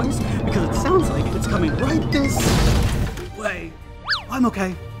that noise because it sounds like it's coming right this way. I'm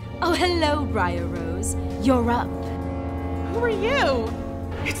okay. Oh, hello, Briar Rose. You're up. Who are you?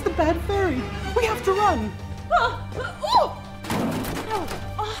 It's the bad fairy. We have to run.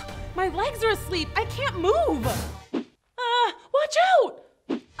 My legs are asleep. I can't move. Watch out!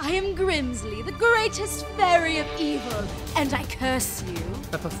 I am Grimsley, the greatest fairy of evil, and I curse you.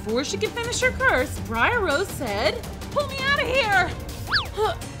 But before she could finish her curse, Briar Rose said, "Pull me out of here!"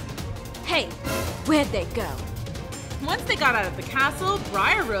 Hey, where'd they go? Once they got out of the castle,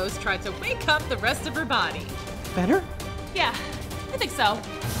 Briar Rose tried to wake up the rest of her body. Better? Yeah, I think so.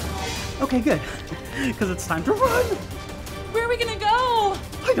 Okay, good. Because it's time to run. Where are we gonna go?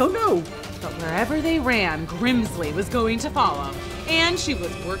 I don't know. But wherever they ran, Grimsley was going to follow. And she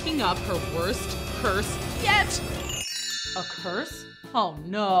was working up her worst curse yet. A curse? Oh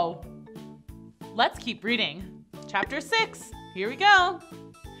no. Let's keep reading. Chapter 6. Here we go.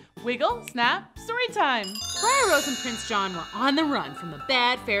 Wiggle, snap, story time. Briar Rose and Prince John were on the run from the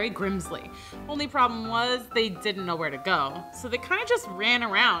bad fairy Grimsley. Only problem was they didn't know where to go, so they kind of just ran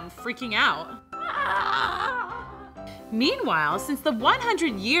around, freaking out. Meanwhile, since the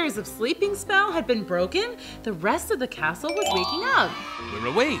 100 years of sleeping spell had been broken, the rest of the castle was waking up. We're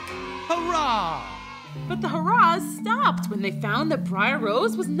awake! Hurrah! But the hurrahs stopped when they found that Briar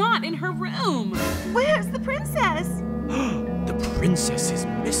Rose was not in her room. Where's the princess? The princess is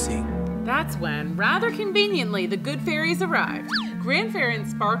missing. That's when, rather conveniently, the good fairies arrived. Grand Fairy and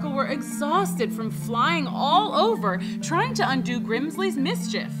Sparkle were exhausted from flying all over, trying to undo Grimsley's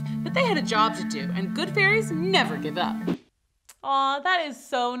mischief. But they had a job to do, and good fairies never give up. Aw, that is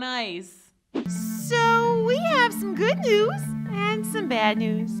so nice. So we have some good news and some bad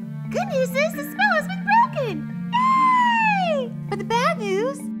news. Good news is the spell has been broken! Yay! But the bad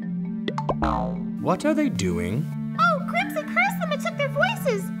news... What are they doing? Oh, Grimsley cursed them and took their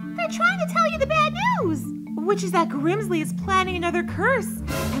voices. They're trying to tell you the bad news. Which is that Grimsley is planning another curse.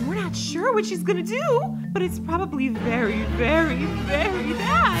 And we're not sure what she's gonna do, but it's probably very, very, very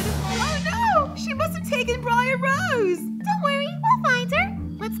bad. Oh no! She must have taken Briar Rose. Don't worry, we'll find her.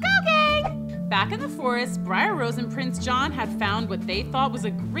 Let's go, gang! Back in the forest, Briar Rose and Prince John had found what they thought was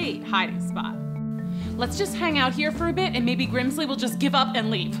a great hiding spot. Let's just hang out here for a bit and maybe Grimsley will just give up and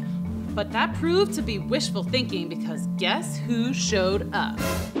leave. But that proved to be wishful thinking because guess who showed up?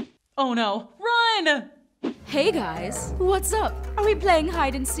 Oh no, run! Hey guys, what's up? Are we playing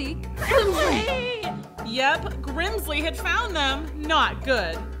hide and seek? Grimsley! Yep, Grimsley had found them. Not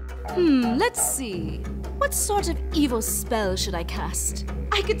good. Let's see. What sort of evil spell should I cast?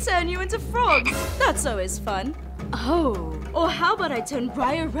 I could turn you into frogs. That's always fun. Oh, or how about I turn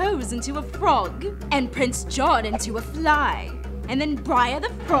Briar Rose into a frog and Prince John into a fly? And then Briar the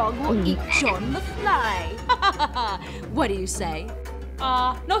frog will eat John the fly. What do you say?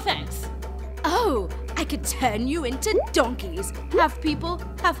 No thanks. Oh, I could turn you into donkeys. Half people,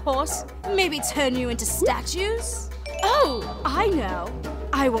 half horse. Maybe turn you into statues? Oh, I know.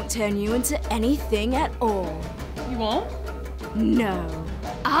 I won't turn you into anything at all. You won't? No.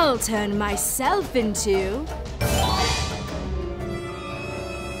 I'll turn myself into...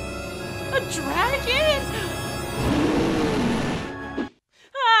 a dragon?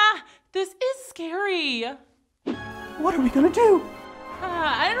 This is scary. What are we gonna do?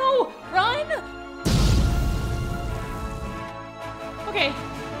 I don't know. Run? Okay,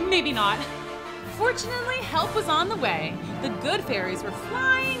 maybe not. Fortunately, help was on the way. The good fairies were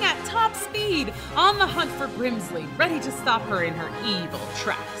flying at top speed, on the hunt for Grimsley, ready to stop her in her evil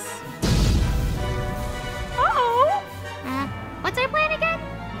tracks. Uh-oh! What's our plan again?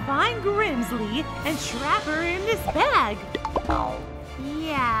 Find Grimsley and trap her in this bag.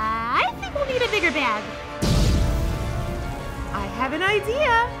 Yeah, I think we'll need a bigger bag. I have an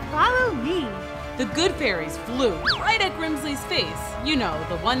idea. Follow me. The good fairies flew right at Grimsley's face. You know,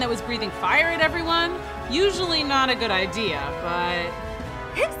 the one that was breathing fire at everyone. Usually not a good idea, but...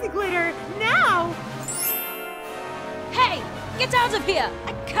 Pixie glitter, now! Hey, get out of here!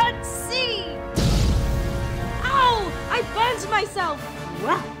 I can't see! Ow! I burned myself!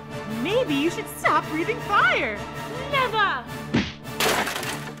 Well, maybe you should stop breathing fire. Never!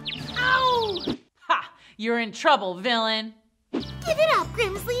 Ow! Ha! You're in trouble, villain. Give it up,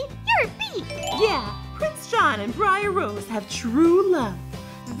 Grimsley. You're a thief. Yeah, Prince John and Briar Rose have true love.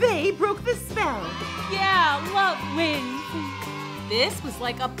 They broke the spell. Yeah, love wins. This was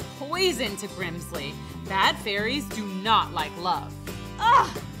like a poison to Grimsley. Bad fairies do not like love. Ugh,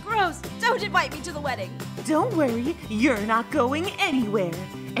 gross. Don't invite me to the wedding. Don't worry, you're not going anywhere.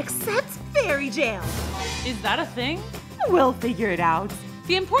 Except fairy jail. Is that a thing? We'll figure it out.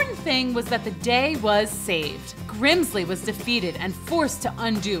 The important thing was that the day was saved. Grimsley was defeated and forced to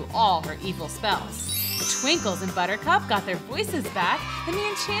undo all her evil spells. Twinkles and Buttercup got their voices back, and the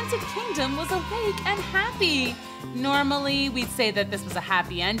Enchanted Kingdom was awake and happy. Normally, we'd say that this was a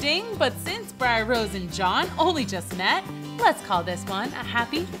happy ending, but since Briar Rose and John only just met, let's call this one a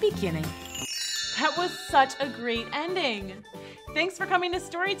happy beginning. That was such a great ending. Thanks for coming to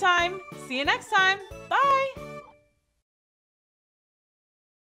Storytime. See you next time. Bye.